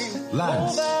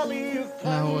 Lads.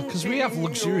 Now, because we have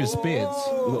luxurious beards.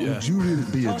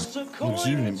 Luxuriant beards.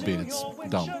 Luxuriant beards.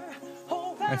 Don't.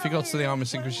 If you go to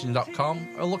thearmousinquisition.com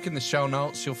or look in the show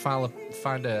notes, you'll find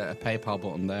a PayPal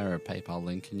button there, or a PayPal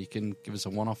link, and you can give us a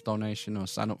one-off donation or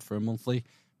sign up for a monthly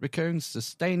recurring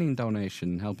sustaining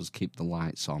donation. Help us keep the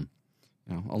lights on.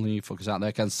 You know, only you fuckers out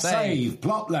there can Save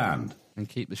Plotland and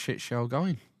keep the shit show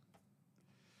going.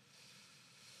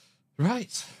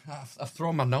 Right, I've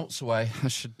thrown my notes away. I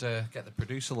should get the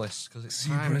producer list because it's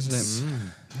time, isn't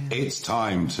it? It's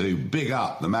time to big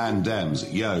up the man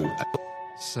Dems. Yo.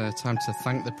 It's time to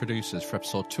thank the producers for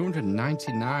episode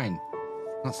 299.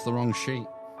 That's the wrong sheet.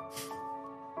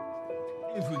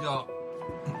 If we got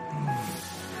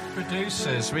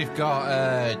producers, we've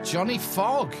got Johnny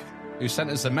Fogg, who sent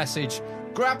us a message,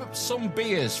 grab some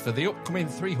beers for the upcoming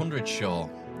 300 show.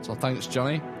 So thanks,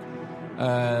 Johnny.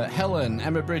 Helen,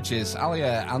 Emma Bridges,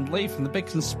 Alia, and Lee from the Big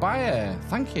Conspire.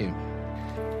 Thank you.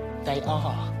 They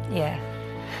are. Yeah.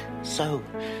 So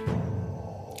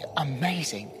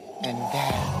amazing. And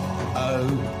there. Oh,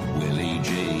 Willie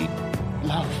G.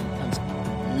 Love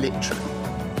and literally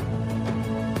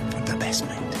the best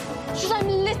mate. Because I'm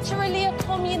literally a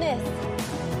communist.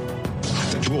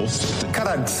 The dwarf, the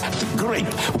currants, the grape,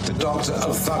 the doctor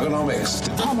of thugonomics,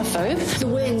 The homophobe. The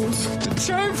wind. the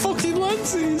giant fucking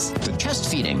lenses, The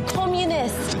chest feeding.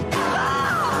 Communist.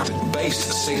 the base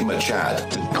sigma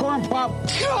chad, the Corn pop.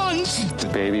 Cunt. the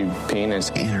baby penis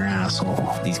In her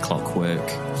asshole. These clockwork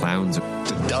clowns.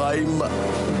 the dime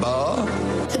bar,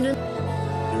 The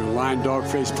You're a lion dog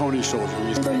faced pony soldier.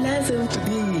 number 11. the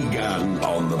vegan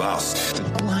on the bus, the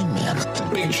Blind man. the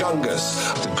big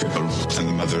chungus, the cripple, and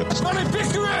the mother of Johnny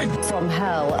Pickering. From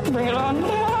hell. Bring it on.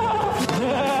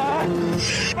 Are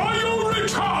you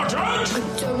retarded?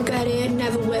 I don't get it.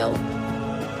 Never will.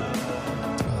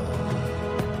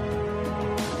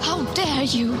 How dare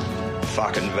you?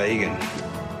 Fucking vegan.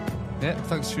 Yeah,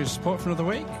 thanks for your support for another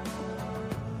week.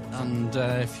 And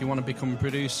if you want to become a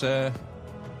producer,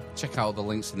 check out the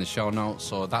links in the show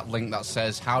notes, or that link that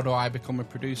says, how do I become a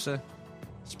producer?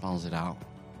 Spells it out,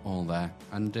 all there.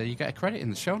 And you get a credit in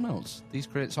the show notes. These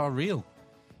credits are real.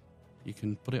 You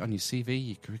can put it on your CV,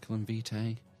 your curriculum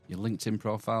vitae, your LinkedIn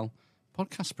profile.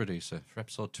 Podcast producer for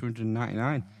episode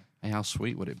 299. Hey, how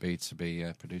sweet would it be to be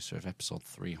a producer of episode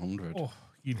 300? Oh,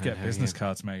 you'd get business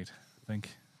cards made, I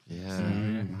think. Yeah,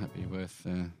 it might be worth...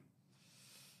 I'm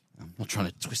not trying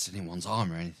to twist anyone's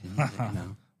arm or anything. But, you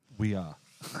know. We are.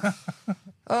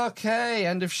 Okay,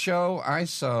 end of show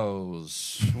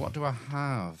ISOs. What do I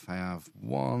have? I have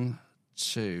 1,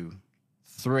 2,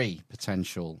 3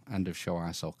 potential end of show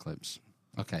ISO clips.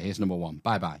 Okay, here's number 1.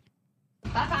 Bye-bye.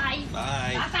 Bye-bye.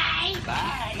 Bye. Bye-bye.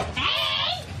 Bye. Bye.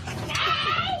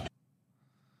 Bye.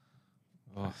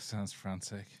 Oh, sounds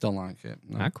frantic. Don't like it.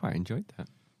 No. I quite enjoyed that.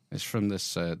 It's from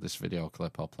this video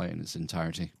clip. I'll play it in its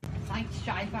entirety. Thanks,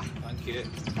 Jiver. Thank you.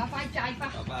 Bye-bye, Jiver.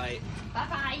 Bye-bye.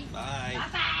 Bye-bye. Bye.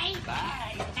 Bye-bye.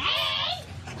 Bye. Bye.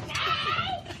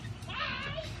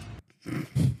 Bye.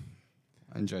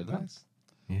 I enjoyed that. Nice.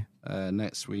 Yeah.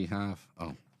 Next we have...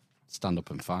 Oh, stand up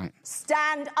and fight.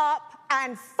 Stand up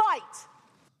and fight.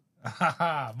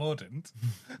 Haha, mordant.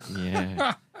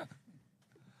 Yeah.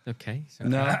 Okay. So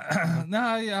No.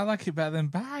 No, yeah, I like it better than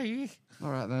bye. All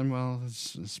right, then. Well,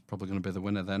 it's probably going to be the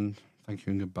winner then. Thank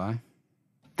you and goodbye.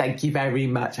 Thank you very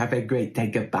much. Have a great day.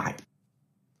 Goodbye.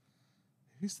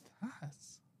 Who's that?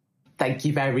 Thank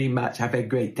you very much. Have a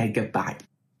great day. Goodbye.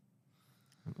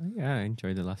 yeah, I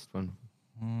enjoyed the last one.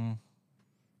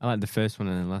 I like the first one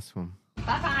and the last one.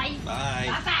 Bye-bye. Bye.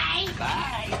 Bye-bye.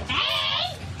 Bye. Bye.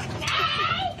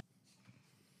 Bye.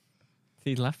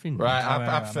 He's laughing. Right,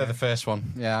 I prefer the first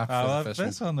one. Yeah, I prefer the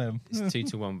first one. Then. It's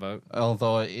 2-1 vote.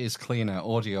 Although it is cleaner.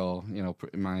 Audio,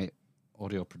 my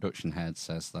audio production head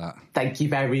says that. Thank you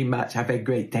very much. Have a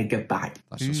great day. Goodbye.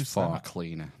 That's just far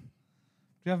cleaner. Do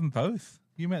you have them both?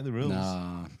 You make the rules.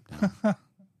 No.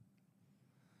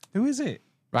 Who is it?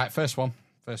 Right, first one.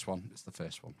 First one. It's the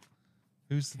first one.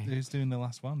 Who's doing the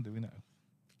last one? Do we know?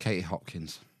 Katie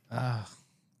Hopkins. Oh, God.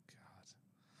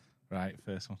 Right,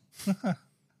 first one.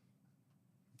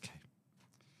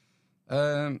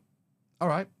 All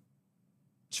right.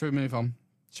 Shall we move on?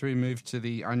 Shall we move to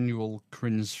the annual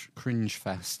cringe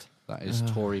fest that is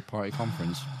Tory Party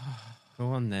Conference? Go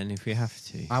on then, if we have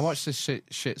to. I watch this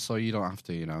shit so you don't have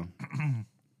to, you know.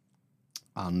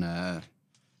 And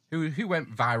who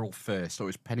went viral first? So it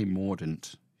was Penny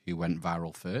Mordaunt who went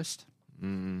viral first.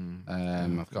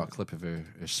 I've got a clip of her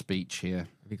speech here.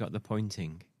 Have you got the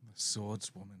pointing? The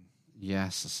swordswoman.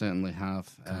 Yes, I certainly have.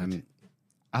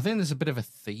 I think there's a bit of a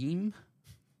theme.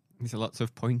 There's lots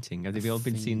of pointing. Have they all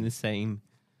been seeing the same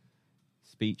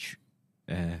speech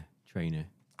trainer?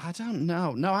 I don't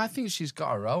know. No, I think she's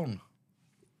got her own.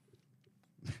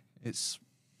 It's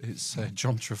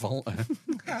John Travolta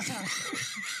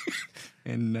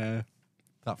in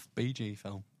that Bee Gee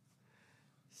film.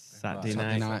 Saturday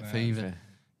Night Fever.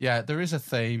 Yeah, there is a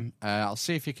theme. I'll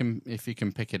see if you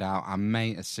can pick it out. I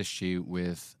may assist you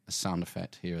with a sound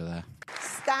effect here or there.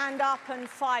 Stand up and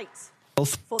fight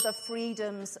for the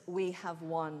freedoms we have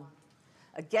won.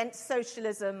 Against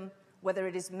socialism, whether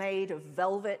it is made of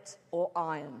velvet or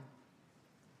iron.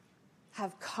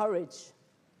 Have courage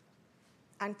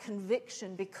and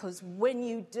conviction, because when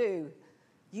you do,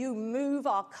 you move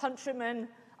our countrymen,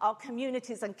 our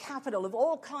communities and capital of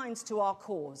all kinds to our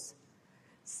cause.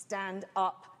 Stand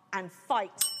up and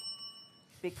fight,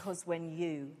 because when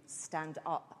you stand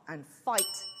up and fight,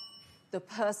 the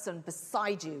person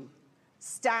beside you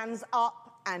stands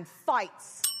up and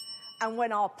fights. And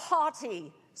when our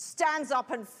party stands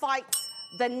up and fights,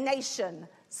 the nation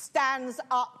stands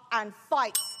up and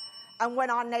fights. And when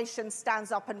our nation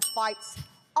stands up and fights,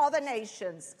 other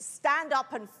nations stand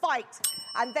up and fight.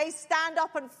 And they stand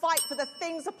up and fight for the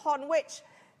things upon which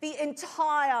the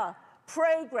entire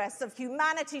progress of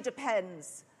humanity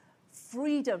depends.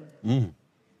 Freedom.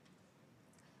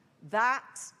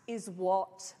 That is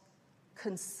what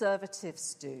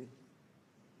conservatives do.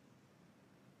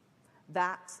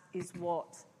 That is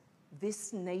what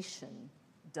this nation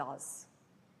does.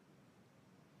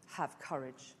 Have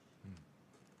courage.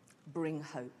 Bring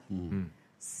hope.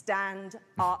 Stand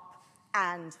up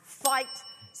and fight.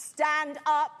 Stand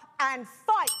up and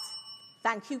fight.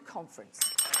 Thank you, conference.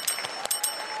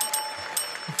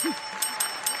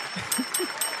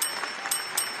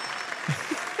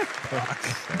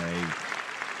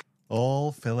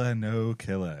 All filler, no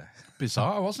killer.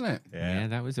 Bizarre, wasn't it? Yeah,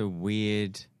 that was a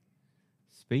weird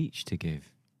speech to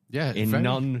give. Yeah, in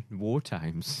non-war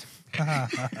times.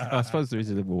 I suppose there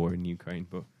is a war in Ukraine,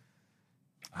 but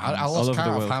I lost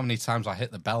count of how many times I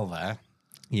hit the bell there.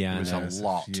 Yeah, it was a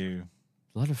lot. A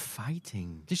lot of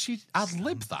fighting. Did she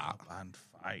ad-lib that? And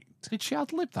fight. Did she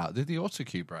ad-lib that? Did the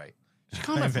autocue break? She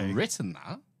can't have written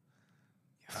that.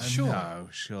 Sure. No,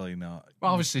 surely not.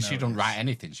 Well, obviously she doesn't write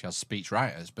anything. She has speech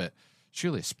writers, but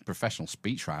surely a professional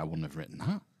speechwriter wouldn't have written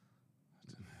that.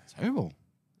 Terrible.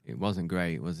 It wasn't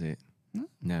great, was it?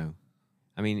 No.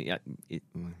 I mean, yeah.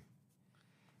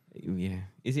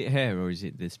 Is it her or is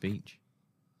it the speech?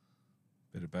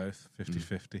 Bit of both,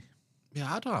 50-50.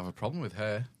 Yeah, I don't have a problem with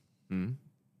her.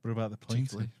 What about the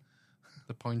pointing?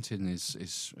 The pointing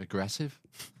is aggressive.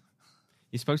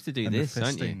 You're supposed to do And this, the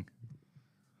aren't you? fisting.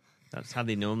 That's how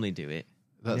they normally do it.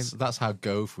 That's how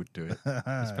Gove would do it.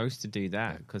 You're supposed to do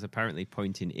that because apparently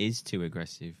pointing is too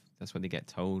aggressive. That's what they get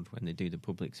told when they do the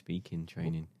public speaking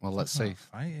training. Well, let's see.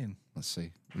 Fighting. Let's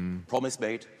see. Promise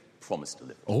made, promise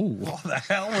delivered. Oh, what the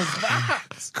hell was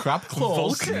that? Crab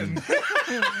claws. Vulcan.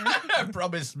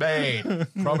 Promise made,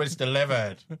 promise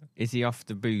delivered. Is he off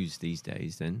the booze these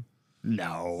days then?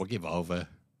 No, give over.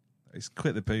 He's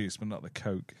quit the booze, but not the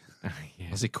coke. Yeah.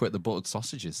 Has he quit the buttered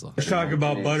sausages though? Let's talk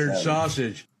about buttered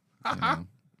sausage. I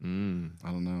don't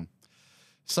know.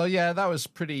 So yeah, that was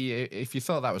pretty. If you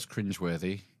thought that was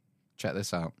cringeworthy, check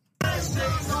this out. That's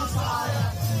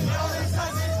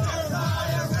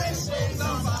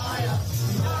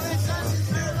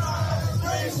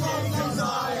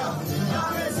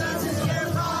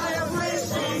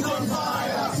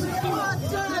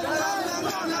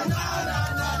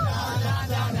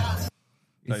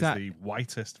the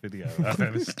whitest video I've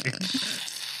ever seen.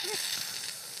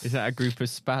 Is that a group of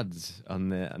spads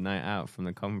on a night out from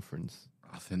the conference?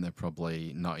 I think they're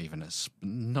probably not even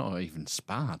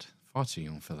spad. Far too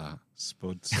young for that.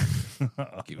 Spuds.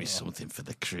 Give me something for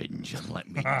the cringe and let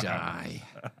me die.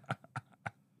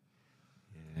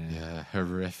 Yeah,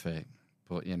 horrific.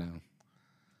 But you know.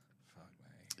 Fuck me.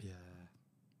 Yeah.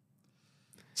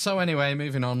 So anyway,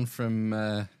 moving on from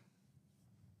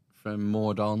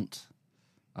Mordaunt,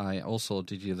 I also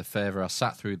did you the favour. I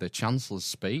sat through the Chancellor's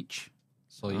speech,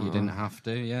 so you didn't have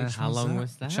to. Yeah. How long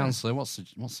was that? Chancellor, what's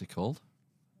he called?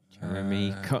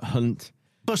 Jeremy Hunt.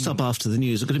 First up after the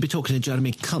news, we're going to be talking to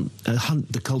Jeremy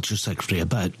Hunt, the Culture Secretary,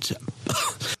 about...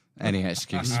 Any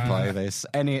excuse to play this.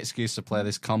 Any excuse to play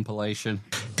this compilation.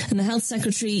 And the Health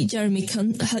Secretary, Jeremy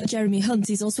Hunt,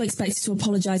 is also expected to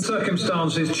apologise.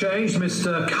 Circumstances changed.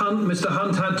 Mr.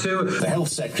 Hunt had to... The Health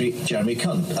Secretary, Jeremy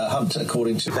Hunt,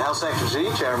 according to... The Health Secretary,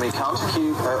 Jeremy Hunt,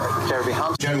 Jeremy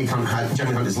Hunt.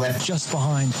 Jeremy Hunt is left just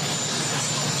behind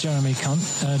Jeremy Hunt.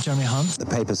 The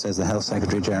paper says the Health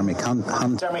Secretary, Jeremy Hunt.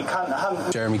 Jeremy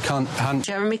Hunt. Jeremy Hunt.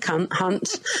 Jeremy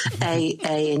Hunt.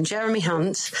 A in Jeremy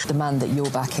Hunt. The man that you're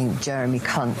backing, Jeremy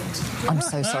Hunt. I'm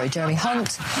so sorry, Jeremy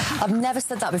Hunt. I've never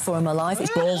said that before in my life.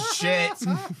 It's bullshit.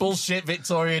 Bullshit,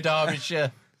 Victoria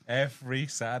Derbyshire. Every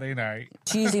Saturday night.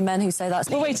 It's usually men who say that.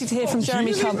 We're waiting to hear from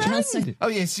Jeremy Hunt. Oh,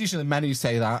 yeah, it's usually men who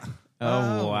say that.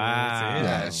 Oh, wow.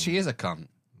 Yeah, she is a cunt.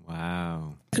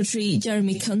 Wow. Secretary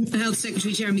Jeremy Hunt. Health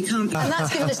Secretary Jeremy Hunt. And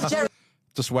that's given us Jeremy.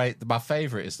 Just wait. My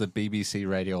favourite is the BBC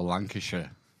Radio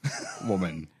Lancashire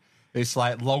woman. It's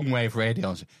like long wave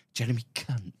radio. Jeremy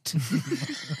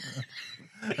Cunt.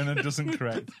 And it doesn't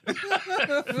correct.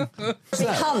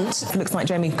 Hunt looks like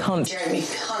Jeremy Cunt. Jeremy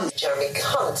Hunt. Jeremy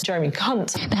Hunt. Jeremy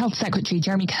Cunt. The Health Secretary,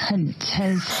 Jeremy Hunt,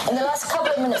 has... In the last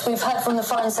couple of minutes, we've heard from the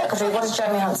Foreign Secretary. What has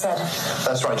Jeremy Hunt said?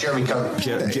 That's right, Jeremy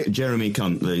Cunt. Jeremy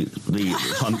Cunt, the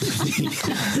Hunt.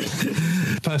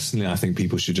 Personally, I think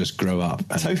people should just grow up.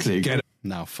 Totally. Get it.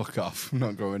 No, fuck off. I'm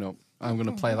not growing up. I'm going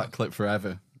to play that clip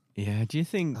forever. Yeah, do you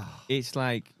think it's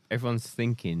like everyone's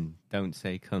thinking, don't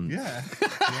say cunt? Yeah.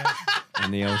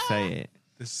 And they all say it.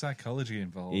 There's psychology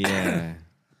involved. Yeah.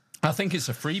 I think it's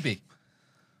a freebie.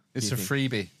 It's a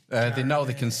freebie. They know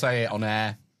they can say it on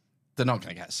air. They're not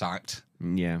going to get sacked.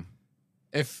 Yeah.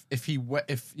 If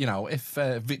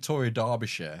Victoria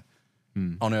Derbyshire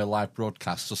on her live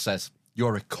broadcast just says,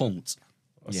 "You're a cunt,"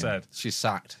 said she's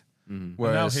sacked.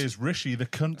 Whereas, now here's Rishi the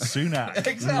cunt Sunak.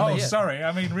 Exactly. Oh, yeah. sorry,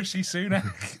 I mean Rishi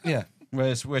Sunak. Yeah.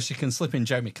 Where she can slip in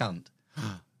Jeremy Cunt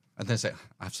and then say,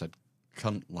 "I've said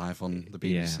cunt live on the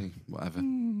BBC," whatever.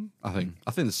 I think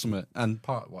there's some, and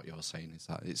part of what you're saying is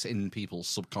that it's in people's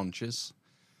subconscious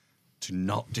to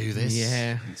not do this.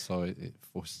 Yeah. And so it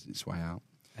forces its way out.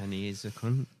 And he is a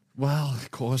cunt. Well,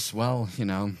 of course. Well,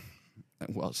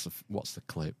 what's the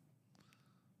clip?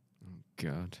 Oh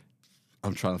God.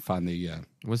 I'm trying to find the.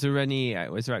 Was there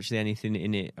actually anything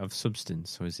in it of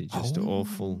substance, or is it just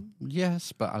awful?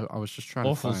 Yes, but I was just trying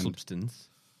awful to find substance.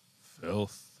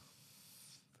 Filth.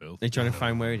 Are you trying to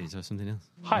find where it is or something else?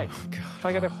 Hi, can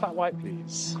I get a flat white,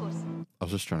 please? I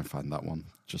was just trying to find that one,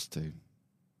 just to,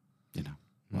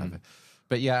 whatever.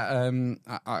 But yeah,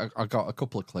 I got a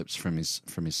couple of clips from his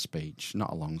speech,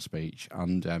 not a long speech,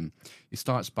 and he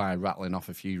starts by rattling off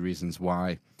a few reasons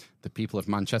why the people of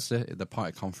Manchester, the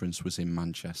party conference was in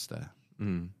Manchester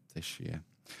this year,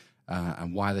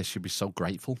 and why they should be so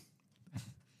grateful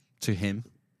to him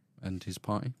and his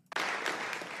party.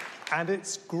 And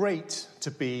it's great to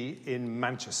be in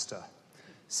Manchester.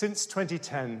 Since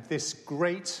 2010, this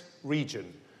great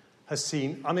region has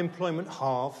seen unemployment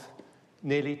halve,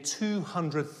 nearly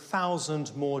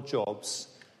 200,000 more jobs,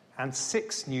 and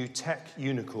 6 new tech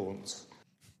unicorns.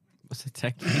 What's a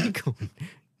tech unicorn?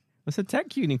 What's a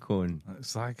tech unicorn?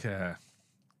 It's like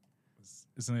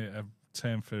isn't it a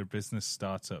term for a business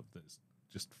startup that's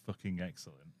just fucking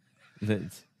excellent?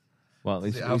 Does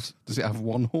it have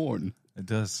one horn? It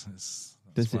does.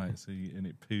 That's why and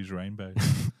it poos rainbows.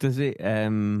 Does it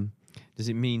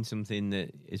mean something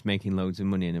that is making loads of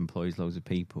money and employs loads of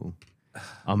people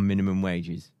on minimum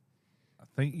wages? I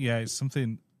think, yeah, it's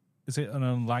something. Is it an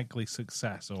unlikely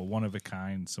success or one of a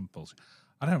kind? Simple.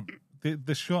 I don't.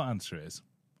 The short answer is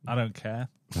I don't care.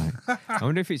 Right. I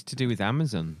wonder if it's to do with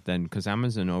Amazon then, because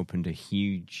Amazon opened a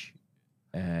huge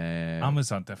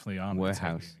Amazon definitely aren't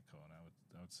warehouse.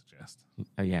 I would suggest.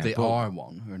 Oh yeah, they are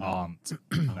one. Or aren't.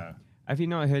 No. Have you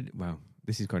not heard? Well,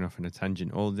 this is going off on a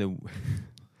tangent. All the,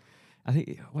 I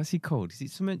think, what's he called? Is it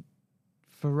something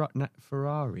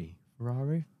Ferrari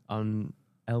on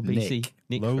LBC?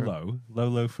 Nick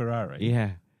Lolo Ferrari.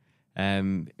 Yeah.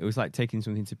 It was like taking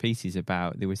something to pieces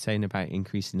about. They were saying about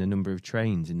increasing the number of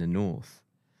trains in the north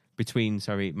between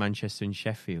Manchester and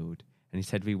Sheffield, and he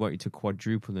said we wanted to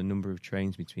quadruple the number of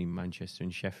trains between Manchester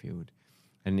and Sheffield.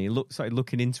 And he started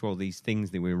looking into all these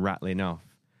things they were rattling off.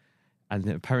 And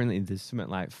apparently there's something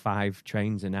like 5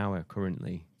 trains an hour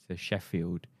currently to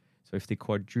Sheffield. So if they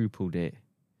quadrupled it,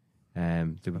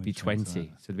 there would be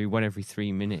 20. So there'd be one every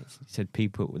 3 minutes. He said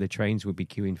the trains would be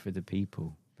queuing for the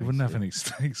people. They wouldn't have any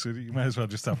stakes, so you might as well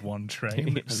just have one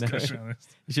train.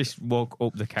 Just walk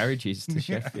up the carriages to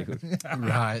Sheffield.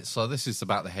 Right, so this is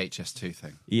about the HS2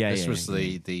 thing. This was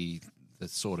the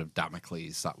sort of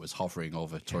Damocles that was hovering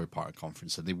over Tory Party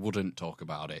conference, and they wouldn't talk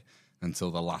about it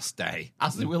until the last day,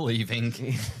 as they were leaving.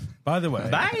 By the way.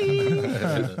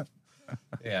 Bye!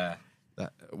 Yeah.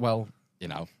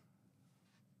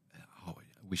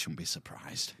 we shouldn't be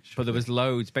surprised. But there was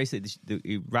loads. Basically,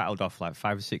 he rattled off like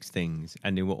 5 or 6 things,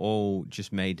 and they were all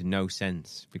just made no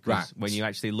sense because when you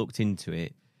actually looked into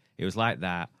it, it was like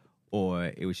that, or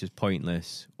it was just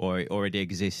pointless, or it already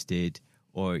existed,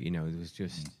 or there was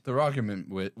just their argument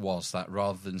was that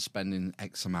rather than spending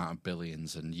X amount of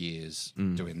billions and years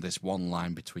doing this one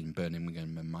line between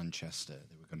Birmingham and Manchester,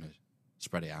 they were going to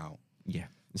spread it out. Yeah,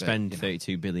 spend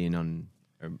 32 billion on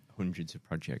hundreds of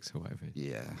projects or whatever.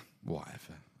 Yeah,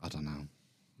 whatever. I don't know.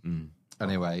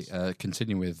 Anyway,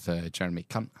 continue with Jeremy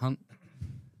Hunt.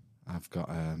 I've got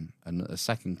a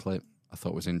second clip I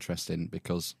thought was interesting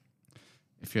because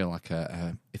if you're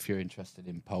if you're interested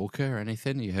in poker or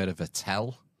anything, you heard of a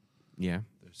tell. Yeah,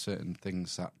 there's certain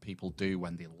things that people do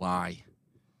when they lie.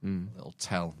 A little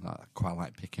tell that I quite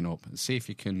like picking up and see if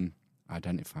you can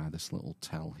identify this little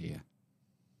tell here.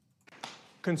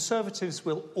 Conservatives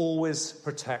will always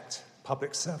protect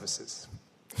public services,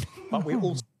 but we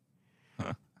also...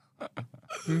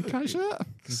 He can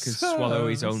swallow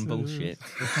his own bullshit.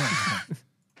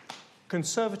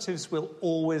 Conservatives will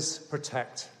always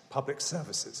protect public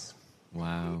services.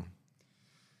 Wow.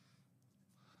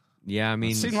 Yeah, I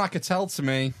mean... It seemed like a tell to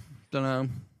me. Don't know.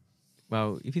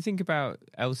 Well, if you think about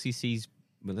LCC's,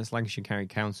 that's Lancashire County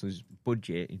Council's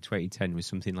budget in 2010 was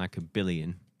something like $1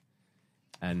 billion.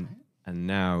 And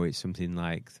now it's something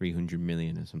like 300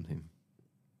 million or something.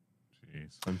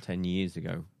 Jeez. From 10 years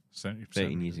ago.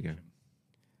 13 years ago.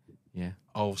 Yeah.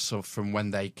 Oh, so from when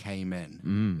they came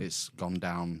in, it's gone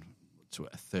down to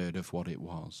a third of what it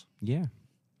was. Yeah.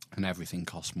 And everything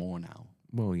costs more now.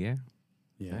 Well, yeah.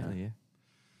 Yeah. Yeah.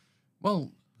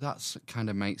 Well, that's kind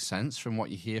of makes sense from what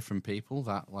you hear from people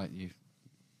that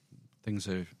things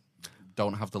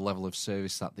don't have the level of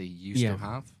service that they used to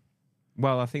have.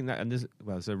 Well, I think that, and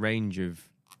there's a range of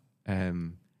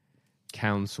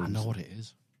councils. I know what it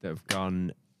is. That have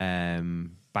gone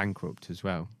bankrupt as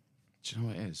well. Do you know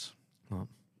what it is? What?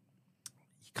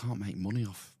 You can't make money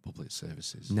off public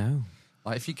services. No.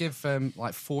 Like if you give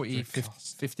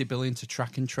 50 billion to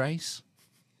track and trace,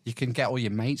 you can get all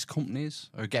your mates' companies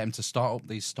or get them to start up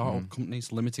these startup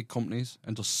companies, limited companies,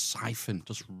 and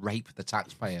just rape the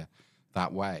taxpayer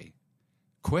that way.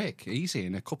 Quick, easy,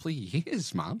 in a couple of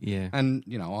years, man. Yeah. And,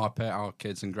 our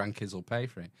kids and grandkids will pay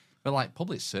for it. But like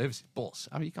public services, bus,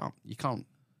 I mean, you can't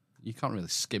really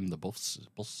skim the bus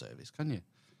service, can you?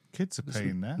 Kids are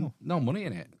paying now. No money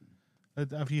in it.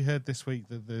 Have you heard this week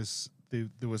that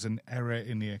there was an error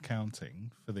in the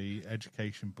accounting for the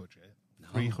education budget? No.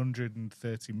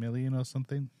 330 million or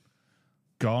something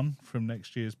gone from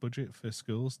next year's budget for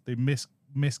schools. They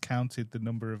miscounted the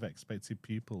number of expected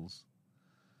pupils.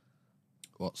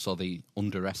 What? So they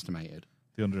underestimated?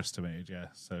 They underestimated, yeah.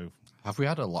 So have we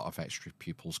had a lot of extra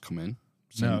pupils come in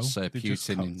since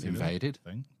Putin invaded?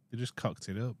 They just cocked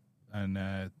it up, and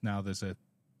now there's a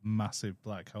massive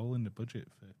black hole in the budget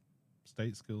for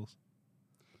state schools.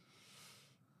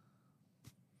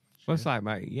 Well, it's like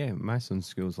my son's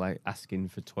school's like asking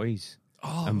for toys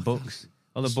and books.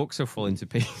 All the books are falling to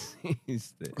pieces.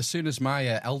 As soon as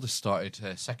my eldest started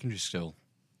secondary school,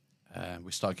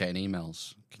 we started getting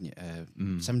emails. Can you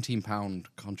 £17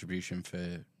 contribution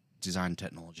for design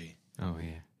technology? Oh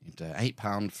yeah, and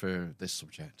 £8 for this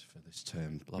subject for this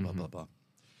term. Blah blah blah blah.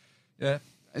 Yeah,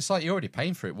 it's like you're already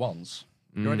paying for it once.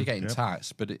 You're already getting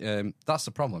taxed, but that's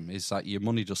the problem. Is that your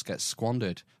money just gets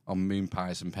squandered on moon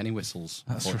pies and penny whistles.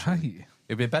 That's right.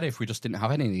 It'd be better if we just didn't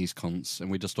have any of these cunts and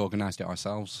we just organised it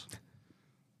ourselves.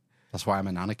 That's why I'm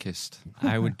an anarchist.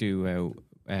 I would do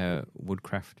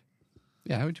woodcraft.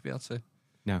 Yeah, how would you be able to?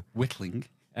 No. Whittling.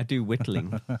 I do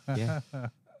whittling. Yeah.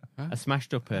 I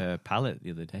smashed up a pallet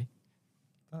the other day.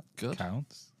 That Good.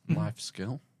 counts. Life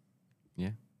skill.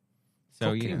 Yeah.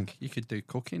 So cooking. You could do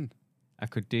cooking. I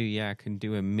can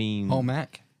do a mean home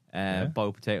ec.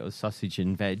 Boiled potatoes, sausage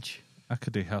and veg. I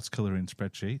could do house colouring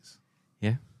spreadsheets.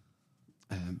 Yeah.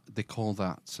 They call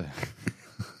that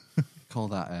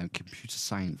computer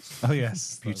science. Oh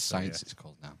yes, computer science. It's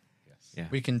called now. Yes. Yeah.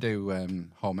 We can do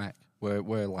home ec.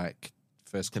 We're like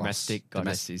first class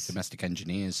domestic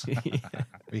engineers.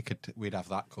 We'd have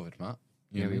that covered, Matt.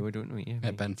 We would, wouldn't we?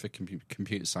 Yeah. Ben for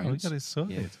computer science. Oh, we got it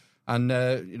sorted. Yeah.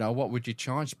 And what would you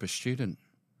charge per student?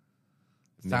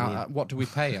 What do we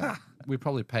pay? We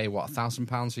probably pay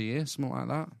 £1,000 a year, something like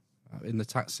that, in the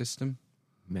tax system.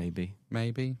 Maybe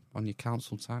on your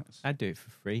council tax. I'd do it for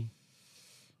free.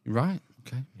 Right.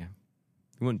 Okay. Yeah.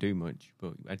 It wouldn't do much,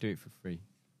 but I'd do it for free.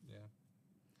 Yeah.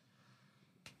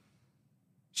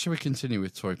 Shall we continue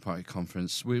with Tory Party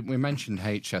conference? We mentioned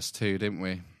HS2, didn't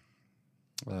we?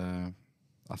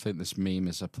 I think this meme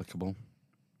is applicable.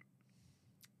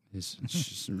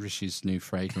 It's Rishi's new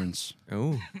fragrance.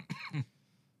 Oh.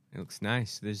 It looks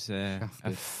nice. There's a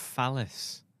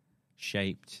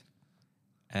phallus-shaped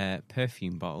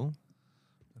perfume bottle.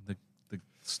 And the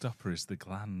stopper is the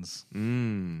glands.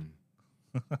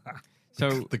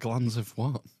 So the glands of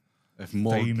what? Of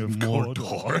Thane of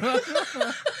Mordor.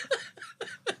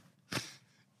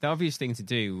 The obvious thing to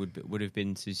do would have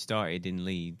been to started in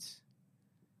Leeds,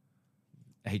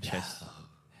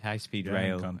 high-speed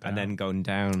rail, and then gone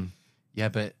down. Yeah,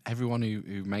 but everyone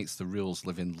who makes the rules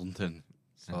live in London,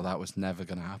 so that was never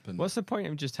going to happen. What's the point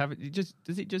of just having?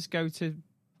 Does it just go to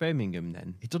Birmingham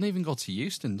then? It doesn't even go to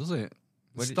Euston, does it?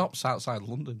 It stops outside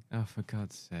London. Oh, for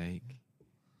God's sake!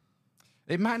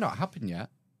 It might not happen yet.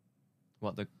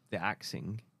 What, the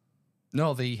axing?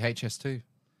 No, the HS2.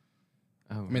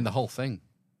 Oh, I mean the whole thing.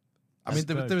 I mean,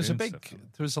 there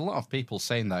was a lot of people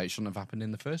saying that it shouldn't have happened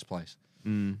in the first place.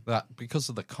 That because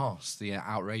of the cost, the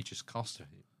outrageous cost of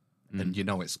it, and you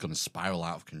know it's going to spiral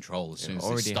out of control as soon as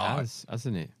they start.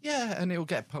 Hasn't it? Yeah, and it'll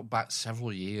get put back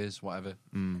several years, whatever.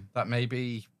 That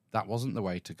maybe that wasn't the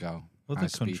way to go. Other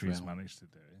countries managed to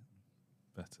do it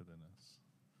better than us.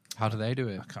 How do they do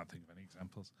it? I can't think of any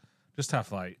examples. Just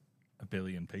have like 1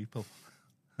 billion people.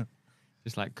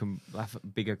 Just like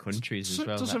bigger countries as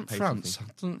well. Doesn't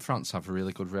France have a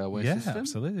really good railway system? Yeah,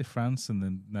 absolutely. France and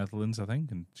the Netherlands, I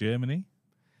think, and Germany.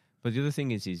 But the other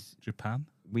thing is Japan.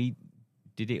 We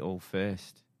did it all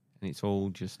first, and it's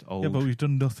all just old. Yeah, but we've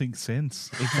done nothing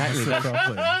since. Exactly. That's the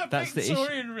problem. That's the issue.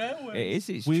 Victorian Railways. It is.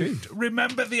 It's true.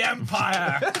 Remember the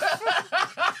Empire.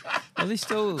 Well, they're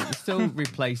still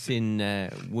replacing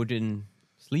wooden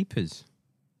sleepers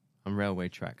on railway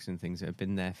tracks and things that have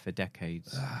been there for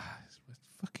decades.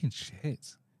 Fucking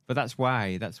shit. But that's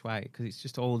why, because it's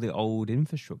just all the old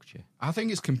infrastructure. I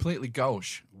think it's completely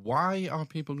gauche. Why are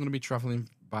people going to be travelling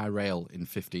by rail in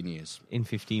 15 years? In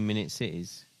 15-minute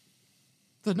cities?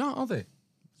 They're not, are they?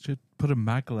 Should put a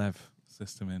maglev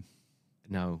system in.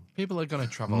 No. People are going to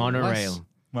travel monorail.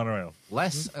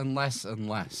 Less and less and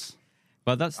less.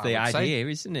 Well, that's the idea,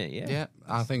 isn't it? Yeah,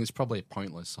 I think it's probably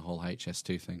pointless, the whole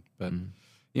HS2 thing. But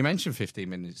you mentioned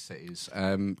 15-minute cities.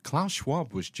 Klaus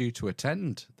Schwab was due to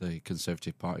attend the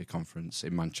Conservative Party conference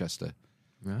in Manchester.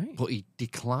 Right. But he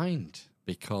declined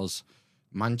because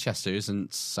Manchester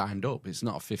isn't signed up. It's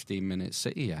not a 15-minute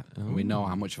city yet. Oh. And we know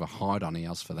how much of a hard-on he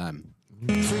has for them.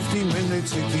 15-minute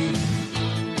city.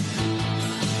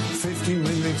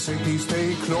 15-minute city.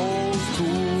 Stay close to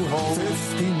home.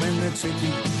 15-minute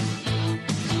city.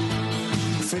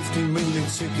 15-minute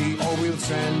city, or we'll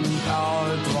send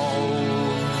our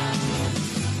drone.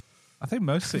 I think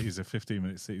most cities are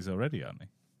 15-minute cities already, aren't they?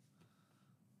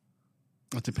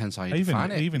 It depends how you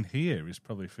define it. Even here is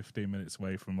probably 15 minutes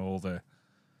away from all the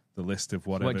list of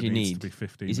whatever what do you needs need? To be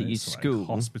 15 is minutes. Is it your school? Like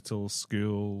hospital,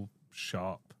 school,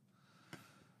 shop,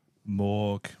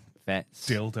 morgue, vets,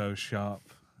 dildo shop.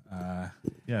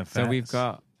 Vets. So we've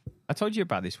got... I told you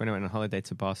about this when I went on holiday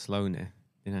to Barcelona,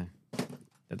 you know.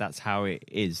 That's how it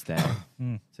is there.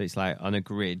 So it's like on a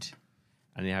grid,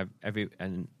 and they have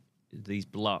these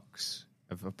blocks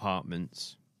of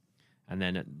apartments, and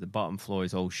then at the bottom floor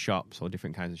is all shops, all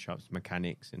different kinds of shops,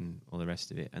 mechanics, and all the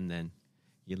rest of it, and then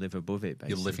you live above it. Basically.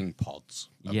 You're living pods.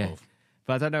 Yeah, above.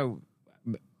 But I don't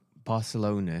know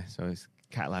Barcelona, so it's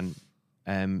Catalan.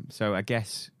 So I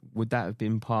guess would that have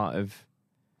been part of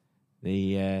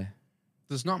the?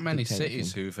 There's not many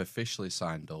cities who've officially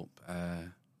signed up.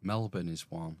 Melbourne is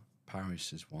one.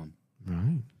 Paris is one.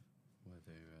 Right. Where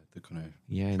they're going to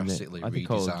drastically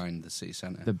redesign the city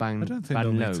centre. I don't think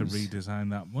they'll need to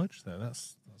redesign that much, though.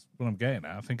 That's what I'm getting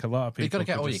at. I think a lot of people... You've got to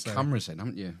get all your cameras in,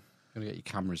 haven't you? You've got to get your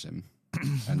cameras in.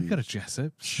 And you've got to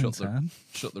Jessup. Shut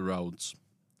the roads.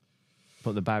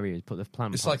 Put the barriers, put the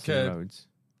plant pots in the roads.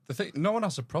 The thing, no one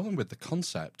has a problem with the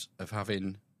concept of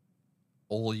having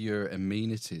all your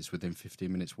amenities within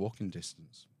 15 minutes walking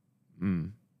distance.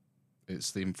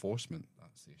 It's the enforcement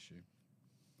that's the issue.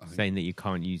 Saying that you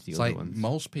can't use the other ones.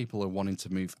 Most people are wanting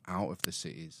to move out of the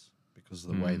cities because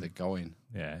of the way they're going.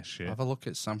 Yeah, shit. Have a look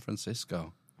at San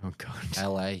Francisco. Oh, God.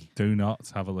 LA. Do not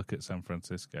have a look at San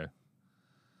Francisco.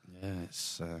 Yeah,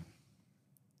 it's...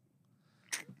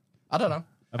 I don't know.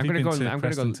 Have you been to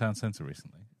Preston Town Centre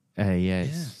recently?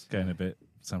 Yes. Getting a bit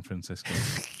San Francisco.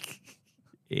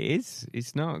 It is.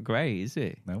 It's not great, is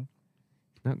it? No.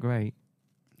 Not great.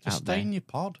 Just stay in your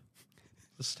pod.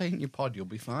 Just stay in your pod, you'll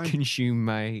be fine. Consume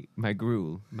my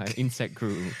gruel, my insect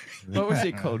gruel. What was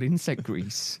it called? Insect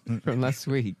grease from last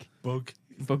week. Bug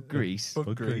grease.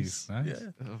 Bug grease. Nice.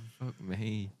 Yeah. Oh, fuck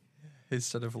me.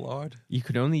 Instead of lard. You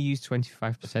could only use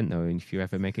 25% though if you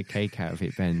ever make a cake out of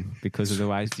it, Ben, because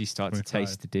otherwise you start to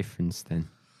taste the difference then.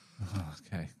 Oh,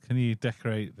 okay. Can you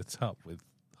decorate the top with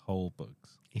whole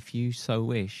bugs? If you so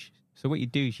wish, So what you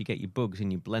do is you get your bugs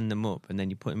and you blend them up, and then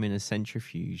you put them in a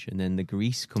centrifuge, and then the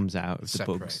grease comes out of the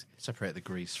bugs. Separate the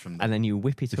grease from the... And then you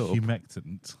whip it the up.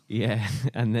 Humectant. Yeah,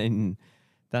 and then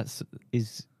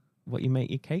is what you make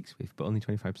your cakes with, but only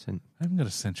 25%. I haven't got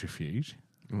a centrifuge.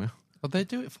 Well, they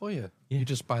do it for you. Yeah. You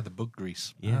just buy the bug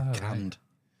grease. Yeah. Canned.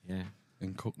 Yeah.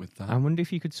 And cook with that. I wonder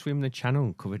if you could swim the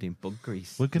channel covered in bug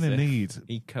grease. We're going to need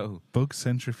eco bug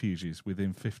centrifuges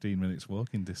within 15 minutes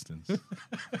walking distance.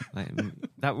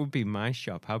 That would be my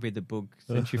shop. I'll be the bug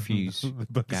centrifuge the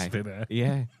bug guy. spinner.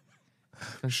 Yeah.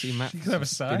 You can have a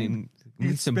sign. You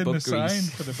can some spin bug the sign grease.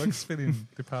 for the bug spinning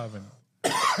department.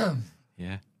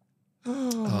 Yeah.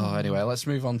 Anyway, let's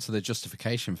move on to the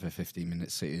justification for 15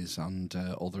 Minute Cities and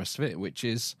all the rest of it, which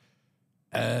is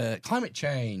climate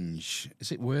change.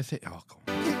 Is it worth it? Oh, come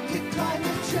on.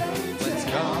 Climate change. Let's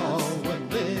go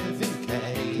and live in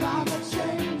cave. Climate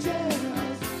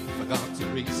changes. Forgot to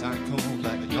recycle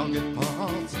like the yogurt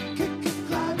pots.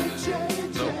 Climate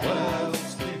change. The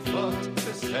world's too fucked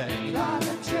to say.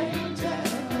 Climate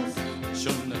changes.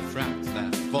 Shouldn't have fracked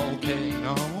that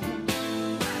volcano.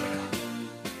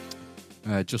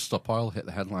 Just Stop Oil hit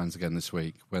the headlines again this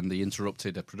week when they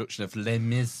interrupted a production of Les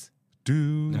Mis. Do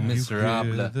you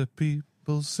Miserable. hear the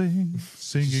people singing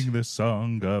the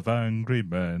song of angry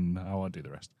men? I won't do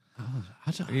the rest.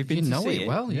 I don't, You've been you to know see it it?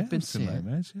 well. Yeah, You've been I've seen to Les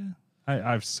Mis,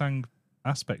 yeah. I've sang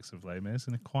aspects of Les Mis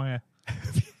in a choir.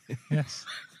 Yes.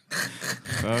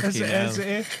 As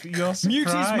if you're surprised. Mute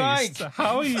his mic.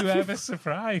 How are you ever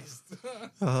surprised?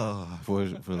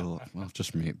 We'll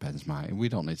just mute Ben's mic. We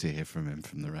don't need to hear from him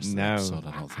from the rest of the episode,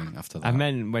 I don't think, after that. I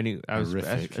meant when I was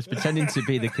pretending to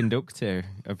be the conductor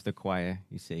of the choir,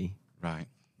 you see. Right.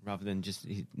 Rather than just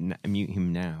mute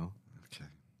him now. Okay.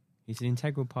 He's an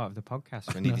integral part of the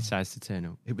podcast when he decides to turn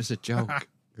up. It was a joke.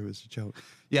 It was a joke.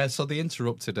 Yeah, so they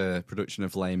interrupted a production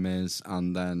of Les Mis,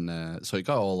 and then so it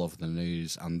got all over the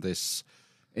news, and this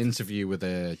interview with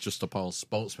a Just Stop Oil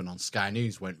spokesman on Sky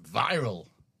News went viral.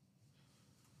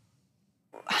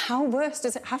 How worse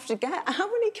does it have to get? How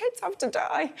many kids have to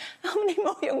die? How many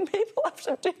more young people have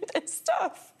to do this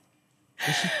stuff?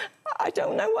 I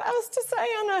don't know what else to say,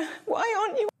 Anna. Why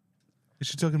aren't you... Is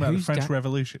she talking about the French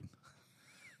Revolution?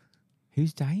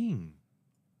 Who's dying?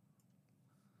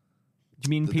 Do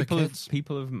you mean people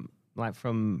of like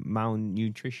from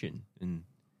malnutrition and?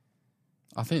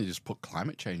 I think they just put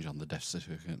climate change on the death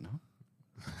certificate. No,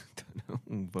 I don't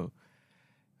know, but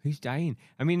who's dying?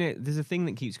 I mean, there's a thing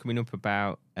that keeps coming up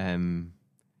about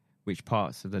which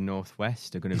parts of the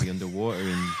Northwest are going to be underwater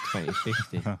in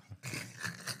 2050.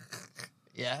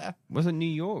 Yeah, wasn't New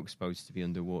York supposed to be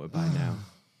underwater by now?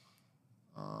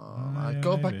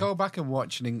 Go back and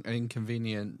watch an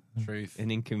inconvenient truth.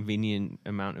 An inconvenient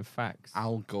amount of facts.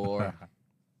 Al Gore.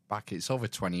 It's over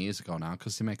 20 years ago now,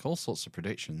 because they make all sorts of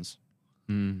predictions,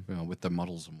 you know, with the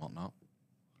models and whatnot.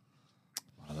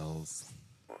 Models.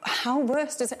 How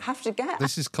worse does it have to get?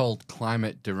 This is called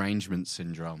climate derangement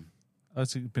syndrome. Oh,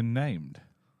 has it been named?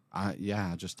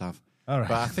 Yeah, I just have. All right.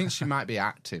 But I think she might be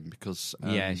acting because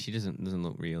yeah, she doesn't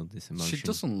look real. This emotion. She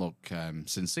doesn't look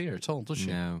sincere at all, does she?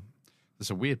 No. There's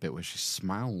a weird bit where she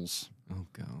smiles. Oh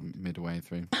God! Midway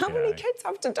through. How many kids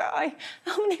have to die?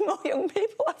 How many more young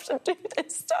people have to do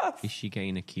this stuff? Is she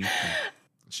getting a coupon?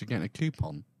 Is she getting a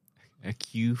coupon? A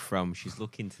cue from? She's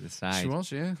looking to the side. She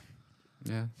was, yeah.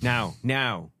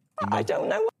 Now. I don't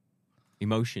know.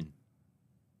 Emotion.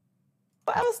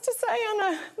 What else to say,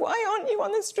 Anna? Why aren't you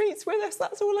on the streets with us?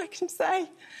 That's all I can say.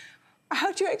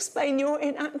 How do you explain your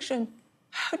inaction?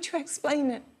 How do you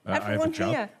explain it? Everyone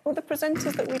here, all the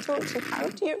presenters that we talk to, how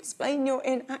do you explain your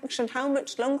inaction? How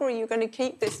much longer are you going to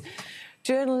keep this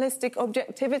journalistic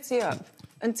objectivity up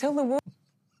until the war...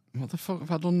 What the fuck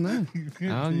have I done there?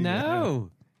 Oh,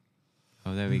 no.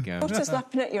 Oh, there we go. Water's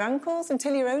lapping at your ankles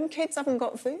until your own kids haven't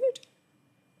got food?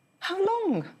 How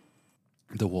long?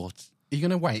 The water. Are you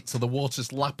going to wait till the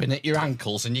water's lapping at your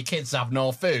ankles and your kids have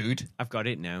no food? I've got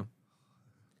it now.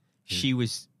 She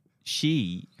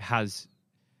has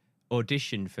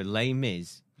auditioned for Les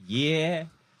Mis year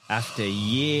after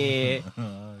year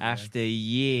after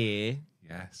year.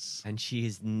 Yes. And she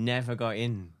has never got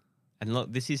in. And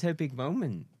look, this is her big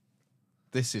moment.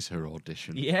 This is her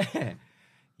audition. Yeah.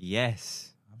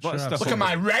 Yes. Look at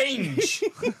my range.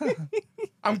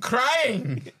 I'm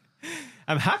crying.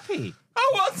 I'm happy.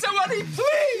 I want somebody,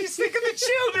 please. Think of the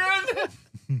children.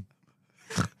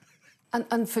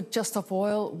 And for Just Stop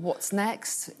Oil, what's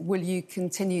next? Will you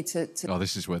continue to Oh,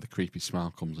 this is where the creepy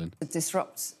smile comes in.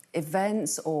 disrupt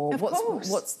events, or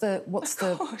what's the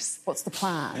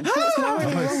plan? It's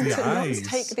morally wrong to not eyes.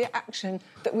 take the action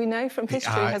that we know from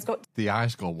history has got... The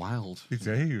eyes go wild. They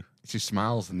do. She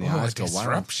smiles and the eyes go wild.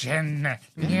 Disruption.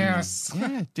 Yes.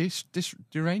 Yeah,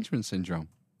 derangement syndrome.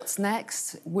 What's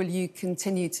next? Will you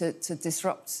continue to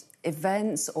disrupt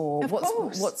events, or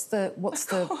what's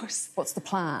the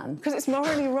plan? Because it's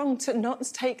morally wrong to not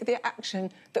take the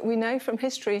action that we know from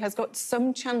history has got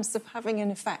some chance of having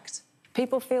an effect.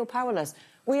 People feel powerless.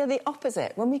 We are the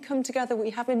opposite. When we come together,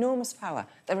 we have enormous power.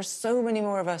 There are so many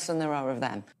more of us than there are of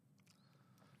them.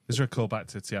 Is there a callback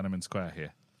to Tiananmen Square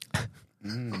here?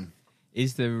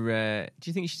 Is there? Do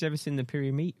you think she's ever seen the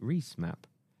Pyramid Reese map?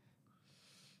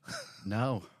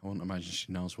 No, I wouldn't imagine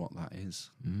she knows what that is.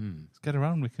 Let's get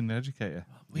around. We can educate her.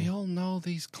 We all know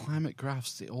these climate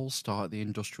graphs. They all start at the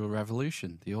Industrial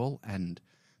Revolution. They all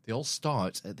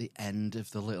start at the end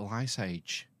of the Little Ice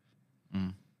Age.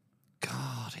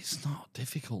 God, it's not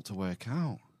difficult to work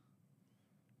out.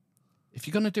 If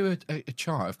you're going to do a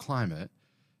chart of climate,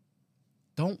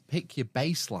 don't pick your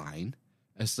baseline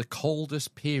as the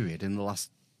coldest period in the last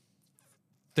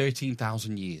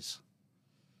 13,000 years.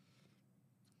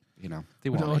 You know, they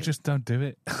want or just don't do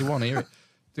it. They want to hear it.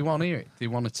 They want to hear it. They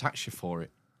want to tax you for it.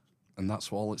 And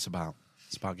that's all it's about.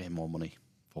 It's about getting more money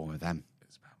for them.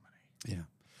 It's about money.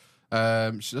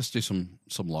 Yeah. So let's do some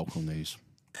local news.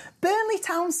 Burnley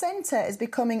town centre is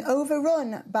becoming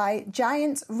overrun by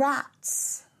giant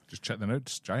rats. Just check the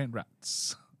notes. Giant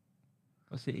rats.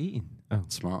 What's it eating? Oh,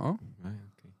 tomato. Right,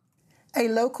 okay. A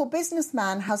local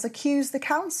businessman has accused the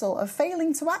council of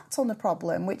failing to act on the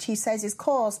problem, which he says is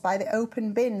caused by the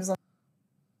open bins on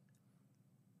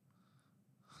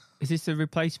Is this a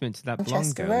replacement to that blonde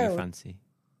Manchester girl you Road. fancy?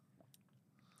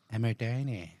 Emma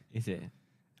Downey. Is it?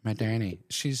 Emma Downey.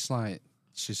 She's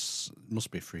must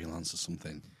be a freelance or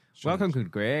something. Welcome to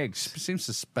Greg's. She seems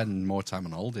to spend more time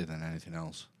on holiday than anything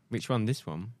else. Which one? This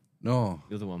one? No.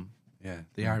 The other one? Yeah,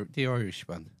 the Irish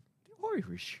one. The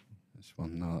Irish? This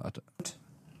one, no. I don't.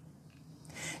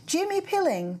 Jimmy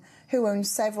Pilling, who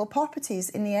owns several properties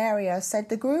in the area, said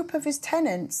the group of his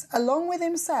tenants, along with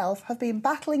himself, have been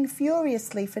battling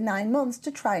furiously for 9 months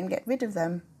to try and get rid of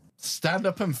them. Stand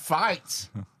up and fight.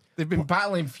 They've been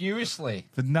battling furiously.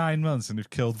 For 9 months and they've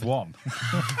killed one.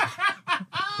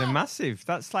 They're massive.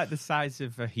 That's like the size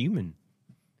of a human.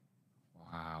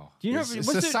 Wow. Do you know?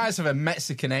 It's the size of a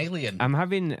Mexican alien. I'm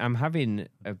having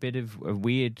a bit of a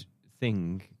weird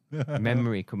thing,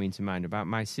 memory coming to mind about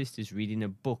my sister's reading a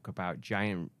book about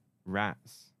giant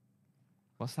rats.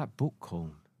 What's that book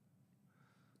called?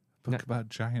 Book about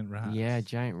giant rats. Yeah,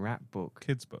 giant rat book.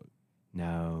 Kids book.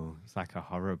 No, it's like a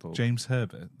horror book. James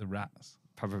Herbert, The Rats.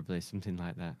 Probably something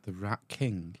like that. The Rat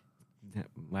King.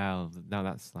 Well, no,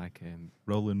 that's like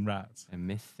Rolling Rats. A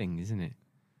myth thing, isn't it?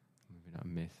 Maybe not a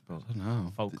myth, but I don't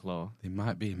know. Folklore. They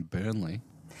might be in Burnley.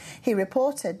 He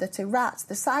reported that a rat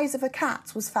the size of a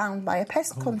cat was found by a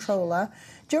pest controller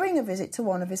during a visit to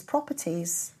one of his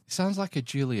properties. It sounds like a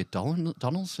Julia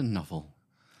Donaldson novel.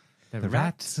 The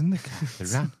rats and the cats. The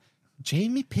rat.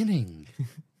 Jamie Pinning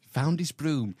found his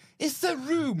broom. Is there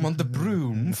room on the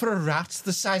broom for a rat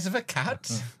the size of a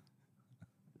cat?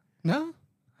 No?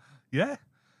 Yeah.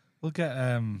 We'll get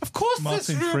of course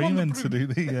Martin Freeman to do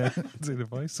the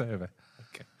voiceover.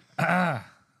 Okay.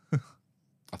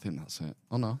 I think that's it.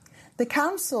 Oh, no. The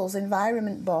council's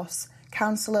environment boss,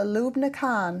 Councillor Lubna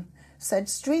Khan, said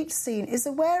Street Scene is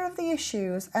aware of the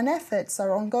issues and efforts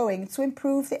are ongoing to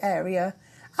improve the area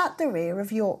at the rear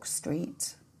of York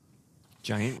Street.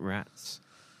 Giant rats.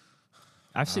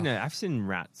 I've seen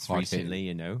rats recently.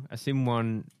 You know, I seen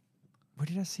one. Where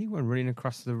did I see one running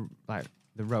across the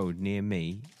road near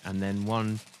me, and then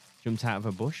one jumped out of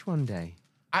a bush one day.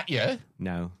 At you?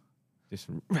 No, just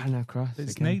ran across.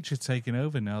 It's again. nature taking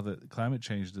over now that climate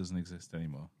change doesn't exist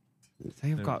anymore.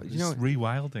 They've got,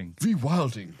 rewilding.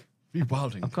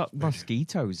 Rewilding. I've got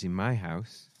mosquitoes in my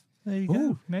house. There you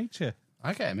go. Nature.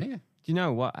 I get them here. Do you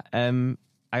know what?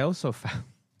 I also found.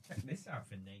 Check this out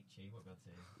for nature. What about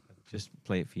it? Just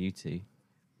play it for you two.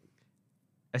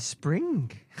 A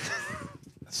spring.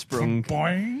 Sprung.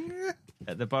 Boing.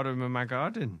 At the bottom of my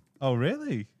garden. Oh,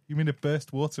 really? You mean a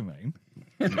burst water main?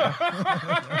 I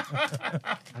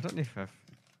don't know if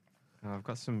I've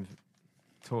got some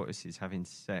tortoises having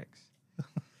sex.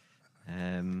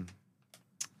 It's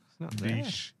not there.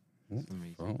 Niche.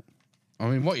 Well, I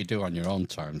mean, what you do on your own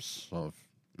time's sort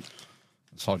of,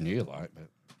 it's on you, like, but.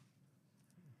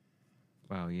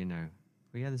 Well, you know.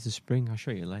 Well, yeah, there's a spring. I'll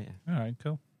show you later. All right,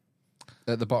 cool.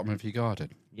 At the bottom of your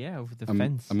garden? Yeah, over the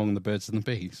fence. Among the birds and the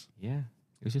bees? Yeah.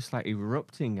 It was just like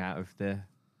erupting out of the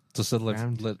Does there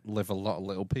live a lot of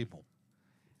little people?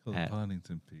 Called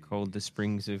Parnington peas. Called the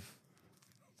springs of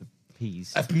the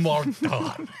peas. Of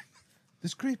Mordor.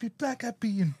 This creepy black-eyed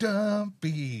bee and dumb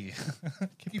bee.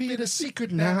 Keep it a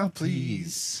secret now,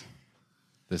 please.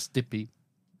 There's Dippy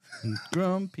and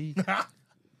Grumpy.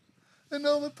 And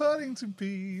all the Paddington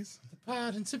peas. The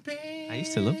Paddington peas. I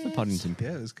used to love the Paddington peas.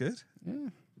 Yeah, it was good.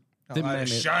 Yeah.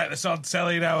 Shite this on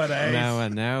telly nowadays. No, I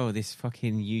know. This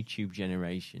fucking YouTube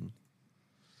generation.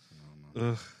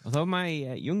 Ugh. Although my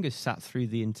youngest sat through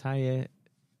the entire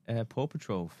Paw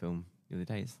Patrol film the other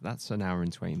day. That's an hour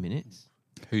and 20 minutes.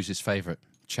 Who's his favourite?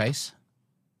 Chase?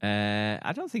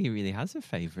 I don't think he really has a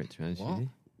favourite, to be honest with you.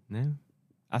 No.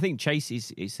 I think Chase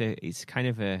it's kind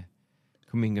of a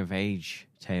coming of age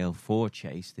tale for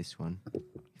Chase, this one. He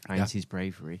finds his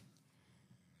bravery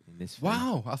in this film.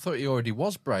 Wow, I thought he already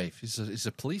was brave. He's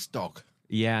a police dog.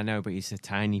 Yeah, I know, but he's a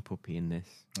tiny puppy in this.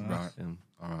 Right.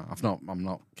 All right. I'm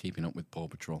not keeping up with Paw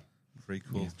Patrol.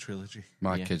 Prequel trilogy.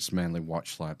 My kids mainly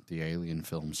watch like the Alien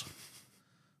films.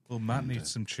 Well, Matt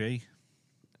needs some chi.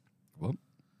 What?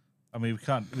 I mean,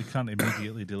 we can't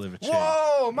immediately deliver chi.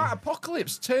 Whoa, Matt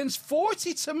Apocalypse turns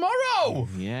 40 tomorrow.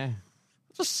 Yeah.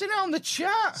 Just sit on the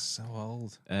chat. So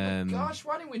old. Gosh,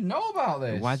 why didn't we know about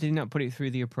this? Why did he not put it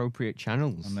through the appropriate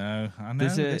channels? I know.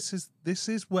 This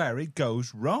is where it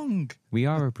goes wrong. We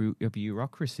are a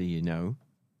bureaucracy, you know.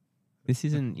 This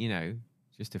isn't,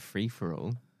 just a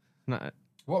free-for-all. Not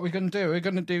What are we going to do? We're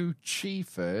going to do Chi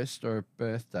first or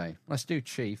birthday? Let's do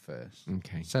Chi first.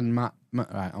 Okay. Send Matt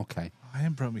right, okay. I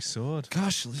haven't brought my sword.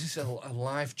 Gosh, this is a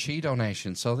live Chi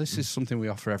donation. So this is something we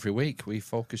offer every week. We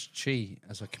focus Chi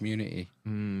as a community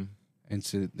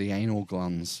into the anal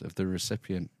glands of the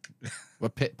recipient.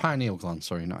 Well, pineal glands,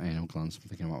 sorry, not anal glands. I'm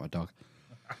thinking about my dog.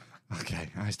 Okay,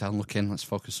 eyes down, looking. Let's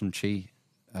focus some Chi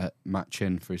at Matt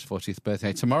Chin for his 40th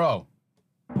birthday tomorrow.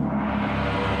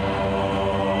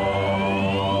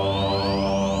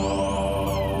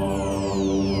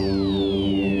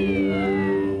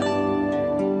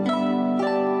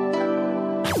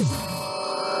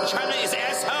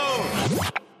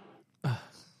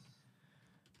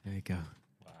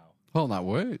 Oh, that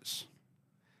works.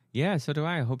 Yeah, so do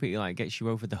I. I hope it hope gets you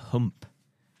over the hump.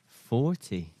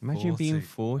 40. Imagine being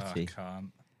 40. I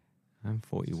can't. I'm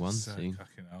 41 so soon.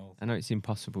 Fucking old. I know it's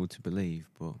impossible to believe,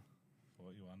 but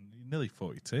 41. You're nearly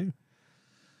 42.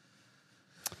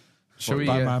 Shall we?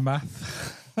 By my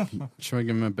math. Shall we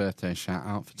give him a birthday shout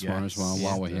out for tomorrow as well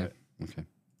while we're here? Okay.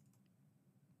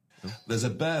 There's a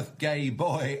birthday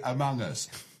boy among us.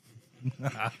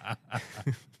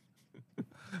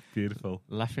 Beautiful.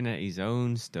 Laughing at his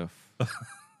own stuff.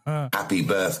 Happy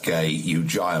birthday, you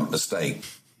giant mistake.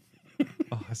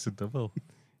 Oh, that's a double.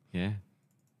 Yeah.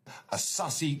 A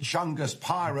sussy chungus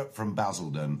pirate from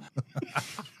Basildon.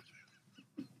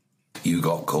 You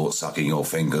got caught sucking your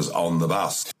fingers on the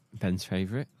bus. Ben's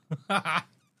favourite.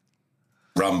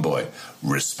 Run, boy.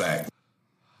 Respect.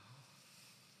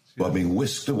 Well, being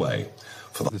whisked away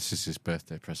for this is his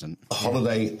birthday present.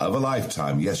 Holiday of a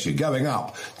lifetime. Yes, you're going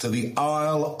up to the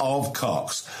Isle of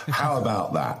Cocks. How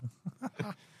about that?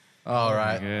 All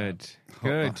right.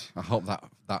 Good. I hope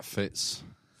that fits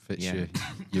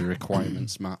your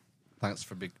requirements, Matt. Thanks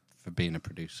for being a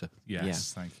producer.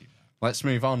 Yes, thank you. Let's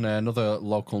move on. Another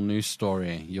local news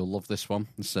story. You'll love this one.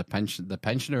 It's the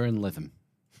pensioner in Lytham.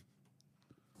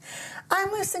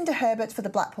 I'm Lucinda Herbert for the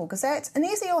Blackpool Gazette, and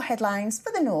these are your headlines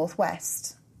for the North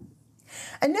West.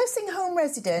 A nursing home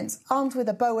resident armed with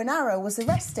a bow and arrow was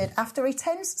arrested after a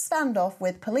tense standoff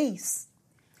with police.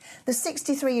 The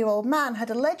 63-year-old man had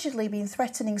allegedly been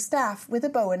threatening staff with a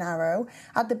bow and arrow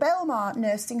at the Belmar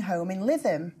nursing home in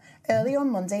Lytham early on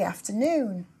Monday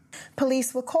afternoon.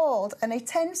 Police were called and a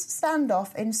tense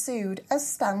standoff ensued as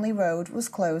Stanley Road was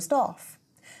closed off.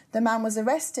 The man was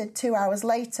arrested 2 hours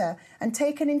later and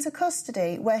taken into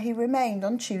custody where he remained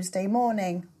on Tuesday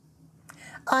morning.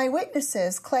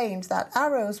 Eyewitnesses claimed that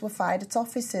arrows were fired at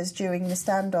officers during the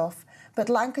standoff, but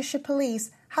Lancashire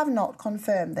police have not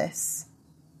confirmed this.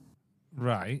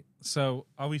 Right, so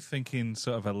are we thinking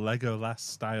sort of a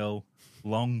Legolas-style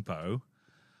longbow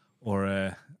or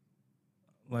a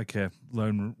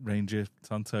Lone Ranger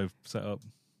Tonto setup?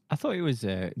 I thought it was,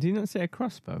 did you not say a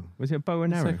crossbow? Was it a bow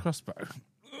and arrow? Say crossbow.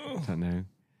 I don't know.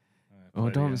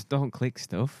 Don't click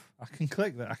stuff. I can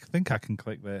click that. I think I can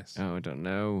click this. Oh, I don't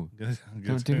know. I'm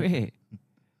Don't do it.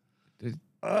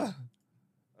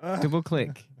 Double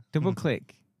click. Double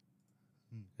click.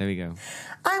 There we go.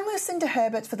 I'm Lucinda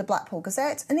Herbert for the Blackpool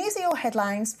Gazette, and these are your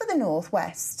headlines for the North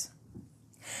West.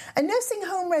 A nursing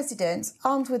home resident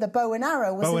armed with a bow and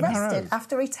arrow was arrested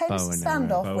after a tense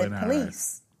standoff with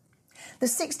police. The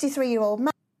 63-year-old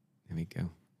man... There we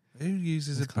go. Who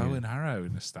uses a bow and arrow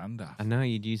in a standoff? I know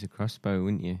you'd use a crossbow,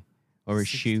 wouldn't you? Or a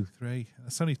shoe.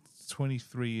 That's only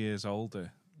 23 years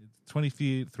older.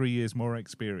 23 years more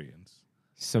experience.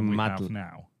 Some have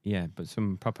now. Yeah, but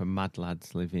some proper mad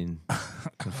lads live in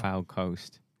the Foul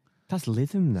Coast. That's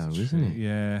Lytham, though, isn't it?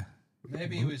 Yeah.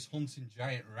 Maybe he was hunting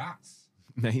giant rats.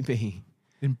 Maybe.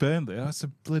 In Burnley, that's a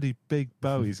bloody big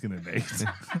bow he's going to need.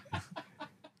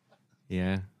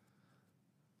 Yeah.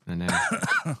 I know.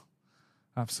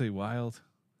 Absolutely wild.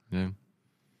 Yeah.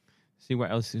 See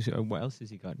what else has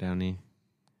he got down here?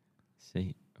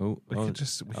 See. We could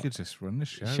just run the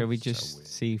show. Shall we just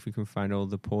see if we can find all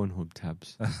the Pornhub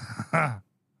tabs?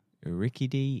 Ricky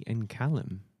D and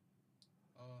Callum.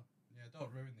 Yeah,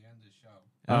 don't ruin the end of the show.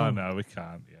 Oh no, we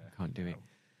can't. Yeah, can't do it.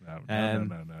 No.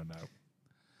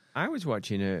 I was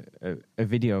watching a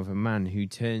video of a man who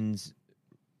turns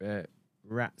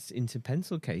rats into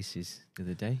pencil cases the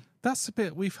other day. That's a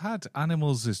bit. We've had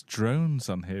animals as drones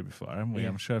on here before, haven't we? Yeah.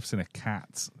 I'm sure I've seen a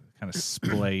cat kind of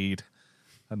splayed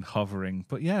and hovering.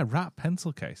 But yeah, rat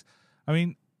pencil case. I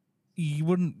mean, you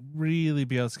wouldn't really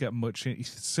be able to get much. You're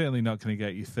certainly not going to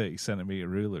get your 30-centimeter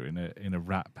ruler in a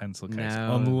rat pencil case,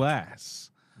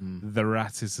 unless the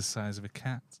rat is the size of a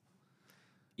cat.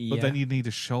 Yeah. But then you need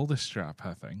a shoulder strap,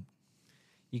 I think.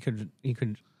 You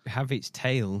could have its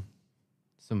tail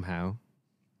somehow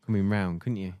coming round,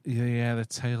 couldn't you? Yeah, the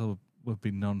tail would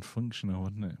be non-functional,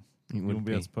 wouldn't it? You wouldn't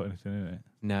be able to put anything in it.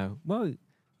 No. Well,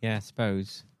 yeah, I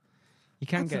suppose. You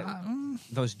can't get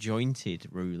those jointed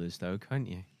rulers, though, can't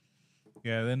you?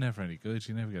 Yeah, they're never any good.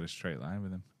 You never get a straight line with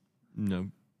them. No.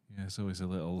 Yeah, it's always a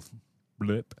little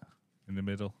blip in the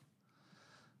middle.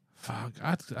 Fuck,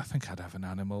 I think I'd have an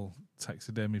animal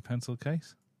taxidermy pencil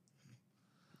case.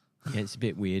 Yeah, it's a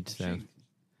bit weird, though.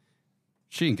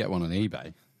 She can get one on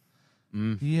eBay.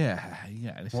 Yeah.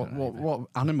 What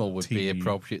animal would be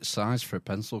appropriate size for a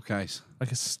pencil case?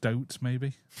 Like a stoat,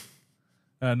 maybe?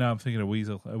 No, I'm thinking a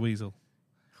weasel.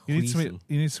 You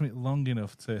need something long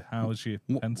enough to house your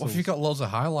pencils. What if you've got loads of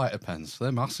highlighter pens?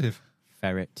 They're massive.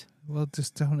 Ferret. Well,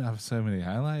 just don't have so many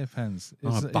highlighter pens.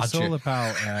 It's badger. all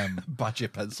about... badger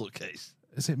pencil case.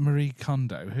 Is it Marie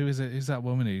Kondo? Who is it? Who's that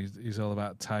woman who's all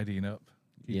about tidying up?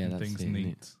 Yeah, that's things it,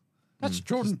 neat. That's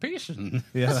Jordan Peterson.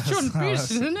 Yeah, that's Jordan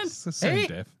Peterson, isn't it? It's the same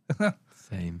diff.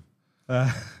 Same.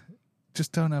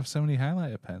 Just don't have so many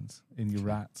highlighter pens in your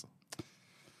rat.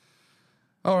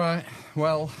 All right.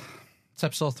 Well, it's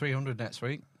episode 300 next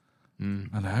week.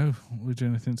 I know. We're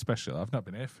doing anything special. I've not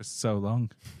been here for so long.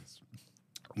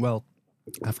 Well,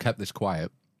 I've kept this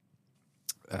quiet.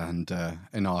 And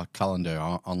in our calendar,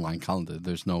 our online calendar,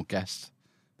 there's no guest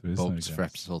booked for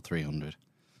episode 300.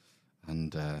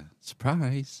 And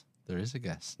surprise, there is a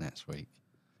guest next week.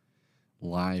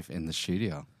 Live in the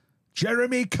studio.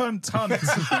 Jeremy Cunt Hunt.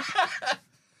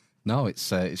 No,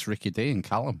 it's Ricky D and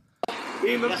Callum.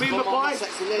 Be my boy,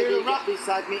 you're a rap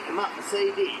beside me, and Matt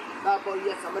Mercedes. That boy,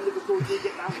 yes, I'm a Liverpool G,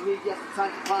 get down with me, yes, it's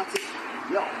time to party.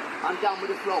 Yo, I'm down with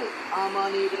the flow. I'm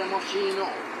on here with a Moschino.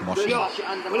 With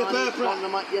a paper. On the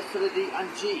mic, yes, for the D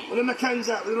and G. With a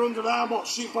Mackenzie, with a under armour,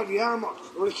 sheep body armour.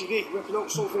 Ricky D, ripping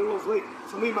up something lovely.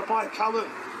 For me, my boy, Callum.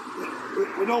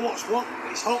 We know what's what,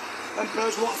 it's hot. Them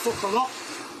birds what fuck a lot.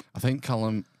 I think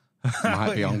Callum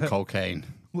might be on cocaine.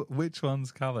 Which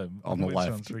one's Callum? On the left. Which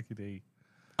one's Ricky D?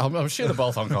 I'm sure they're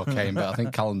both on cocaine, but I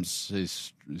think Callum's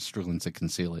is struggling to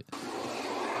conceal it.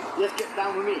 Yes, get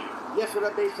down with me. Yes, with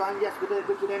a baseline. Yes, with a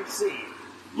wicked MC.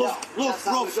 Love, yes,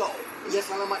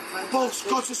 I like both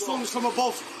God's sons from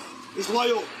above. He's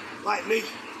loyal, like me.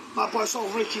 My boy's all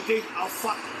Ricky D. I'll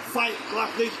fight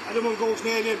gladly. Anyone goes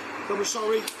near him, they'll be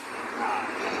sorry.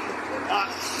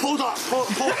 Pull that.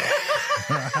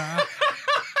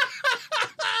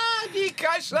 You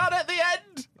catch that at the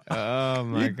end? Oh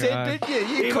my God! You did, didn't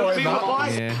you? You caught him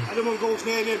out. Yeah. Anyone goes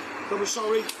near him, they'll be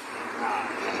sorry.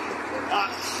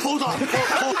 Pull that.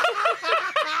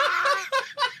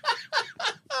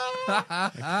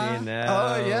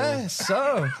 Oh yeah,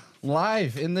 so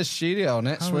live in the studio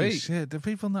next Holy week. Shit, do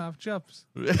people not have jobs?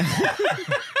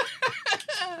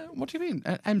 What do you mean?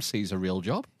 MC's a real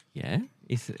job? Yeah,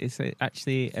 it's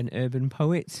actually an urban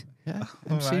poet. Yeah,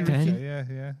 MC right. Ricky.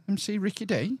 Yeah. MC Ricky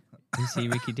D. MC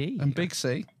Ricky D. And Big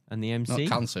C. And the MC.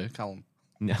 Not Cancer, Callum.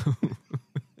 No.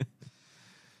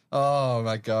 Oh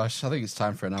my gosh, I think it's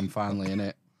time for an finally,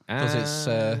 innit? Because it's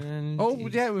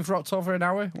we've rocked over an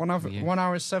hour. 1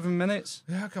 hour 7 minutes.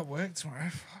 Yeah, I've got work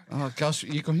tomorrow. Oh gosh,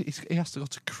 he has to go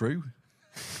to Crewe.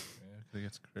 Yeah,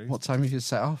 to Crewe. What time have you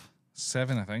set off?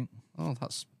 7, I think. Oh,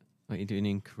 that's what you're doing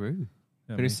in Crewe.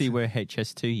 Yeah, Got to see where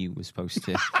HS2 you were supposed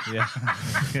to. Yeah.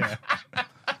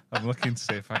 I'm looking to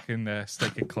see if I can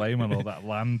stake a claim on all that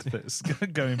land that's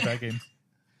going begging.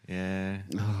 Yeah.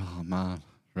 Oh man.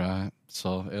 Right.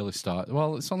 So early start.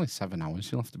 Well, it's only 7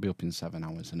 hours. You'll have to be up in 7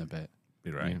 hours in a bit.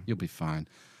 Be right. You'll be fine.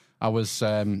 I was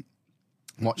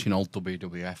Watching old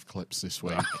WWF clips this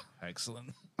week.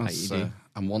 Excellent. As I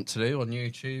want to do on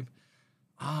YouTube.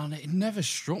 And it never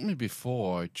struck me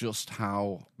before just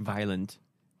how violent.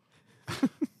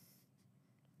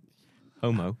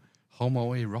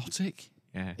 Homoerotic.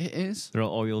 Yeah. It is. They're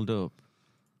all oiled up.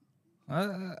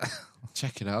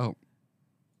 Check it out.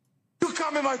 You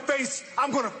come in my face,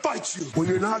 I'm gonna fight you. Well,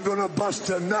 you're not gonna bust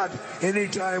a nut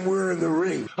anytime we're in the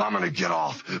ring. I'm gonna get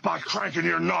off by cranking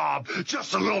your knob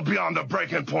just a little beyond the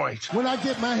breaking point. When I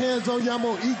get my hands on you, I'm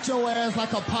gonna eat your ass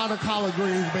like a pot of collard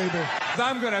greens, baby.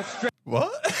 I'm gonna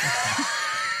What?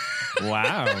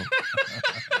 Wow.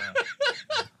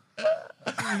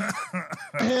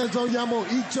 Hands on you, I'm gonna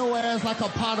eat your ass like a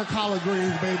pot of collard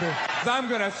greens, baby. I'm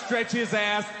gonna stretch his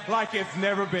ass like it's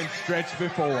never been stretched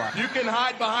before. You can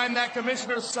hide behind that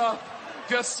commissioner stuff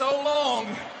just so long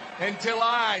until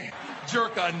I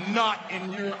jerk a nut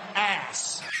in your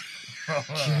ass.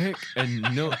 Jerk a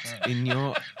nut in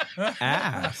your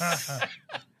ass.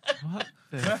 What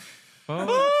the fuck?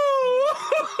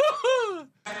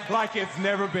 Like it's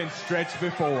never been stretched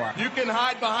before. You can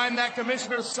hide behind that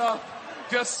commissioner stuff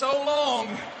just so long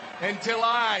until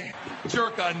I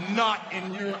jerk a nut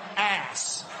in your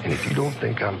ass. And if you don't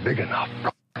think I'm big enough,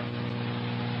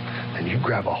 then you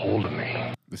grab a hold of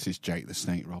me. This is Jake the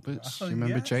Snake Roberts. You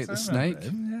remember Jake the Snake?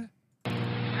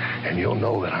 And you'll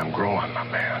know that I'm growing, my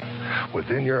man.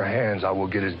 Within your hands, I will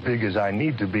get as big as I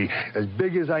need to be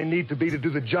to do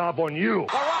the job on you. All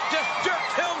right, just jerk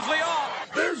Helmsley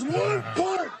off. There's one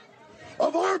part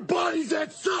of our bodies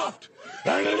that's soft,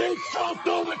 and it ain't soft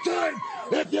all the time.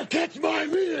 If you catch my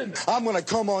meaning, I'm gonna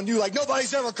come on you like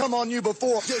nobody's ever come on you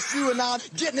before. Just you and I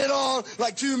getting it on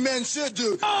like two men should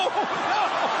do. Oh,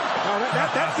 no,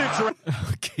 that's interesting.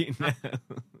 Okay, now.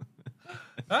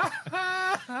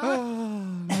 Oh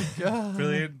my God.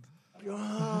 Brilliant.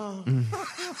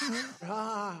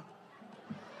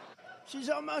 She's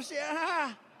almost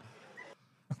here.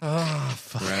 Oh,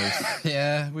 fuck.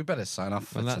 Yeah, we better sign off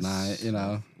for tonight, you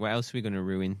know. What else are we going to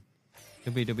ruin?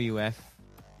 WWF.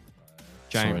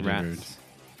 Giant rats. Rude.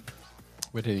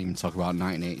 We didn't even talk about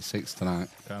 1986 tonight.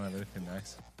 Can't have anything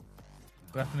nice.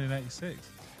 What happened in 86?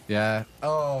 Yeah.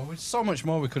 Oh, there's so much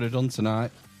more we could have done tonight.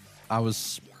 I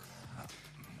was...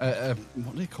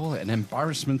 what do you call it? An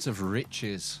embarrassment of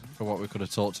riches for what we could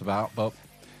have talked about, but,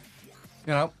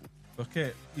 you know. Look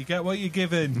it. You get what you're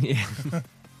given. Yeah.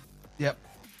 Yep.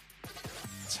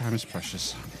 Time is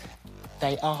precious.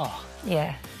 They are.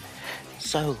 Yeah.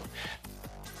 So.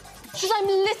 Because I'm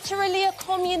literally a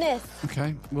communist.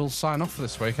 Okay, we'll sign off for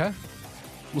this week, eh?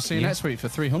 We'll see you next week for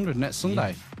 300 next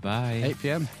Sunday. Bye. 8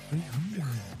 p.m. 300.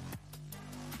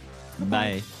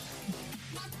 Bye.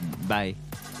 Bye.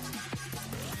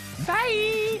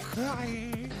 Bye.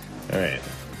 Bye. All right.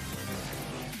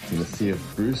 I'm gonna see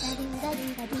if Bruce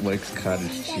likes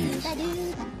cottage cheese.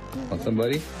 Want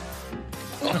somebody?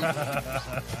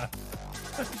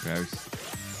 Gross.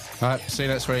 All right, see you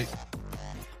next week.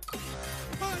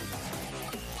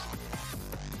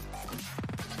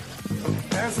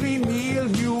 Every meal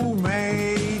you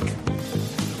make,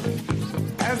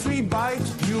 every bite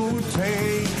you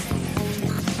take,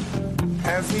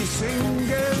 every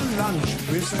single lunch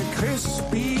with a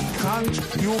crispy crunch,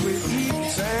 you will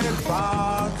eat the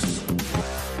box.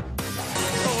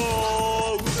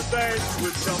 Oh, the dance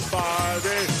with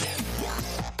somebody.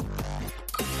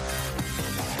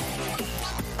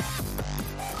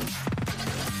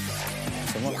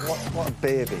 What a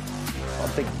baby. What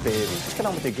a big baby. Just get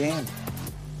on with the game.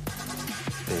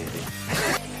 Baby.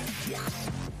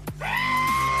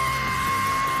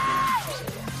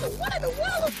 What in the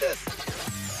world is this?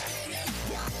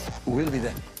 We'll be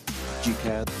there.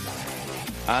 Ducad.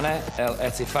 Anna El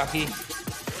Etifaki.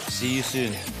 See you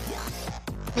soon.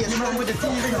 What's wrong with the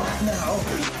TV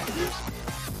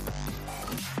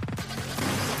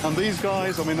now? And these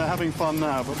guys, I mean, they're having fun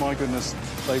now, but my goodness,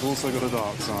 they've also got a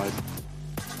dark side.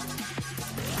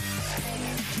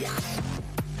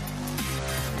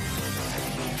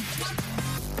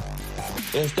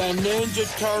 It's that Ninja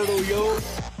Turtle, yo.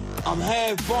 I'm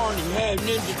half Barney, half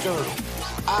Ninja Turtle.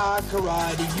 I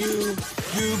karate you,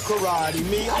 you karate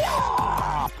me.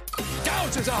 Hi-ya!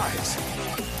 Gouge his eyes!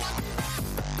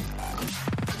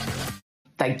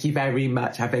 Thank you very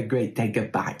much. Have a great day.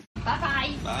 Goodbye.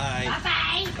 Bye-bye. Bye.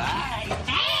 Bye-bye. Bye.